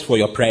rewards for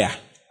your prayer.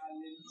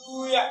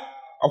 Hallelujah.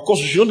 Of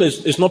course, you know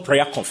it's not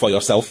prayer for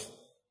yourself.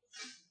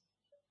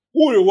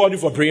 Who will reward you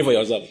for praying for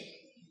yourself?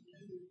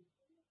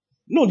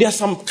 No, there are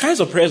some kinds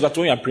of prayers that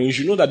when you are praying,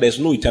 you know that there's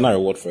no eternal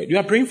reward for it. You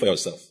are praying for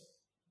yourself.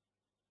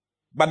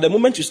 But the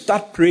moment you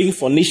start praying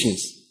for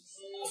nations,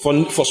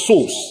 for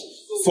souls,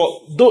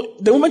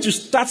 the moment you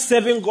start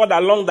serving God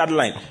along that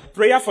line,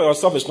 prayer for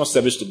yourself is not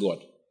service to God.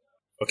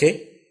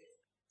 Okay?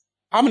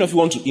 How many of you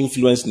want to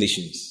influence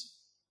nations?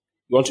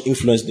 You want to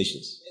influence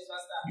nations?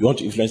 You want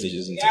to influence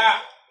nations, isn't it? Yeah.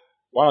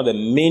 One of the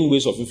main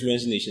ways of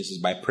influencing nations is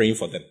by praying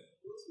for them.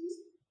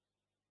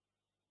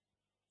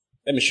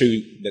 Let me show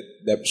you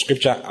the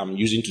scripture I'm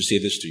using to say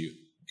this to you.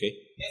 Okay?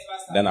 Yes,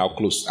 Pastor. Then I'll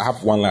close. I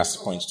have one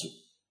last point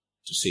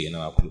to say and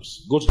then I'll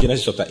close. Go to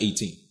Genesis chapter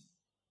 18,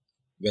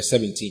 verse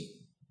 17.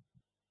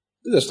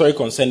 This is a story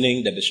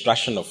concerning the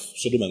destruction of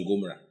Sodom and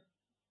Gomorrah.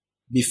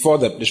 Before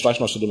the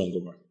destruction of Sodom and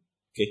Gomorrah.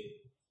 Okay?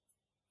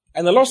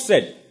 And the Lord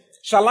said,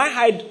 shall I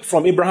hide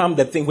from Abraham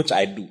the thing which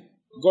I do?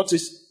 God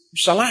says,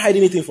 shall I hide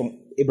anything from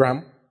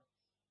Abraham?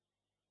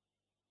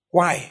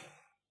 Why?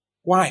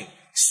 Why?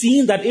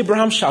 Seeing that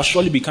Abraham shall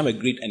surely become a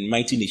great and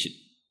mighty nation,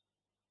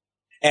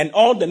 and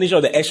all the nations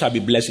of the earth shall be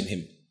blessed in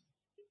him.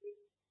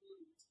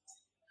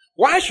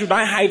 Why should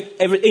I hide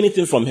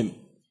anything from him?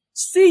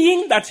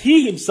 Seeing that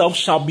he himself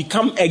shall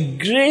become a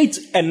great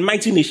and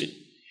mighty nation,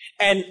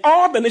 and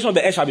all the nations of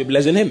the earth shall be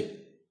blessed in him.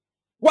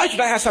 Why should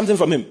I hide something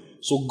from him?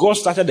 So God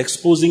started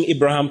exposing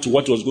Abraham to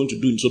what he was going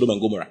to do in Sodom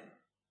and Gomorrah.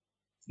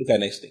 Look at the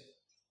next thing.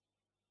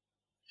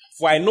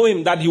 For I know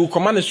him that he will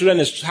command his children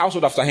and his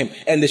household after him,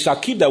 and they shall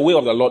keep the way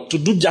of the Lord to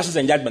do justice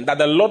and judgment, that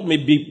the Lord may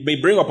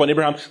bring upon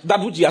Abraham that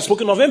which he has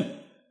spoken of him.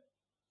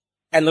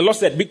 And the Lord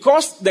said,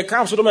 because the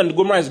crime of Sodom and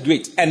Gomorrah is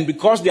great, and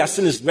because their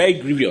sin is very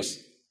grievous,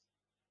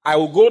 I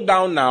will go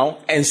down now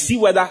and see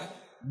whether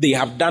they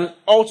have done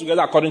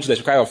altogether according to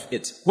the cry of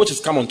it, which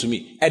is come unto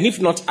me. And if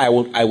not, I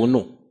will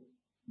know.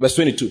 Verse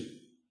 22.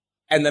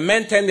 And the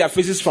men turned their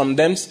faces from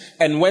thence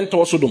and went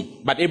toward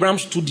Sodom. But Abraham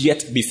stood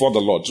yet before the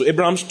Lord. So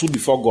Abraham stood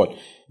before God.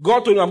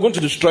 God told him, I'm going to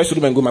destroy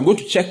Sodom and Gomorrah. I'm going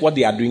to check what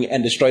they are doing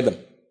and destroy them.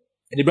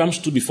 And Abraham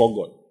stood before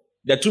God.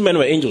 The 2 men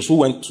were angels who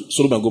went to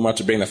Sodom and Gomorrah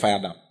to bring the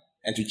fire down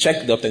and to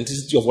check the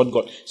authenticity of what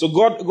God. So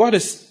God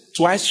is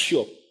twice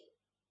sure.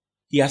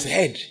 He has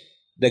heard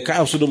the cry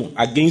of Sodom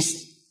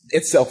against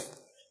itself,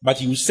 but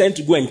he will send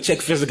to go and check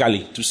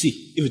physically to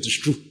see if it is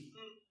true.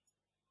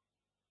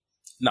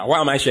 Now,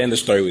 why am I sharing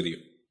this story with you?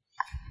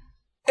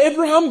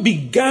 Abraham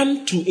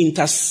began to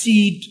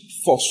intercede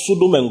for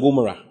Sodom and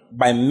Gomorrah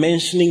by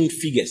mentioning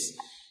figures.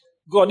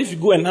 God, if you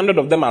go and 100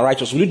 of them are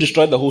righteous, will you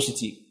destroy the whole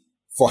city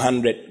for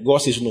 100? God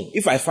says no.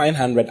 If I find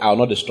 100, I will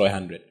not destroy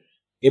 100.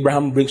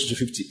 Abraham brings to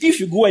 50.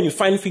 If you go and you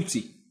find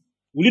 50,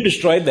 will you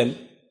destroy them?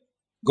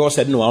 God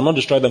said no, I will not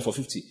destroy them for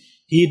 50.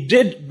 He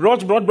did,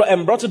 brought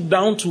it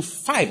down to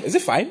 5. Is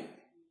it 5?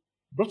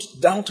 Brought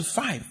it down to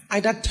 5.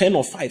 Either 10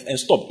 or 5 and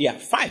stop. Yeah,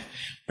 5.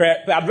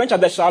 Per adventure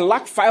there shall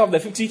lack 5 of the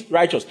 50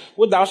 righteous,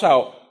 which thou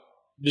shalt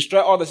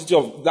Destroy all the city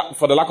of that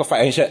for the lack of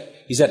fire. He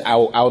said, I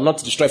will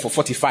not destroy for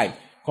 45.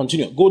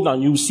 Continue. Go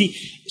down. You will see.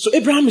 So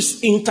Abraham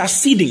is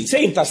interceding.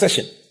 Say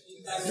intercession.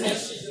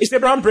 Is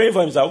Abraham praying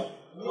for himself?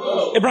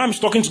 No. Abraham is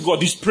talking to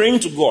God. He's praying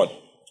to God.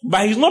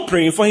 But he's not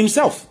praying for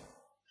himself.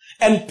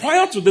 And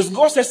prior to this,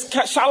 God says,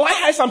 shall I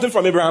hide something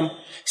from Abraham?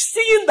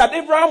 Seeing that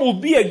Abraham will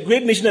be a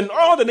great nation and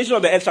all the nations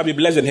of the earth shall be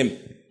blessed in him.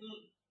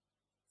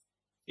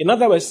 In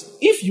other words,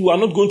 if you are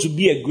not going to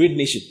be a great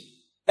nation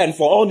and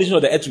for all nations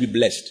of the earth to be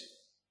blessed,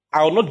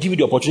 I will not give you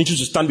the opportunity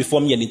to stand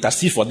before me and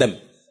intercede for them.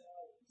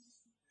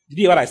 Did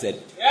you hear what I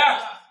said?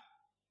 Yeah.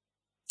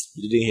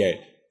 You didn't hear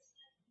it.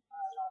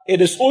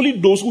 It is only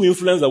those who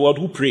influence the world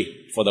who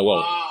pray for the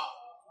world.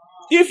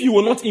 If you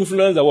will not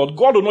influence the world,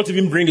 God will not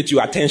even bring it to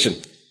your attention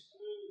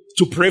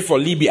to pray for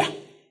Libya,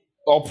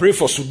 or pray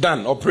for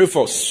Sudan, or pray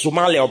for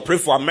Somalia, or pray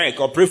for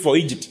America, or pray for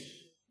Egypt.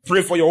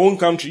 Pray for your own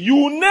country.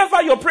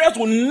 Your prayers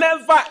will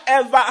never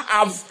ever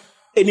have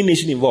any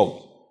nation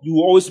involved. You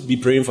will always be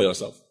praying for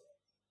yourself.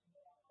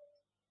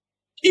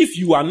 If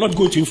you are not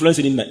going to influence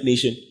any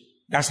nation,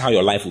 that's how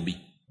your life will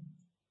be.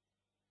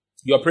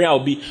 Your prayer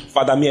will be,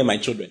 Father, me and my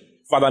children.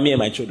 Father, me and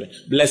my children.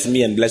 Bless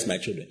me and bless my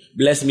children.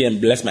 Bless me and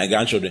bless my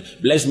grandchildren.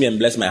 Bless me and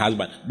bless my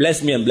husband.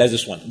 Bless me and bless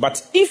this one.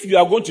 But if you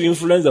are going to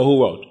influence the whole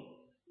world,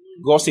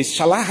 God says,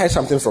 shall I hide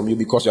something from you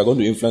because you are going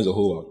to influence the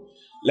whole world?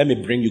 Let me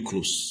bring you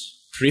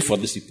close. Pray for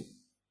these people.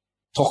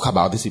 Talk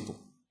about these people.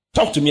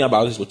 Talk to me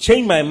about these people.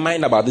 Change my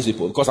mind about these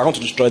people because I want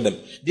to destroy them.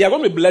 They are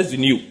going to be blessed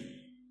in you.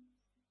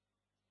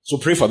 So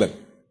pray for them.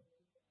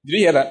 Did you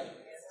hear that?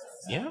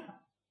 Yeah.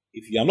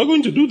 If you are not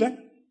going to do that,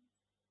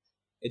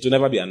 it will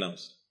never be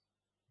announced.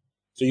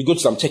 So you go to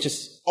some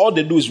churches, all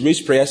they do is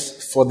raise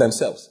prayers for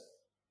themselves.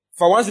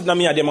 For once,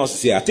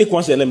 I take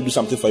once and let me do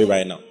something for you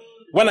right now.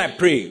 When I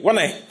pray, when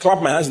I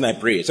clap my hands and I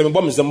pray,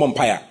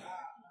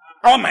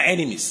 all my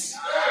enemies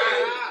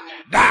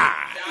die.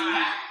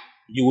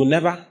 You will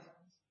never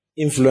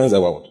influence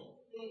the world.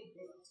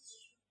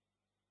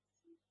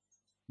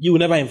 You will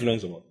never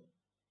influence the world.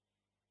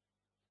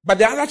 But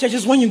the other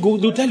churches, when you go,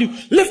 they'll tell you,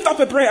 lift up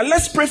a prayer.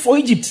 Let's pray for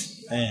Egypt.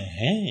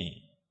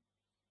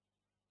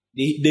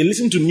 They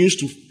listen to news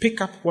to pick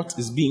up what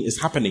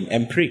is happening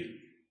and pray.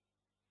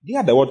 They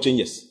are the world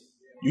changes.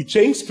 You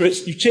change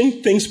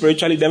things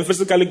spiritually, then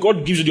physically,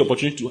 God gives you the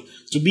opportunity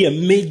to be a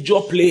major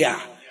player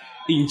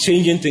in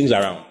changing things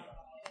around.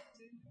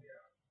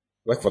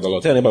 Work for the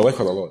Lord. Tell anybody, work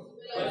for the Lord.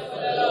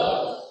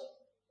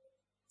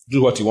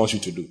 Do what He wants you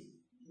to do.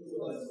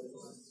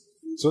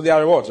 So there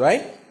are rewards,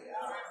 right?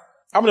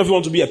 How many of you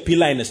want to be a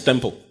pillar in His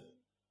temple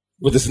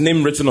with His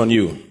name written on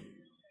you?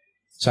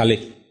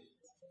 Charlie,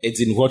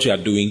 it's in what you are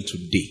doing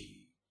today.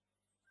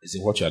 It's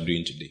in what you are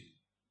doing today.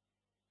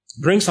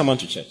 Bring someone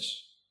to church.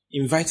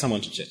 Invite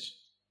someone to church.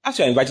 As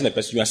you are inviting a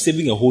person, you are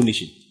saving a whole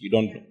nation. You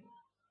don't know.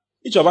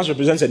 Each of us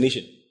represents a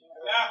nation.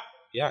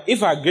 Yeah.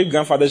 If our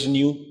great-grandfathers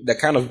knew the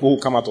kind of people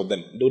who come out of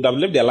them, they would have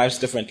lived their lives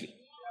differently.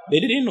 They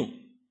didn't know.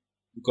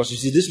 Because you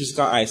see, this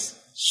physical eyes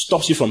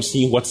stops you from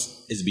seeing what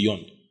is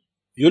beyond.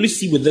 You only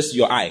see with this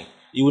your eye.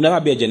 You will never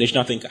be a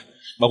generational thinker.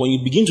 But when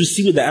you begin to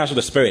see with the eyes of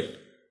the Spirit,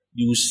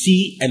 you will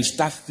see and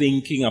start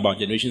thinking about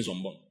generations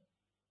unborn.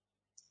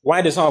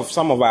 Why did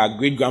some of our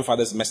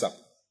great-grandfathers mess up?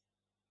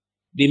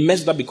 They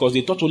messed up because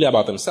they thought only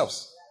about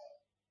themselves.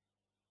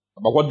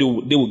 About what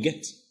they would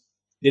get.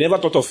 They never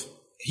thought of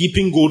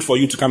heaping gold for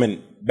you to come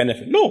and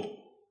benefit. No.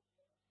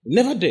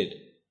 Never did.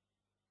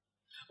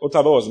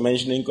 Otaba was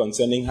mentioning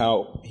concerning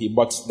how he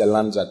bought the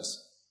lands at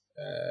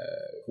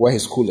where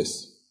his school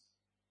is.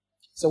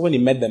 So when he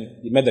met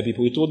the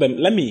people, he told them,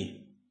 let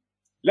me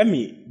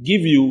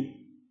give you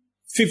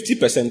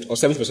 50% or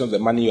 70% of the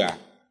money you are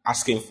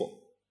asking for.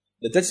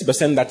 The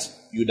 30% that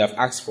you'd have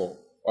asked for,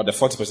 or the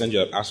 40% you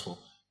have asked for,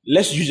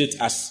 let's use it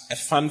as a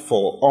fund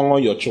for all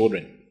your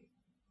children.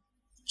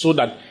 So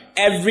that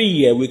every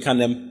year we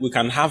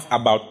can have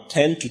about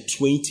 10 to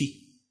 20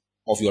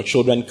 of your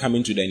children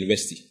coming to the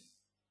university.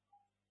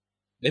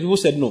 The people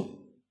said, no.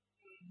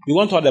 We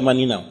want all the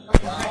money now.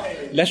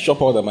 Let's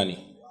chop all the money.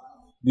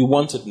 We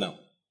want it now.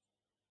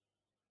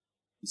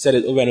 He said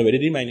it over and over. They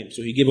didn't mind him.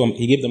 So he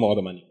gave them all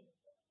the money.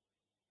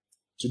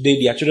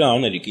 Today, their children are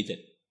uneducated.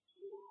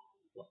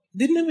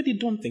 They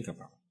don't think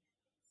about it.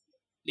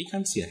 They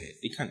can't see ahead.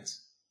 They can't.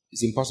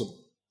 It's impossible.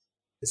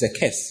 It's a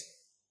curse.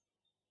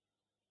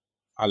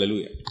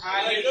 Hallelujah.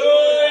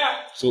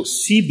 Hallelujah. So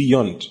see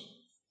beyond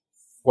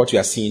what we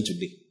are seeing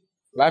today.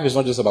 Life is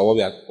not just about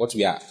what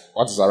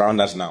is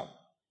around us now.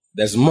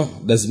 There's more.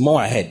 There's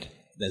more ahead.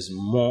 There's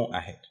more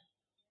ahead.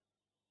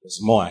 There's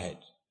more ahead.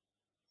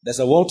 There's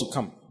a world to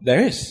come.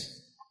 There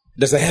is.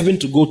 There's a heaven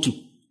to go to.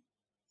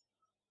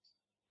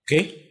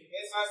 Okay?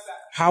 Yes, Master.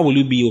 How will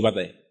you be over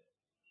there?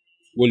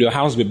 Will your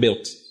house be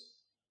built?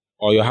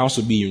 Or your house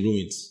will be in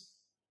ruins?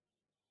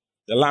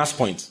 The last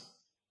point.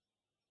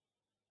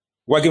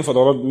 Working for the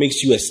Lord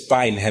makes you a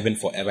star in heaven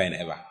forever and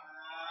ever.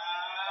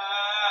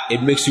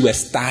 It makes you a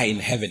star in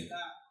heaven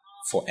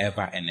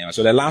forever and ever.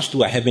 So the last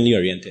two are heavenly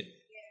oriented.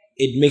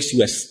 It makes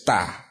you a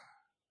star.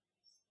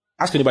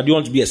 Ask anybody, do you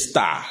want to be a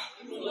star?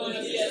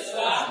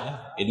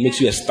 Yeah. It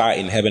makes you a star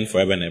in heaven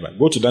forever and ever.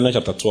 Go to Daniel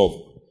chapter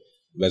 12,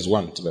 verse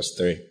 1 to verse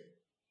 3.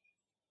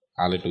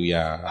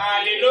 Hallelujah.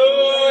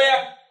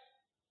 Hallelujah.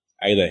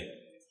 Are you there?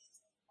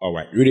 All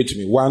right. Read it to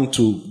me. 1,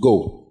 2,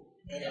 go.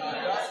 And at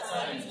that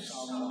time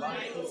shall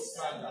Michael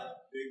stand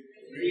up, the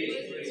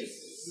great prince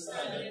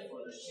standing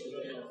for the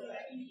children of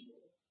their people.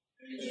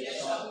 And there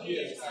shall be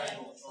a time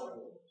of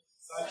trouble,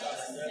 such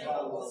as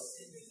never was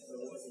since there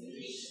was a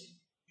nation,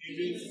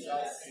 even to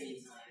that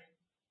same time.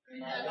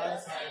 And at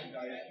that time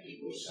thy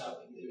people shall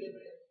be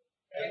delivered,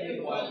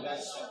 everyone that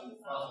shall be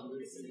found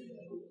written in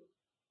the book.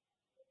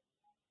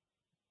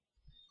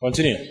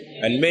 Continue.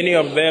 And many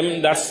of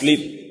them that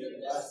sleep.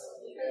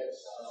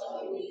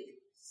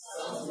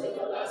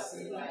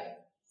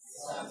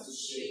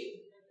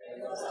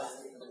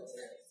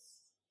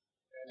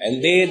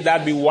 And they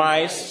that be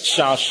wise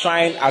shall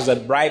shine as the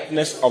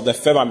brightness of the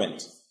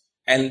firmament,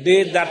 and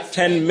they that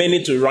turn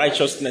many to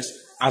righteousness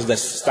as the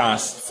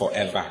stars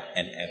forever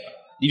and ever.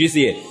 Did you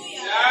see it?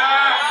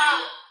 Yeah.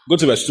 Go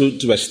to verse 2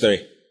 to verse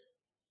 3.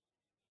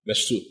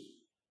 Verse 2.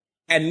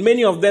 And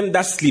many of them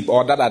that sleep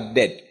or that are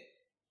dead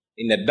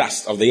in the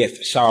dust of the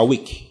earth shall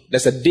awake.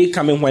 There's a day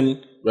coming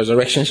when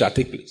resurrection shall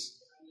take place.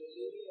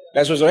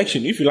 There's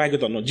resurrection, if you like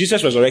it or not.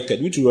 Jesus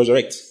resurrected. Which will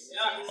resurrect?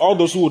 All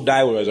those who will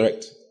die will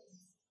resurrect.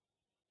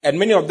 And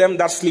many of them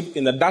that sleep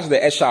in the dust of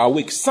the earth shall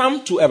awake,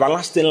 some to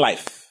everlasting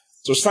life.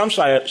 So some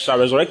shall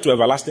resurrect to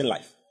everlasting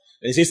life.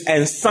 And it says,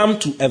 and some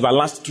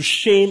to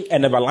shame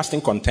and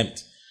everlasting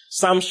contempt.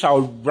 Some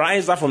shall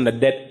rise up from the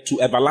dead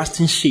to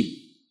everlasting shame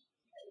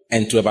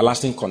and to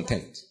everlasting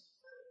contempt.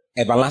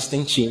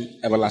 Everlasting shame,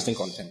 everlasting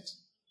contempt.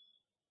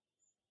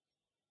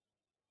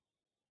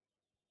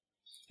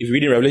 If you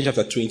read in Revelation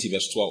chapter 20,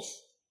 verse 12, it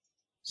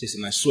says,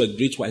 and I saw a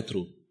great white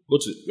throne. Go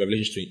to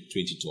Revelation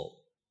 20, 12.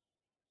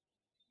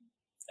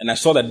 And I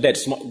saw the dead.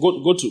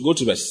 Go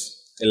to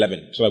verse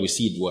 11 so that we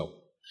see it well.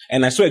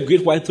 And I saw a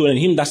great white throne and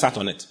him that sat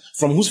on it,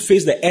 from whose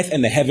face the earth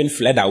and the heaven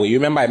fled away. You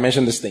remember I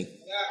mentioned this thing?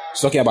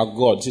 It's talking about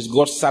God. It says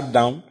God sat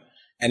down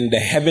and the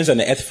heavens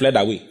and the earth fled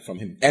away from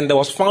him. And there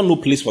was found no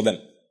place for them.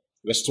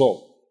 Verse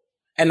 12.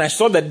 And I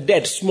saw the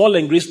dead, small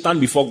and great,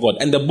 stand before God.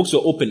 And the books were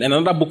opened. And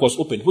another book was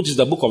opened, which is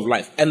the book of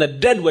life. And the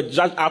dead were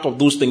judged out of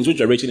those things which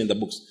were written in the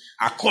books,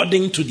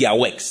 according to their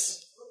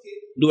works.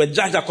 They were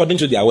judged according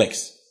to their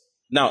works.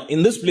 Now,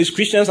 in this place,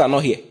 Christians are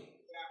not here.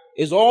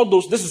 It's all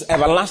those, this is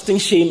everlasting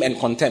shame and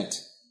contempt.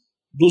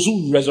 Those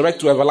who resurrect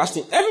to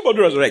everlasting, everybody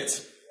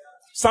resurrects.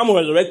 Some will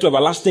resurrect to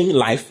everlasting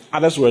life,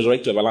 others will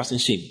resurrect to everlasting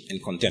shame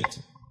and contempt.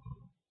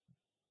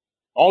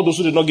 All those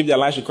who did not give their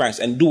lives to Christ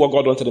and do what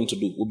God wanted them to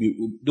do,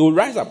 they will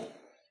rise up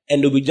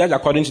and they will be judged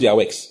according to their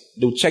works.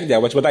 They will check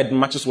their works, whether it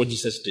matches what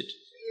Jesus did.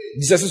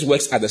 Jesus'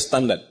 works are the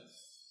standard.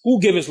 Who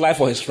gave his life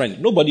for his friend?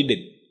 Nobody did.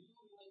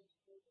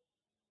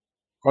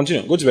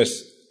 Continue. Go to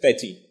verse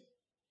 13.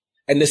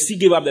 And the sea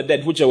gave up the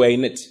dead which were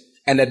in it,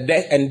 and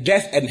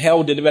death and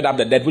hell delivered up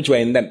the dead which were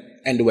in them,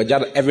 and they were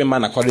judged every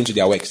man according to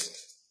their works.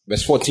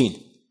 Verse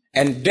 14.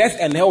 And death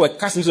and hell were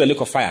cast into the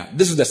lake of fire.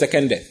 This is the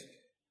second death.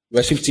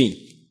 Verse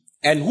 15.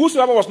 And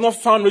whosoever was not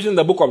found written in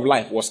the book of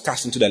life was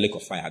cast into the lake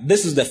of fire.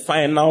 This is the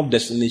final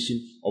destination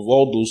of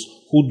all those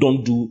who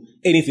don't do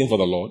anything for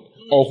the Lord,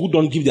 or who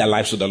don't give their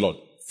lives to the Lord.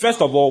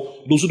 First of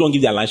all, those who don't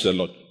give their lives to the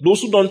Lord.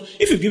 Those who don't,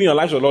 if you've given your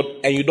life to the Lord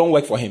and you don't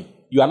work for him,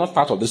 you are not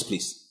part of this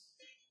place.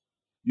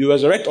 You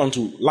resurrect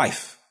unto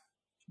life.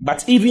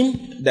 But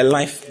even the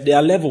life, there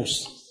are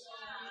levels.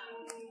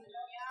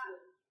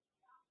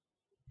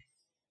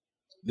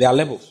 There are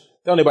levels.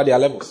 Tell anybody there are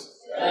levels.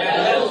 There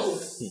are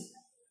levels.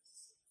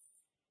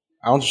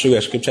 I want to show you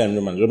a scripture in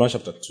Romans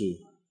chapter 2.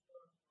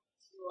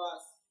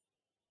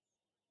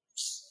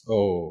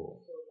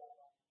 Oh.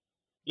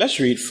 Let's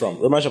read from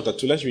Romans chapter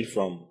 2. Let's read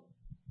from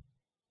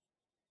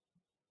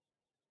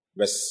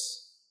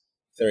verse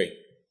 3.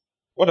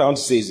 What I want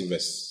to say is in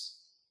verse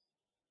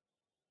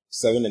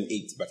 7 and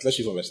 8, but let's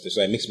read from verse 3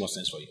 so it makes more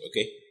sense for you,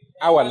 okay?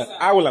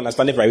 I will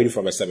understand if I read it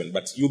from verse 7,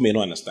 but you may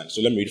not understand.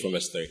 So let me read from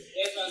verse 3.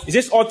 It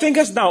says, or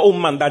thinkest thou, O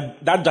man,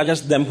 that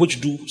judgest them which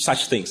do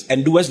such things,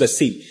 and doest the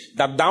same,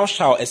 that thou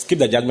shalt escape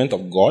the judgment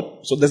of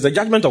God? So there's the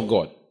judgment of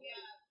God.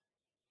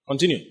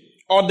 Continue.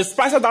 Or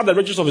despisest thou the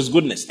riches of his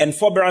goodness, and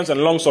forbearance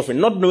and long suffering,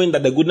 not knowing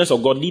that the goodness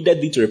of God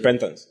leadeth thee to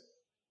repentance?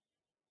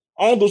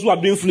 All those who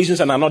are doing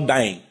foolishness and are not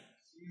dying.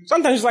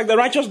 Sometimes it's like the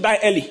righteous die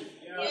early.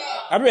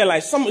 I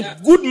realize some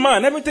good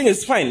man, everything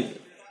is fine,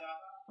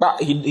 but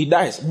he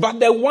dies. But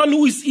the one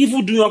who is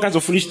evil, doing all kinds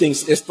of foolish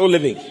things, is still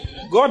living.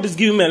 God is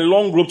giving him a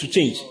long rope to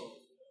change.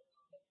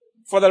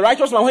 For the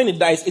righteous man, when he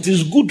dies, it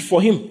is good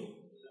for him.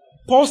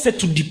 Paul said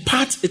to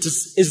depart, it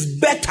is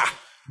better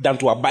than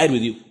to abide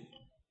with you.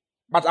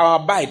 But I'll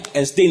abide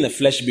and stay in the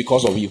flesh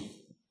because of you,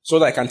 so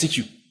that I can teach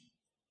you. It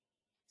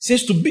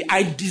says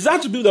I desire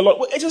to be with the Lord.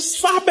 Well, it is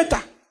far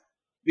better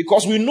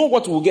because we know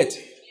what we'll get.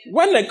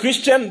 When a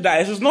Christian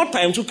dies, it's not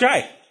time to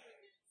cry.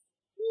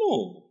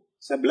 No,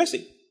 it's a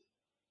blessing.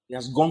 He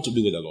has gone to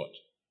be with the Lord.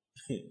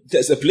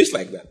 There's a place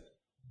like that.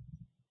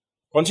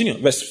 Continue.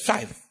 Verse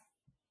 5.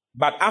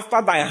 But after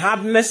thy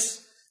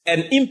hardness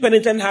An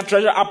impenitent heart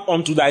treasure up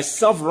unto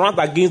thyself wrath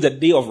against the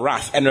day of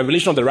wrath and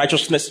revelation of the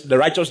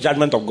righteous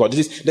judgment of God.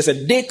 There's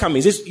a day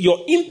coming. This is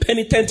your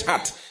impenitent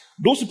heart.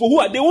 Those people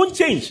they won't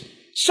change.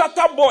 Shut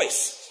up,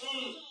 boys.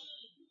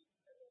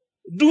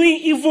 Doing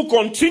evil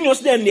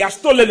continuously and they are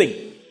still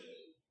living.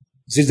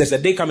 Says there's a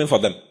day coming for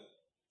them.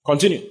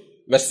 Continue.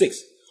 Verse 6.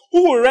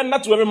 Who will render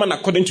to every man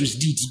according to his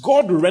deeds?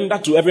 God will render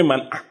to every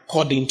man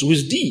according to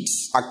his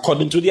deeds,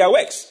 according to their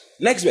works.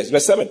 Next verse,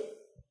 verse 7.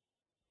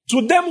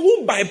 To them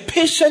who by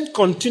patient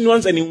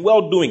continuance and in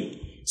well-doing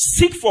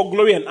seek for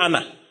glory and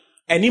honor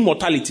and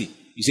immortality,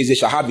 he says they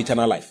shall have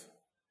eternal life.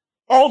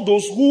 All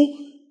those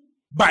who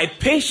by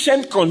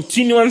patient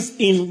continuance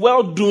in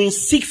well-doing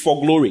seek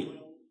for glory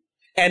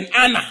and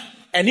honor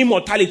and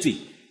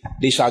immortality,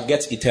 they shall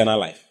get eternal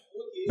life.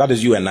 That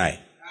is you and I.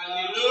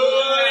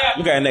 Hallelujah.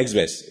 Look at the next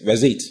verse,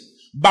 verse 8.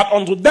 But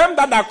unto them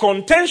that are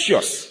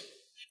contentious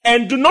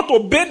and do not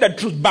obey the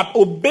truth, but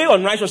obey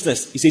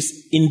unrighteousness, he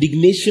says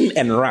indignation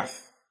and wrath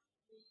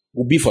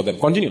will be for them.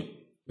 Continue.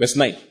 Verse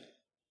 9.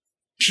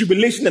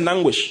 Tribulation and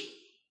anguish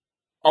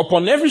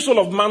upon every soul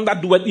of man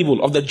that doeth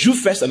evil, of the Jew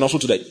first and also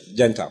to the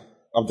Gentile,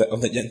 of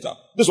the Gentile.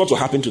 This is what will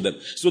happen to them.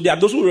 So there are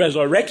those who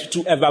resurrect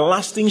to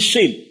everlasting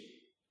shame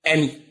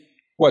and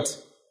what?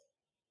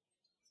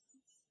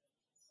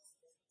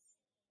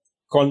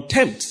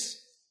 Contempt.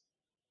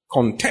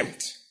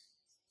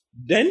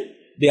 Then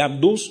there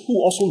are those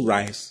who also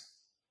rise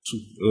to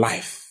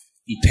life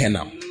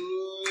eternal.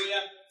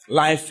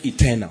 Life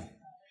eternal.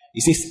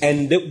 He says,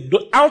 and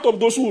out of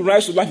those who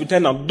rise to life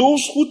eternal,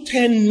 those who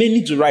turn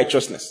many to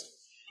righteousness,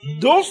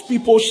 those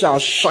people shall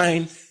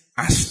shine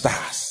as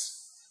stars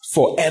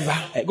forever.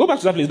 Go back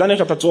to that place, Daniel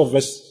chapter 12,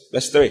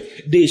 verse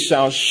 3. They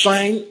shall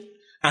shine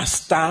as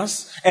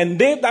stars, and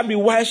they that be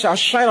wise shall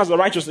shine as the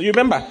righteous. You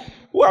remember,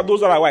 who are those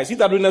that are wise? He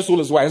that winneth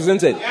soul is wise,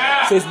 isn't it?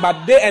 Yeah. It says,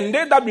 but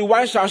they that be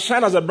wise shall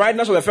shine as the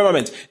brightness of the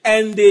firmament,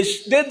 and they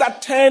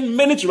that turn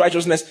many to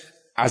righteousness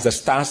as the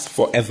stars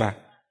forever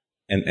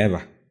and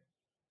ever.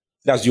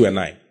 That's you and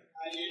I.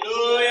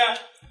 Hallelujah.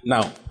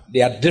 Now,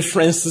 there are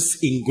differences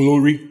in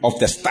glory of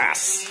the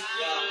stars.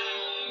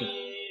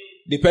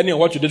 Depending on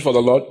what you did for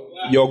the Lord,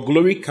 your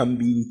glory can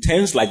be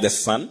intense like the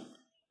sun,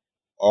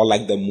 or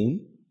like the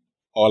moon,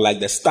 or like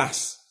the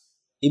stars.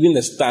 Even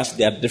the stars,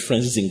 there are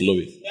differences in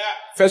glory.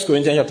 1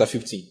 Corinthians chapter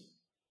 15.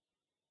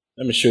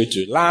 Let me show it to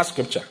you. Last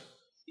scripture.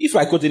 If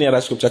I quote any other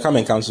scripture, come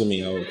and counsel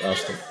me. I'll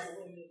stop.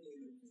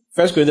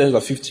 1 Corinthians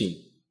chapter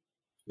 15,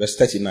 verse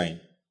 39.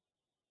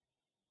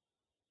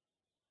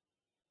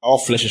 All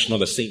flesh is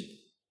not the same.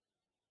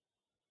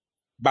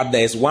 But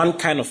there is one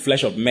kind of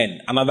flesh of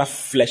men, another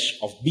flesh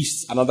of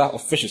beasts, another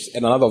of fishes,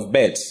 and another of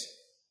birds.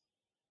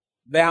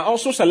 There are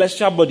also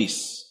celestial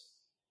bodies.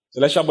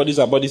 Celestial bodies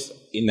are bodies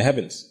in the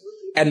heavens.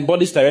 And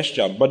bodies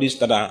terrestrial, bodies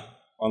that are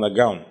on the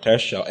ground,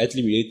 terrestrial,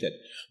 earthly related.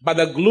 But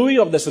the glory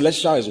of the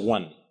celestial is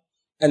one,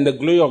 and the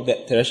glory of the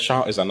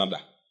terrestrial is another.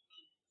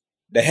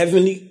 The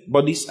heavenly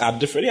bodies are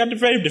different. They are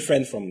very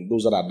different from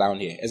those that are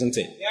down here, isn't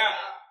it? Yeah.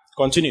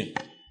 Continue.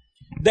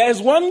 There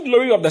is one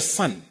glory of the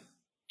sun,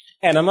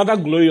 and another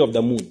glory of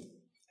the moon,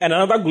 and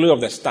another glory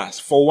of the stars.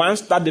 For one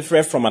star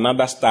differeth from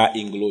another star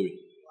in glory. Wow.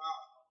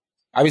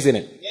 Have you seen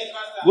it? Yes,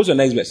 Master. Go to the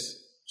next verse.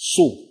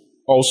 So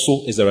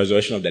also is the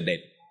resurrection of the dead.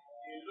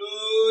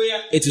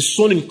 Hallelujah. It is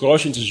sown in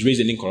corruption, it is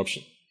raised in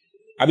incorruption.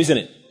 Have you seen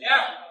it?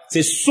 Yeah. It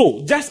says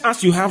so, just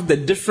as you have the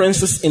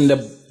differences in the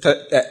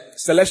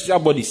celestial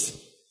bodies.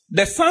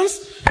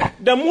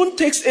 The moon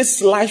takes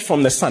its light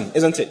from the sun,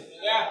 isn't it?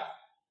 Yeah.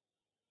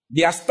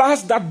 There are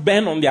stars that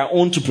burn on their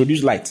own to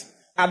produce light.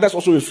 Others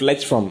also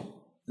reflect from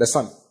the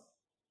sun.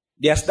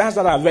 There are stars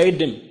that are very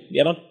dim. They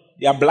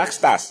are black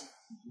stars.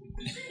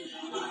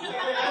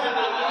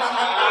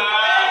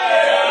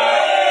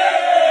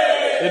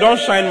 They don't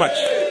shine much.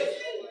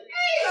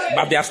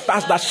 But there are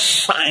stars that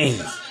shine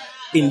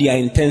in their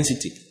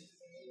intensity.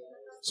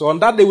 So on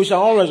that day we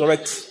shall all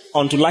resurrect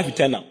unto life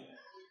eternal.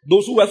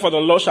 Those who work for the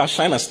Lord shall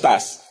shine as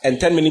stars, and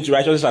 10 minutes to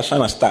righteousness shall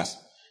shine as stars.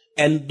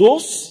 And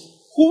those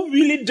who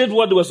really did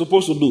what they were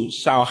supposed to do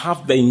shall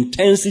have the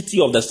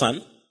intensity of the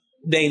sun,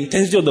 the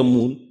intensity of the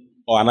moon,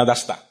 or another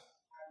star.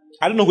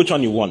 I don't know which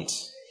one you want.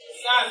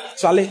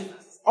 Charlie,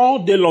 all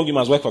day long you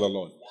must work for the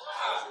Lord.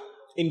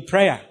 In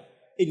prayer,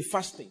 in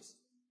fastings,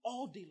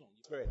 all day long.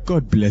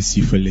 God bless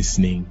you for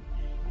listening.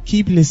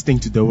 Keep listening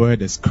to the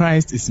word as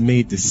Christ is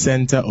made the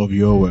center of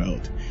your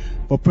world.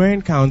 For prayer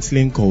and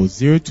counseling, call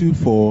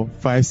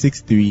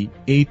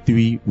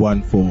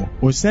 024-563-8314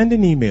 or send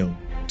an email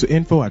to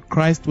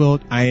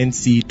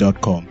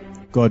info@christworldinc.com.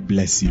 God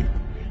bless you.